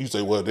 because you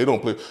say, well, they don't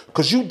play.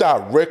 Because you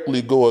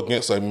directly go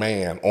against a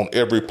man on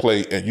every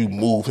play and you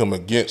move him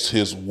against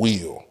his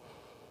will.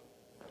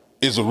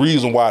 Is the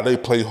reason why they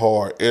play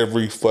hard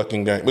every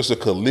fucking game. It's a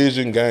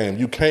collision game.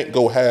 You can't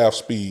go half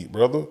speed,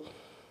 brother.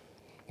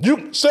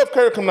 Steph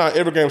Curry come down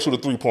every game and shoot a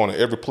 3-pointer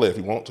every play if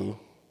you want to.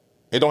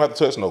 He don't have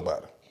to touch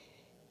nobody.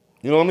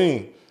 You know what I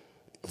mean?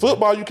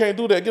 Football, you can't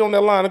do that. Get on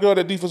that line and go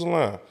to that defensive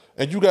line.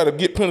 And you got to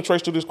get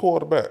penetration to this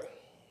quarterback.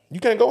 You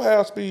can't go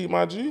half speed,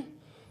 my G.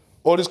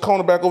 Or this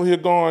cornerback over here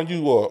guarding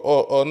you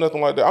or nothing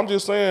like that. I'm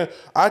just saying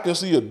I can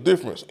see a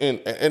difference. And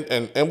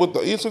with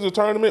the in-season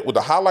tournament, with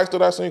the highlights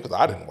that I seen, because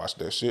I didn't watch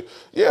that shit,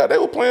 yeah, they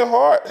were playing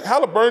hard.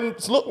 Halliburton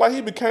looked like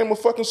he became a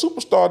fucking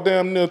superstar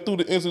damn near through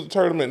the in-season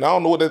tournament. And I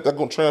don't know what they're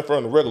going to transfer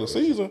in the regular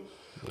season,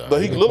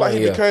 but he looked like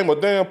he became a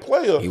damn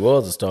player. He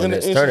was a star in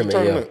this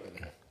tournament.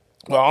 Yeah.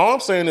 Well, all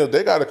I'm saying is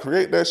they got to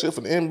create that shit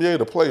for the NBA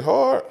to play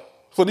hard.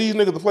 For these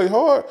niggas to play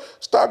hard,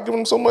 stop giving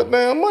them so much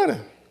damn money.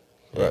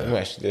 Right. Let me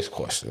ask you this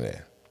question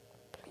then.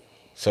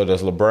 So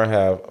does LeBron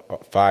have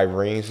 5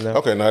 rings now?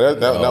 Okay,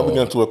 now we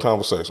get into a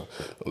conversation.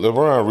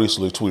 LeBron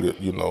recently tweeted,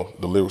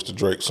 the lyrics to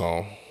Drake's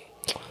song.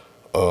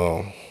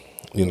 I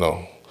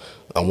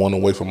want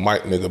away from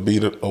Mike, nigga,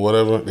 beat it or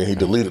whatever. Then he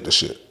deleted the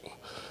shit.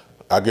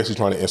 I guess he's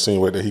trying to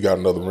insinuate that he got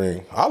another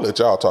ring. I'll let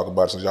y'all talk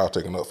about it since y'all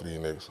taking up for these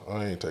niggas.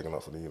 I ain't taking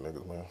up for these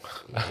niggas, man.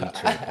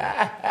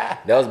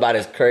 That was about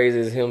as crazy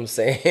as him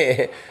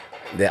saying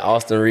that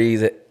Austin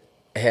Reeves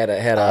had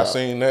a. I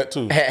seen that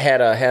too.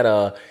 Had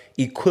a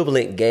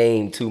equivalent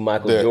game to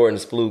Michael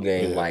Jordan's flu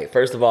game. Yeah. Like,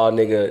 first of all,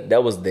 nigga,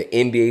 that was the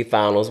NBA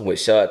Finals,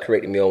 which Shad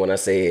corrected me on when I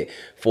said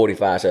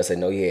 45. Shad said,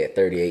 no, he had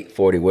 38,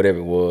 40, whatever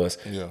it was.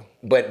 Yeah.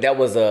 But that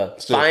was a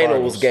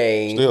finals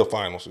game. Still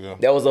finals, yeah.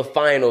 That was a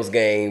finals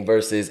game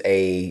versus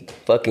a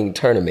fucking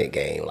tournament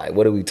game. Like,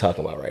 what are we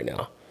talking about right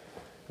now?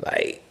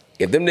 Like,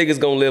 if them niggas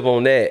gonna live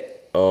on that,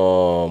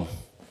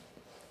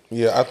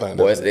 yeah, I think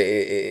boy,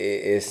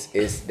 it's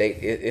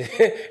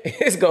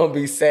gonna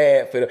be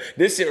sad for them.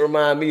 This shit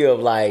remind me of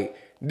like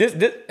this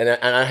and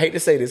I hate to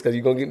say this because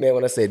you're gonna get mad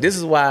when I say it. This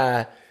is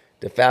why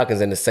the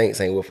Falcons and the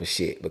Saints ain't worth for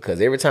shit,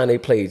 because every time they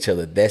play each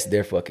other, that's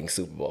their fucking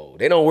Super Bowl.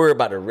 They don't worry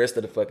about the rest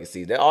of the fucking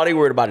season. All they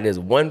worried about is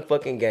one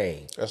fucking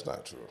game. That's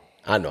not true.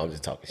 I know, I'm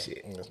just talking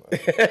shit. That's not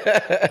true.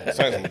 The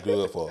Saints was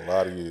good for a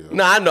lot of years.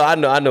 No, I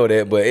know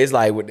that, but it's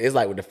like with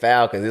the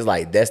Falcons, it's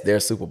like that's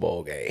their Super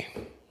Bowl game.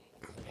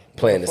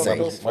 Playing the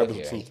Saints. Might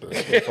be the truth.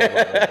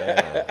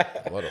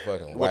 What a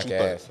fucking whack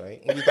ass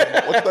Saint. What you think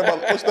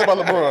about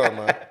LeBron,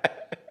 man?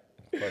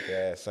 Fuck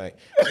ass Saint.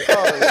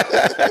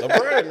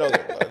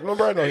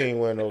 LeBron know he ain't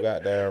winning no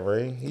goddamn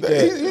ring.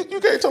 You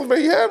can't tell me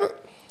he haven't.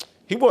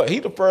 He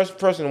the first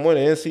person to win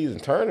an in-season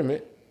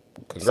tournament.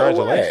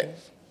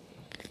 Congratulations.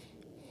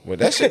 Well,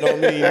 that shit don't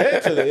mean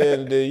that to the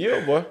end of the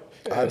year, boy.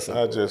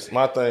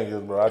 My thing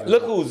is, bro.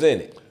 Look who's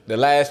in it. The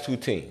last 2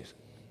 teams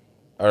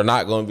are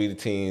not going to be the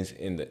teams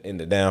in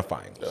the damn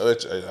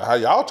finals. How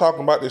y'all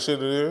talking about this shit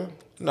today?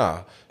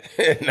 Nah.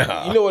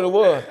 You know what it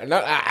was?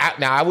 Now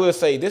I will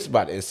say this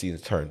about the in-season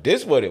tournament.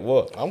 This is what it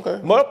was. Okay.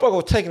 Motherfucker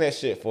was taking that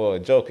shit for a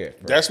joke at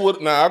first. That's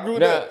what. Now I agree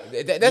with that.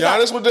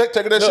 Giannis was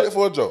taking that shit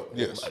for a joke.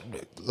 Yes.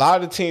 A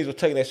lot of the teams were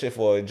taking that shit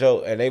for a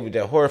joke, and they were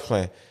just horse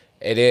playing.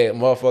 And then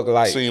motherfucker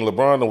like seeing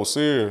LeBron was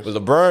serious. But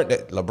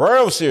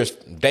LeBron was serious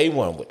day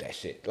one with that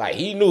shit. Like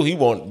he knew he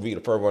wanted to be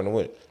the first one to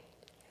win.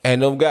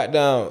 And them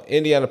goddamn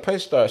Indiana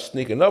Pacers started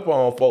sneaking up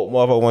on folk.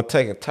 Motherfucker wasn't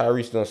taking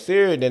Tyrese them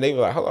serious. Then they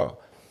were like, hold on.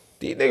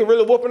 These niggas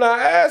really whooping our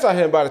ass out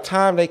here. And by the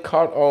time they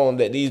caught on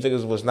that these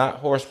niggas was not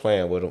horse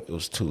playing with them, it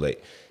was too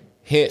late.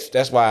 Hence,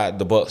 that's why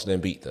the Bucks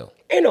didn't beat them.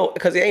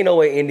 Because there ain't no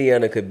way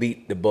Indiana could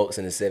beat the Bucks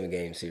in the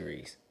 7-game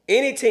series.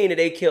 Any team that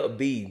they kept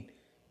beating,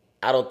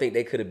 I don't think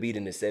they could have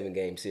beaten the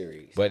 7-game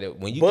series. But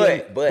when you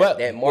but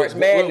that March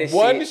Madness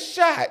one shit,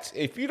 shot.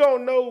 If you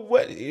don't know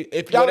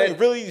if y'all ain't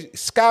really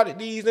scouted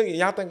these niggas,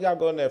 y'all think y'all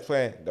go in there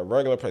playing the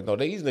regular play. No,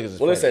 these niggas is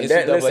playing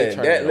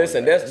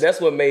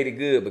that's what made it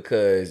good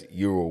because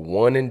you were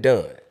one and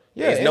done.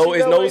 Yeah, it's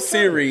no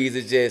series.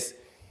 It's just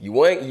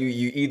you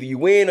either you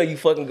win or you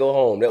fucking go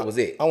home. That was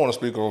it. I want to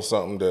speak on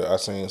something that I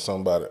seen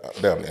somebody.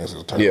 Damn, the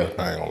answer's tournament.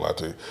 Yeah. I ain't gonna lie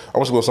to you. I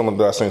want to speak on something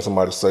that I seen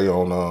somebody say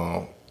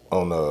on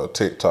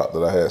TikTok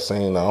that I had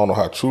seen. I don't know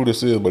how true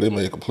this is, but it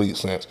made complete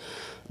sense.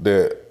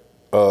 That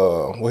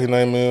what his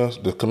name is,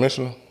 the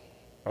commissioner,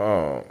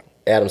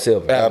 Adam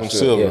Silver. Adam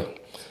Silver. Yeah.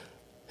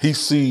 He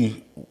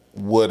see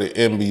where the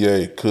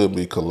NBA could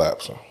be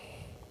collapsing.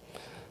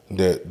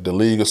 That the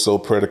league is so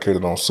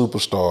predicated on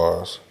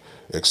superstars,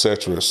 et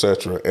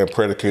cetera, and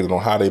predicated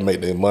on how they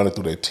make their money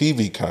through their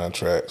TV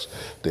contracts,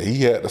 that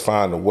he had to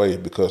find a way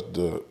because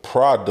the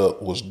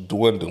product was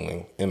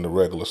dwindling in the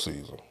regular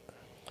season.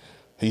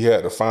 He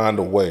had to find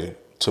a way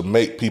to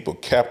make people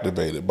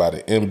captivated by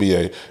the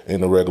NBA in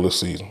the regular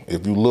season.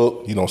 If you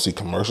look, you don't see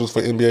commercials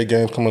for NBA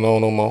games coming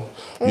on no more.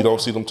 You don't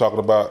see them talking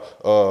about,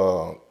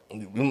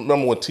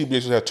 remember when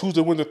TBS had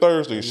Tuesday, Wednesday,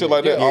 Thursday, and shit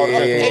like that?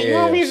 And you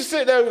know, we used to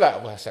sit there and be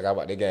like, well, I got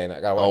about the game.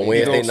 On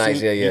Wednesday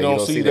nights, you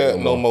don't see that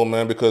no more,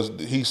 man, because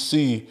he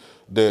see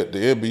that the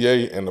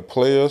NBA and the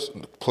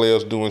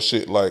players doing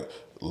shit like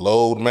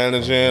load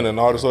managing and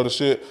all this other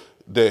shit,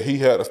 that he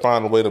had to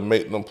find a way to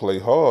make them play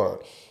hard.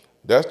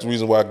 That's the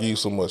reason why I give you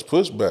so much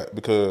pushback,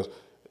 because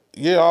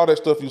all that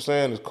stuff you're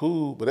saying is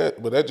cool, but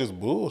that just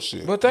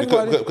bullshit. But think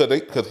about it.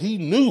 Because he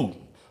knew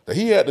that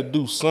he had to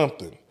do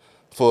something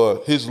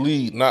for his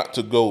league not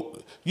to go.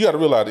 You got to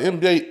realize the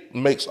NBA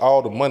makes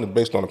all the money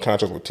based on the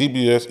contracts with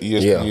TBS,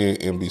 ESPN,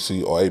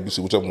 NBC, or ABC,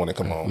 whichever one they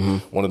come on.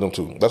 One of them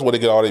two. That's where they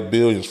get all their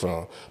billions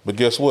from. But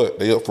guess what?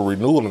 They up for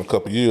renewal in a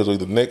couple of years, or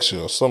either next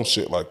year or some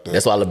shit like that.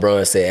 That's why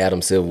LeBron said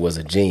Adam Silver was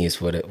a genius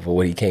for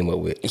what he came up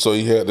with. So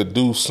he had to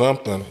do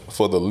something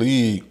for the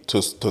league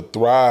to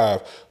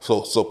thrive.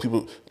 So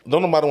people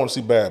don't nobody want to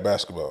see bad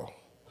basketball.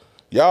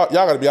 Y'all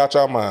got to be out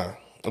y'all mind.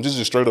 I'm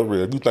just straight up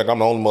real. You think I'm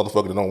the only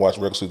motherfucker that don't watch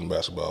regular season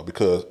basketball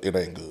because it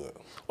ain't good?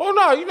 Oh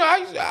no, you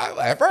know,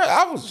 at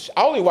first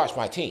I only watch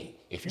my team.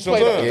 If you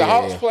play the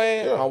Hawks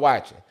playing, I'm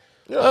watching.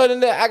 Yeah. Other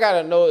than that, I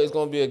gotta know it's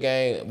gonna be a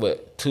game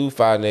with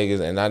 2-5 niggas,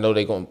 and I know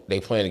they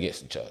playing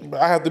against each other.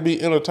 But I have to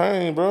be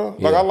entertained, bro.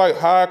 Like I like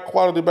high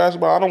quality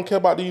basketball. I don't care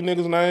about these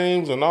niggas'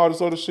 names and all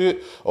this other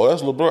shit. Oh,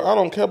 that's LeBron. I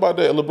don't care about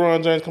that.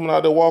 LeBron James coming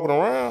out there walking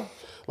around.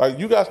 Like,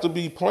 you got to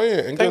be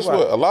playing. And guess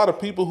what? A lot of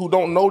people who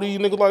don't know these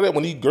niggas like that,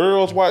 when these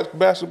girls watch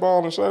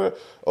basketball and shit,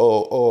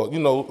 or you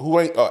know, who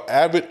ain't an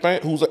avid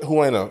fan,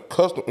 who ain't a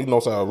custom, you know,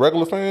 a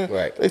regular fan,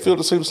 right? They feel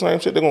to see the same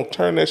shit. They're going to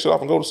turn that shit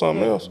off and go to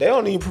something else. They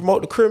don't even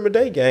promote the Christmas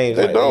Day games.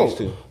 They don't.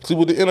 See,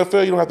 with the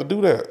NFL, you don't have to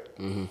do that.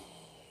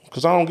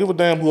 Because I don't give a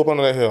damn who up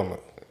under that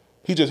helmet.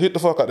 He just hit the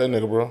fuck out that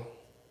nigga, bro.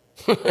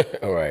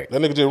 All right.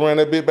 That nigga just ran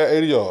that bit back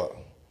 80 yards.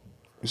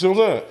 You see what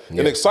I'm saying?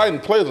 Yeah. An exciting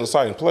play is an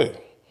exciting play.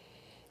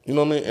 You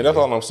know what I mean? And that's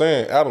all I'm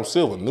saying. Adam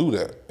Silver knew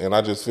that. And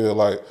I just feel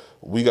like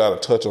we got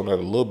to touch on that a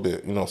little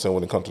bit, you know what I'm saying,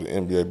 when it comes to the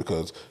NBA,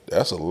 because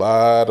that's a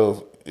lot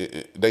of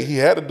he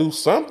had to do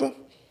something.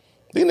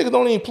 These niggas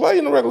don't even play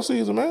in the regular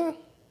season, man.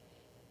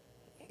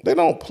 They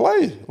don't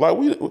play. Like,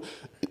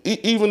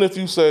 even if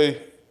you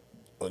say,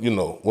 you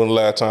know, when the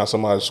last time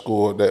somebody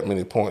scored that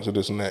many points or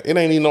this and that, it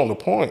ain't even on the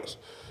points.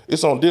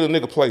 It's on, did a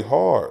nigga play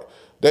hard?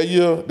 That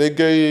year, they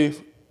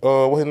gave,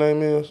 what his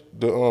name is,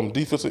 the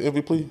defensive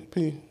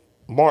MVP,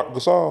 Mark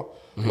Gasol.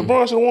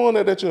 LeBron should have won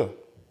that year.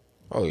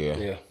 Oh, yeah.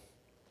 Yeah.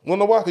 Wanna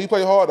know why? He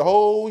played hard the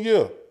whole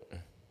year.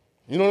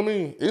 You know what I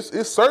mean?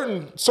 It's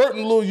certain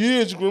little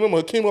years you can remember.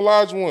 Hakeem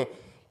Olajuwon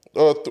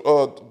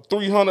won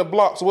 300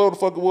 blocks or whatever the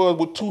fuck it was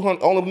with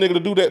 200, only nigga to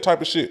do that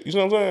type of shit. You see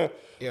what I'm saying?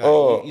 Yeah,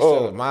 you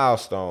said a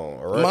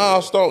milestone.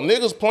 Milestone.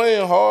 Niggas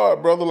playing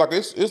hard, brother. Like,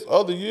 it's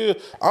other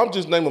years. I'm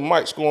just naming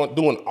Mike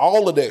doing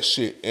all of that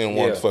shit in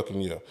one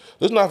fucking year.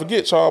 Let's not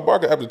forget Charles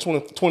Barkley after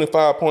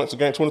 25 points a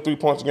game, 23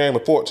 points a game,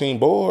 and 14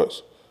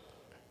 boards.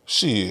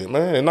 Shit,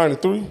 man, in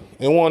 93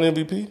 and won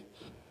MVP.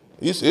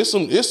 It's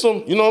some,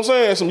 you know what I'm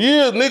saying? Some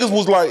years niggas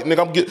was like,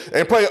 nigga, I'm get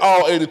and play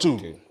all 82.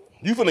 Okay.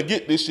 You finna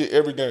get this shit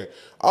every game.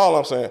 All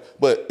I'm saying,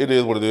 but it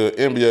is what it is.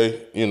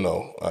 NBA, you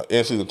know,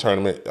 in-season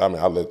tournament, I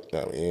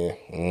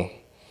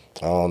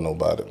don't know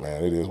about it,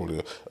 man. It is what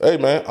it is. Hey,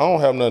 man, I don't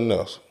have nothing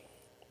else.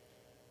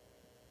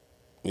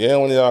 Yeah,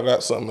 when y'all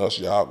got something else,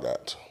 y'all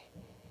got.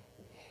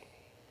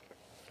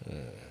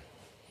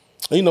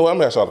 You know what? I'm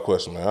gonna ask y'all a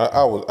question, man.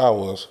 I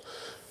was,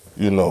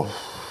 you know,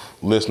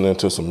 listening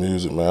to some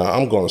music, man.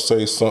 I'm gonna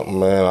say something,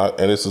 man,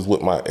 and this is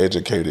with my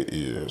educated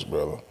ears,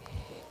 brother.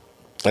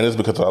 And it's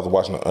because I was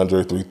watching the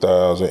Andre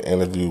 3000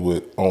 interview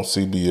on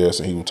CBS,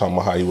 and he was talking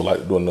about how he would like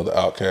to do another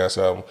Outkast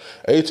album.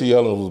 A.T.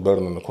 Allen was better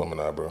than the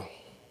Aquemini, bro.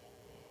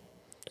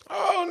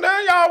 Oh, now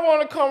y'all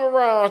want to come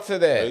around to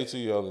that? AT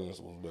Aliens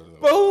was better than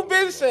But who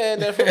been saying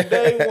that from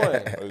day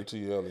one? AT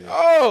Aliens.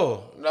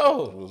 Oh,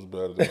 no. It was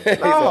better than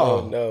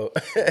No.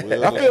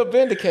 I feel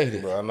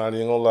vindicated. Bro, I'm not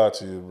even gonna lie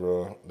to you,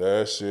 bro.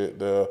 That shit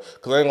there.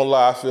 Cause I ain't gonna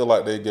lie, I feel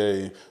like they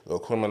gave the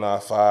Criminal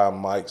 5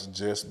 mics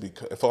just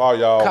because. For all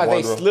y'all wondering.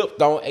 Because they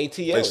slipped on AT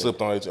Aliens. They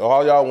slipped on AT.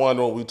 All y'all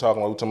wondering what we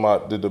talking about. We talking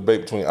about the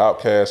debate between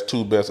Outkast's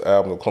 2 best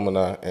albums of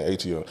Criminal and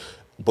AT Aliens.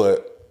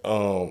 But,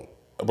 bro,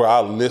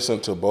 I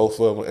listened to both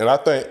of them, and I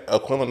think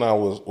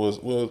Criminal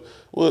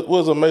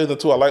was amazing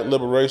too. I like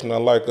Liberation. I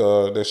like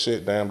that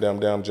shit, damn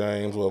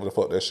James, whatever the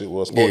fuck that shit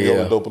was. Spoke on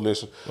the Dope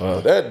Alicia.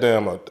 But that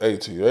damn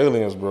AT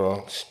Aliens,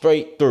 bro.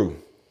 Straight through,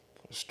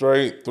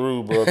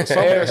 bro.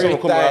 Something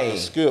coming out the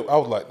skip. I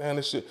was like, damn,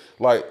 this shit,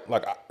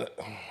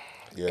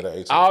 yeah, that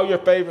AT. All your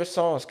favorite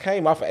songs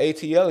came off of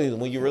AT Aliens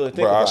when you really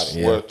think about it.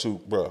 I swear to,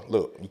 bro.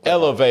 Look,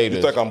 Elevators.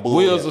 You think I'm bullshitting?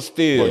 Wheels of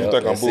Steel. Bro, you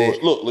think I'm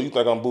bullshitting? Look, you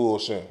think I'm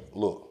bullshitting?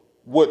 Look.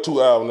 What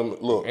 2 albums?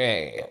 Look,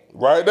 Man.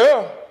 right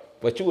there.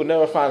 But you would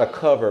never find a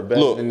cover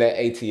better than that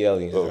AT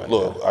Aliens.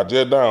 Look, I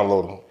just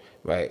downloaded them.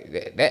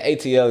 Right, that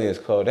AT Aliens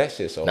cover, that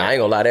shit so. Nah, I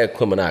ain't gonna lie, that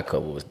Criminal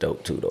cover was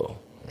dope too, though.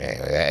 Man,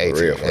 that AT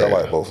Real, I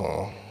like both of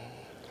them.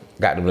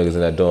 Got them niggas in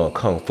there doing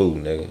kung fu,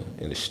 nigga,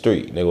 in the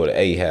street, nigga with an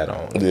A hat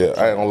on. Yeah,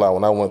 I ain't gonna lie.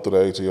 When I went through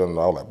the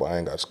ATL, I was like, boy, I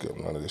ain't got to skip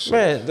none of this shit.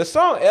 Man, the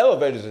song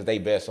Elevators is their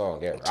best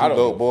song ever. 2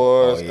 Dope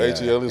Boys,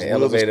 ATL,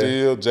 Wheels of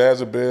Steel,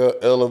 Jazzy Bell,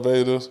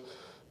 Elevators.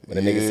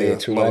 When the nigga said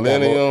true,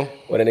 Millennium.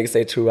 When the nigga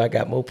say true, I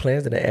got more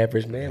plans than the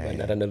average man, but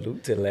not in the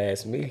loop to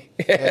last me.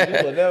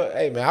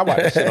 Hey man, I watch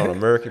that shit on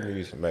American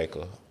Music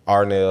Maker,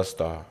 Arnell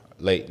Star,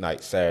 late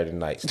night Saturday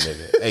nights,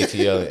 nigga.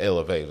 ATL and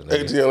Elevator,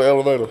 nigga. ATL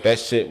Elevator. That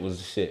shit was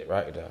the shit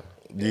right there.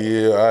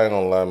 Yeah, I ain't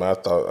gonna lie, man. I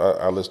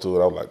thought I listened to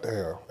it. I was like,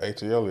 damn,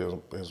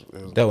 ATL is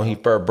that when he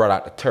first brought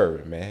out the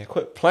turd, man.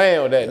 Quit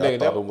playing with that nigga. I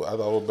thought it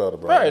was better,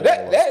 bro. Right,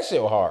 that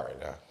shit was hard.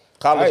 Now.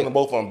 I listened to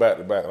both of them back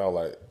to back, and I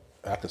was like,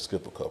 I could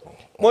skip a couple.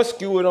 What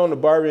skewed on the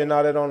Barbie and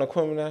all that on the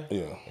Criminal?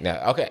 Yeah.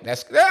 Now, okay,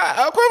 that's Criminal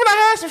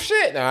had some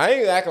shit. Now I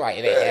ain't acting like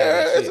it ain't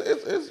have that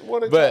shit. It's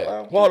one of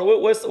But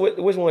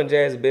Which one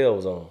Jazzy Bell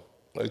was on?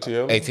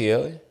 ATL.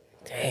 ATL.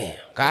 Damn.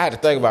 I had to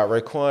think about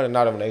Raekwon and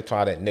not when they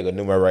tried that nigga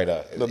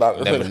numerator. No,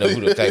 Never know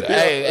who to take.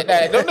 Hey,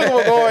 them niggas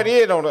were going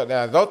in on that.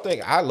 Now, don't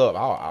think I love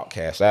all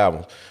Outkast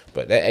albums,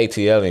 but that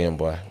ATL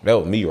boy, that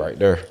was me right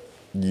there.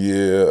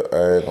 Yeah,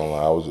 I ain't gonna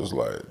lie. I was just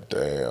like,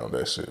 damn,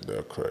 that shit,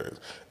 that crazy.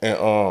 And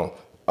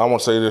I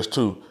want to say this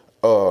too.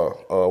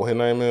 What his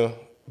name is?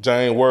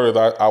 Jane Worth.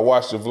 I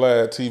watched the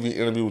Vlad TV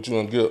interview with you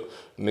and Gil.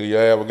 Nigga, you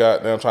ever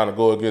goddamn trying to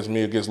go against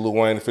me against Lil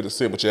Wayne and 50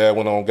 Cent, but you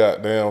went on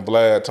goddamn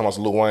Vlad talking about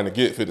Lil Wayne to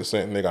get 50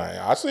 Cent.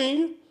 Nigga, I seen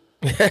you.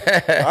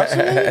 I seen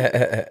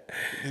you.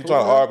 He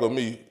trying to argue with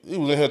me. He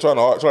was in here trying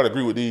to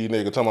agree with these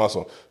niggas, talking about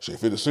some shit.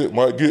 50 Cent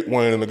might get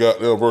Wayne in the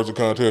goddamn versus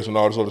contest and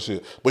all this other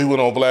shit. But he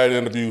went on Vlad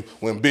interview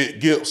when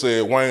Big Gip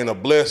said Wayne to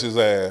bless his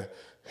ass.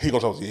 He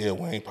gonna talk, yeah,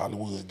 Wayne probably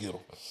would get him.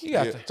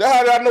 Yeah. So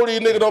how do I know these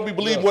niggas don't be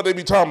believing what they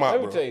be talking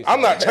about, bro?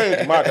 I'm not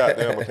changing my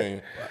goddamn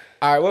opinion.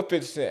 All right, what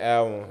 50 Cent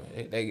album?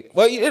 It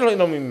don't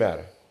even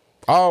matter.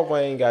 All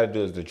Wayne got to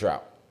do is the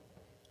drop.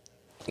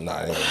 Nah,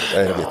 I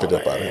ain't gonna get 50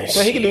 up out of here.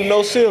 So he can do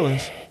no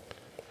ceilings.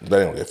 They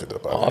ain't gonna get 50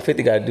 up out of here. All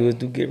 50 got to do is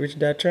do Get Rich or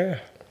Die Trying.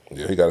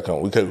 Yeah, he got to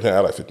come. We can't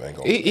act like 50 ain't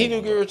gonna. He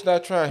do Get Rich or Die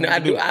Trying. No, I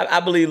do. I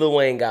believe Lil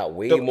Wayne got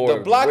way more.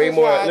 The Block way is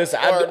more. Hot Listen,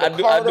 or I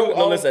do.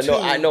 No, listen.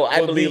 No, I know.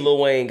 I believe be- Lil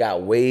Wayne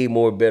got way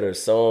more better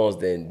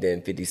songs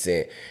than 50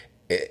 Cent,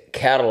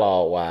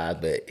 catalog wise,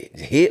 but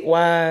hit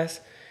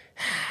wise.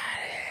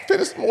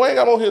 Wayne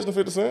got more hits than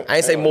 50 Cent. I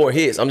ain't say more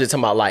hits. I'm just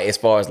talking about like as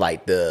far as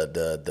like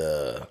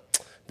the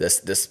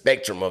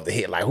spectrum of the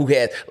hit. Like who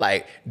has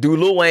like do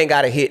Lil Wayne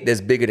got a hit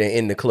that's bigger than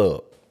In the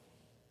Club?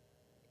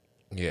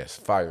 Yes,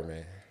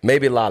 Fireman.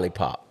 Maybe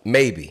Lollipop.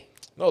 Maybe.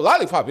 No,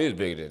 Lollipop is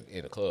bigger than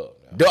In the Club.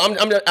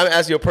 I'm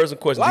asking you a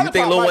personal question. Do you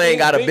think Lil Wayne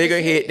got a bigger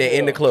hit than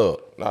In the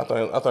Club? No,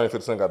 I think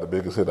 50 Cent got the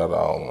biggest hit out of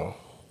all of them.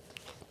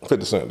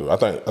 50 Cent do. I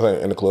think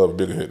In the Club is a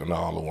bigger hit than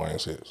all Lil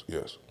Wayne's hits.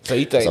 Yes. So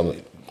you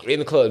think In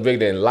the Club is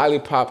bigger than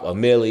Lollipop or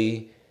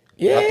Millie?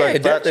 Yeah, I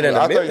think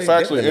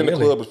factually In the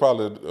Millie. Club is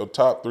probably a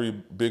top 3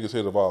 biggest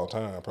hit of all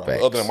time, probably.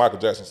 Facts. Other than Michael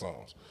Jackson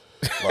songs.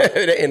 Like,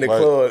 In the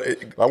Club.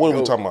 Like what are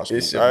we talking about?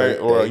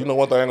 Or you know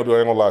one thing I ain't gonna do, I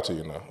ain't gonna lie to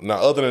you now. Now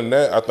other than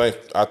that,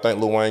 I think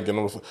Lil Wayne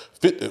getting on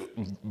 50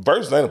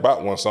 verses ain't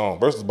about one song.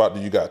 Verses about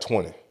you got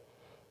 20.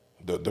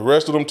 The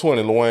rest of them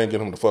 20, Lil Wayne get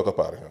him the fuck up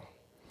out of here.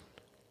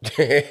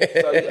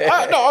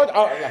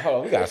 Hold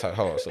on, we gotta talk.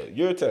 Hold on. So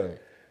you're telling me.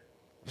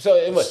 So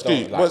it must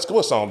Steve,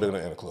 what song bigger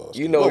than In the Club?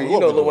 You know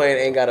Lil Wayne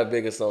ain't got a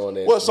bigger song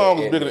than. What song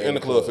is bigger than In the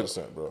Club? 50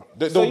 Cent, bro.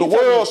 The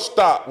world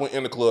stopped when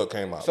In the Club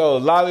came out. So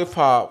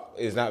Lollipop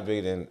is not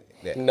bigger than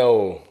that.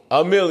 No.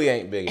 A Millie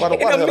ain't bigger. And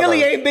a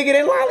Millie ain't bigger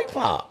than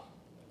Lollipop.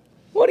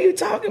 What are you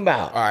talking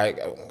about? All right.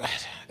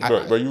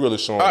 Bro, you really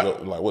showing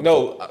like what?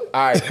 No, all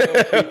right.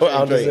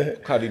 I'm just saying.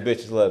 Cause these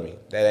bitches love me.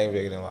 That ain't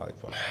bigger than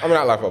Lollipop. I mean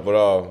not Lollipop,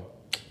 but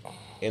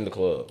In the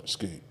Club.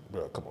 Ski,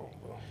 bro, come on,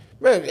 bro.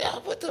 Man,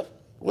 what the?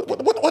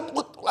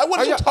 What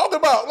are you talking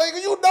about? Like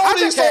you know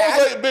these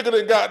songs ain't bigger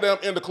than goddamn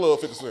In the Club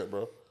 50 Cent,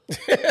 bro.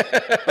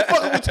 The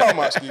fuck are we talking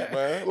about, Skeet,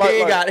 man?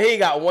 He ain't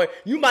got one.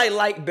 You might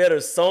like better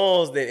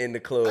songs than In the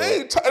Club.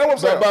 That's what I'm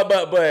saying.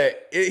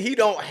 But he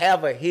don't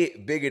have a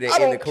hit bigger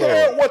than In the Club. I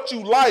don't care what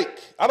you like.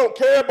 I don't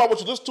care about what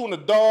you listen to in the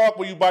dark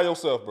when you by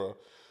yourself, bro.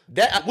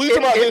 We talking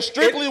about this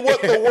strictly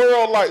what the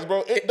world likes,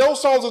 bro.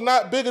 Those songs is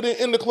not bigger than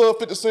In the Club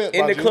 50 Cent.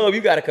 In the Club,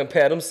 you got to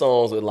compare them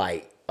songs with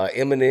like an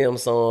Eminem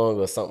song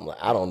or something like.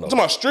 I don't know. I'm talking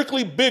about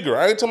strictly bigger.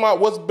 I ain't talking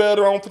about what's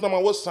better. I ain't talking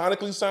about what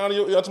sonically sounded.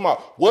 I'm talking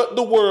about what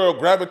the world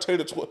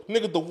gravitated to.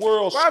 Nigga, the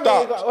world stopped.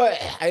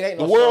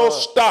 The world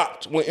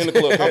stopped when In the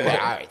Club came out.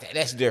 All right,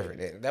 that's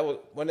different. That was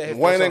when they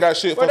Wayne ain't got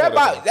shit. But that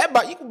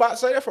about you can about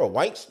say that for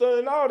Wankster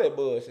and all that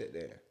bullshit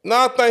there. No,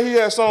 I think he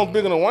had songs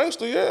bigger than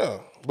Wankster, yeah.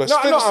 But no,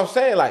 I'm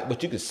saying like,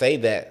 but you could say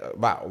that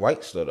about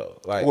Wankster though.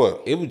 Like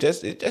what? It was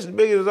just as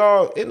big as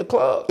all In the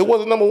Club. It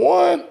wasn't number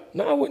one.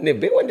 No, it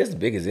wasn't just as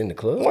big as In the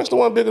Club. Wankster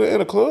wasn't bigger than In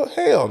the Club.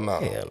 Hell no.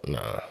 Hell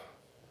nah.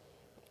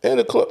 In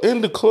the club,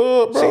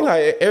 bro. Seems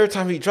like every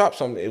time he dropped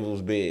something, it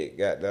was big.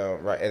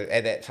 Goddamn, right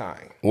at that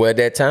time. Well, at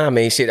that time,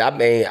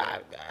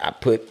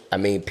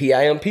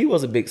 PIMP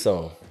was a big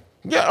song.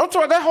 Yeah, I'm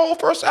talking that whole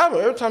first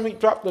album. Every time he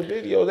dropped the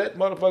video, that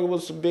motherfucker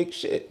was some big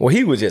shit. Well,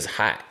 he was just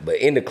hot, but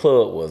In the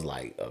Club was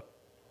like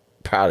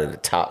probably the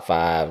top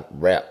 5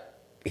 rap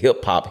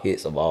hip hop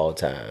hits of all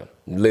time.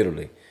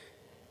 Literally.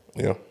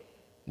 Yeah.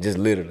 Just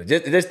literally.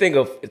 Just think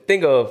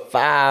of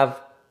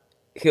 5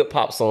 hip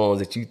hop songs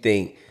that you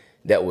think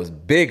that was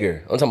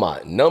bigger. I'm talking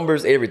about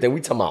numbers, everything.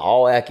 We talking about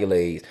all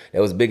accolades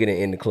that was bigger than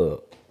In the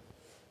Club.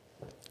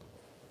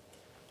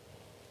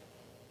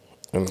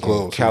 In the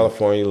Club.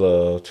 California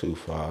Love,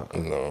 Tupac.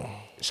 No.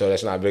 So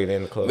that's not bigger than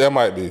In the Club? That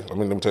might be. I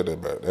mean, let me take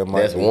that back.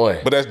 That's one.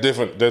 But that's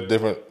different. That's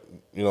different,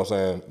 you know what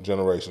I'm saying,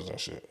 generations and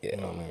shit. Yeah.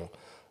 You know what I mean?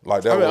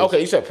 Like that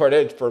okay, you said from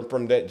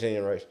that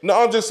generation.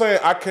 No, I'm just saying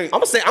I can't.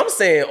 I'm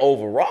saying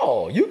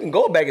overall. You can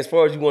go back as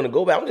far as you want to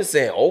go back. I'm just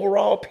saying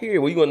overall period.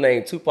 Well, you gonna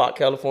name Tupac,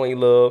 California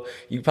Love.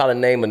 You probably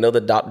name another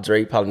Dr.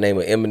 Dre. Probably name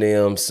an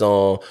Eminem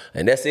song,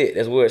 and that's it.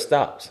 That's where it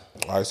stops.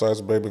 Ice Ice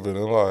Baby,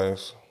 Vanilla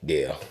Ice.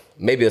 Yeah,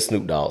 maybe a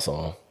Snoop Dogg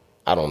song.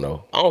 I don't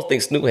know. I don't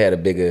think Snoop had a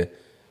bigger.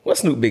 What's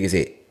Snoop biggest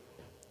hit?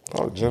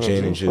 Oh, Gin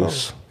and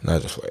Juice.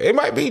 Not just it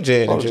might be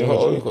Gin and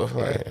Juice.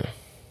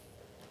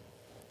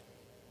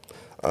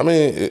 I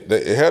mean,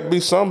 it had to be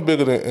something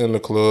bigger than In the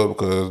Club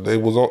because it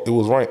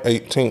was ranked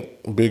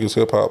 18th biggest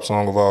hip hop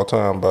song of all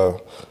time by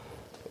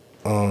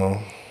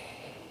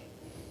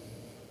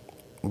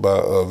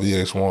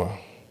VH1.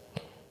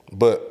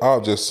 But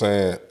I'm just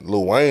saying,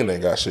 Lil Wayne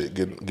ain't got shit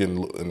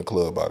getting In the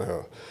Club out of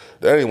here.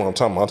 That ain't what I'm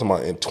talking about. I'm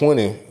talking about in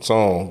 20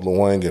 songs, Lil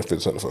Wayne getting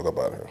 50 Cent the fuck up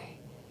out of here.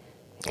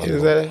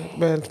 Is that,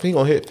 man, he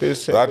gonna hit 50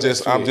 Cent.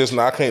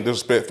 I can't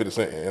disrespect 50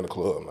 Cent In the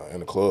Club. Now. In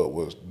the Club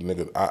was,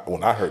 nigga,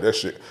 when I heard that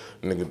shit,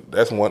 nigga,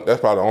 that's probably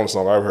the only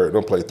song I ever heard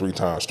them play 3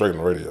 times straight on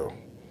the radio.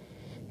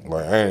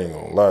 Like, I ain't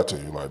gonna lie to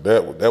you. Like,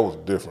 that was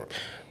different.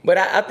 But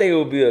I think it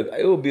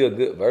would be a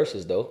good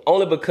versus though.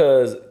 Only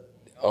because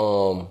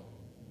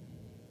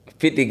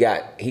 50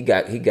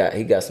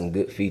 got some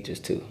good features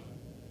too.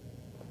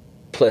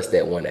 Plus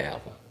that one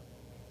album.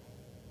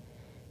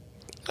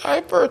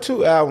 Our first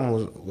 2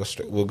 albums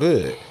were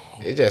good.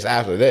 It just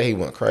after that he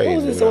went crazy.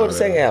 What was the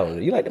second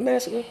album? You like The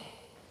Massacre?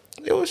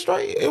 It was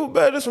straight. It was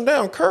better than some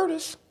damn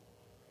Curtis.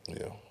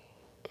 Yeah.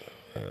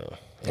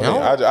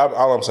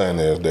 All I'm saying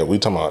is that we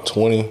talking about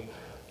 20.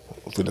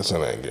 50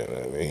 Cent ain't getting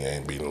it. He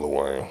ain't beating Lil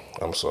Wayne.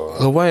 I'm sorry.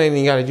 Lil Wayne ain't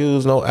even got to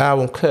use no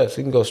album cuts.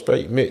 He can go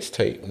straight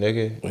mixtape,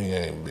 nigga. He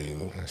ain't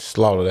beating.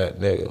 Slaughter that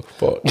nigga.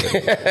 Fuck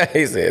nigga.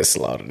 He said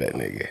slaughter that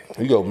nigga.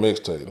 You go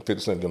mixtape and 50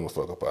 Cent get him the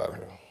fuck up out of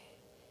here.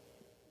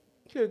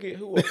 He'll get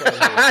who up out of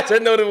here? I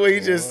just know the way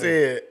you just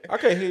said. I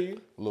can't hear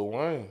you. Lil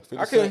Wayne.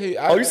 I can't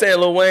hear you. You saying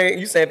Lil Wayne?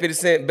 You saying 50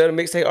 Cent better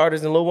mixtape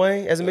artist than Lil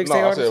Wayne as a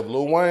mixtape artist? No, I said if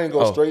Lil Wayne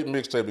go straight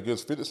mixtape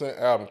because 50 Cent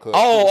album cut.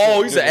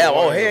 You said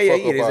album. Oh, hell yeah,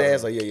 he get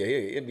his ass. Yeah,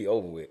 it'd be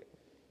over with.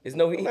 It's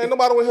no man,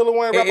 nobody want to hear Lil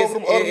Wayne rap over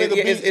them other nigga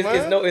beats,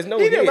 man. It's no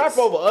he didn't rap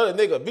over other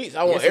nigga beats.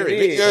 I want every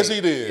beat. Yes, he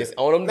did. It's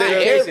on them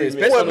dedications.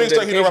 What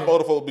mixtape he didn't rap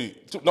over folks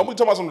beats? No, we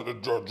talking about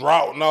some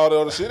drought and all the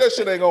other shit. That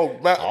shit ain't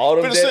gonna matter.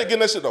 50 Cent getting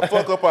that shit the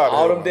fuck up out of here.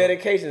 All them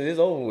dedications is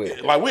over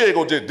with. Like, we ain't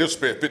gonna just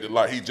disrespect 50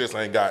 like he just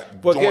ain't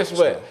got. But guess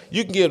what?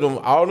 You can give them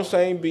all the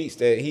same beats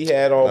that he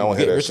had on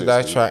Get Rich or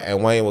Die Trying,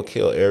 and Wayne will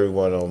kill every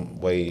one of them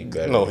way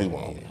better. No, he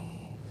won't.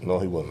 No,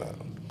 he will not.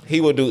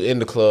 He will do In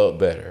the Club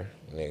better,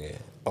 nigga.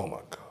 Oh my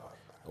God.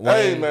 Wayne.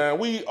 Hey man,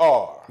 we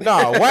are.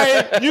 Nah,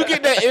 Wayne, you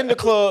get that In the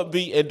Club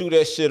beat and do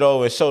that shit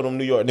over and show them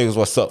New York niggas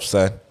what's up,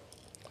 son.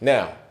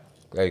 Now,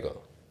 there you go.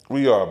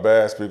 We are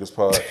Bad Speakers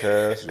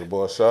Podcast. Your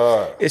boy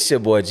Shard. It's your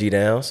boy G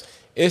Downs.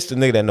 It's the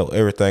nigga that know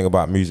everything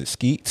about music,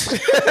 Skeets.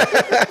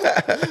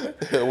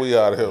 We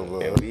out here,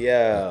 bro. We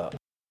out.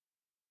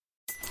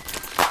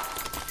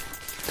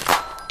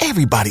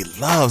 Everybody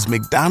loves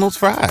McDonald's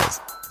fries.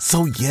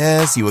 So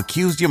yes, you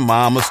accused your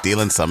mom of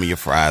stealing some of your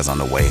fries on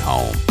the way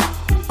home.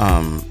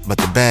 But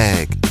the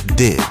bag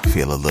did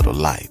feel a little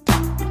light.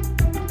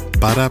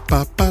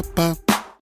 Ba-da-ba-ba-ba.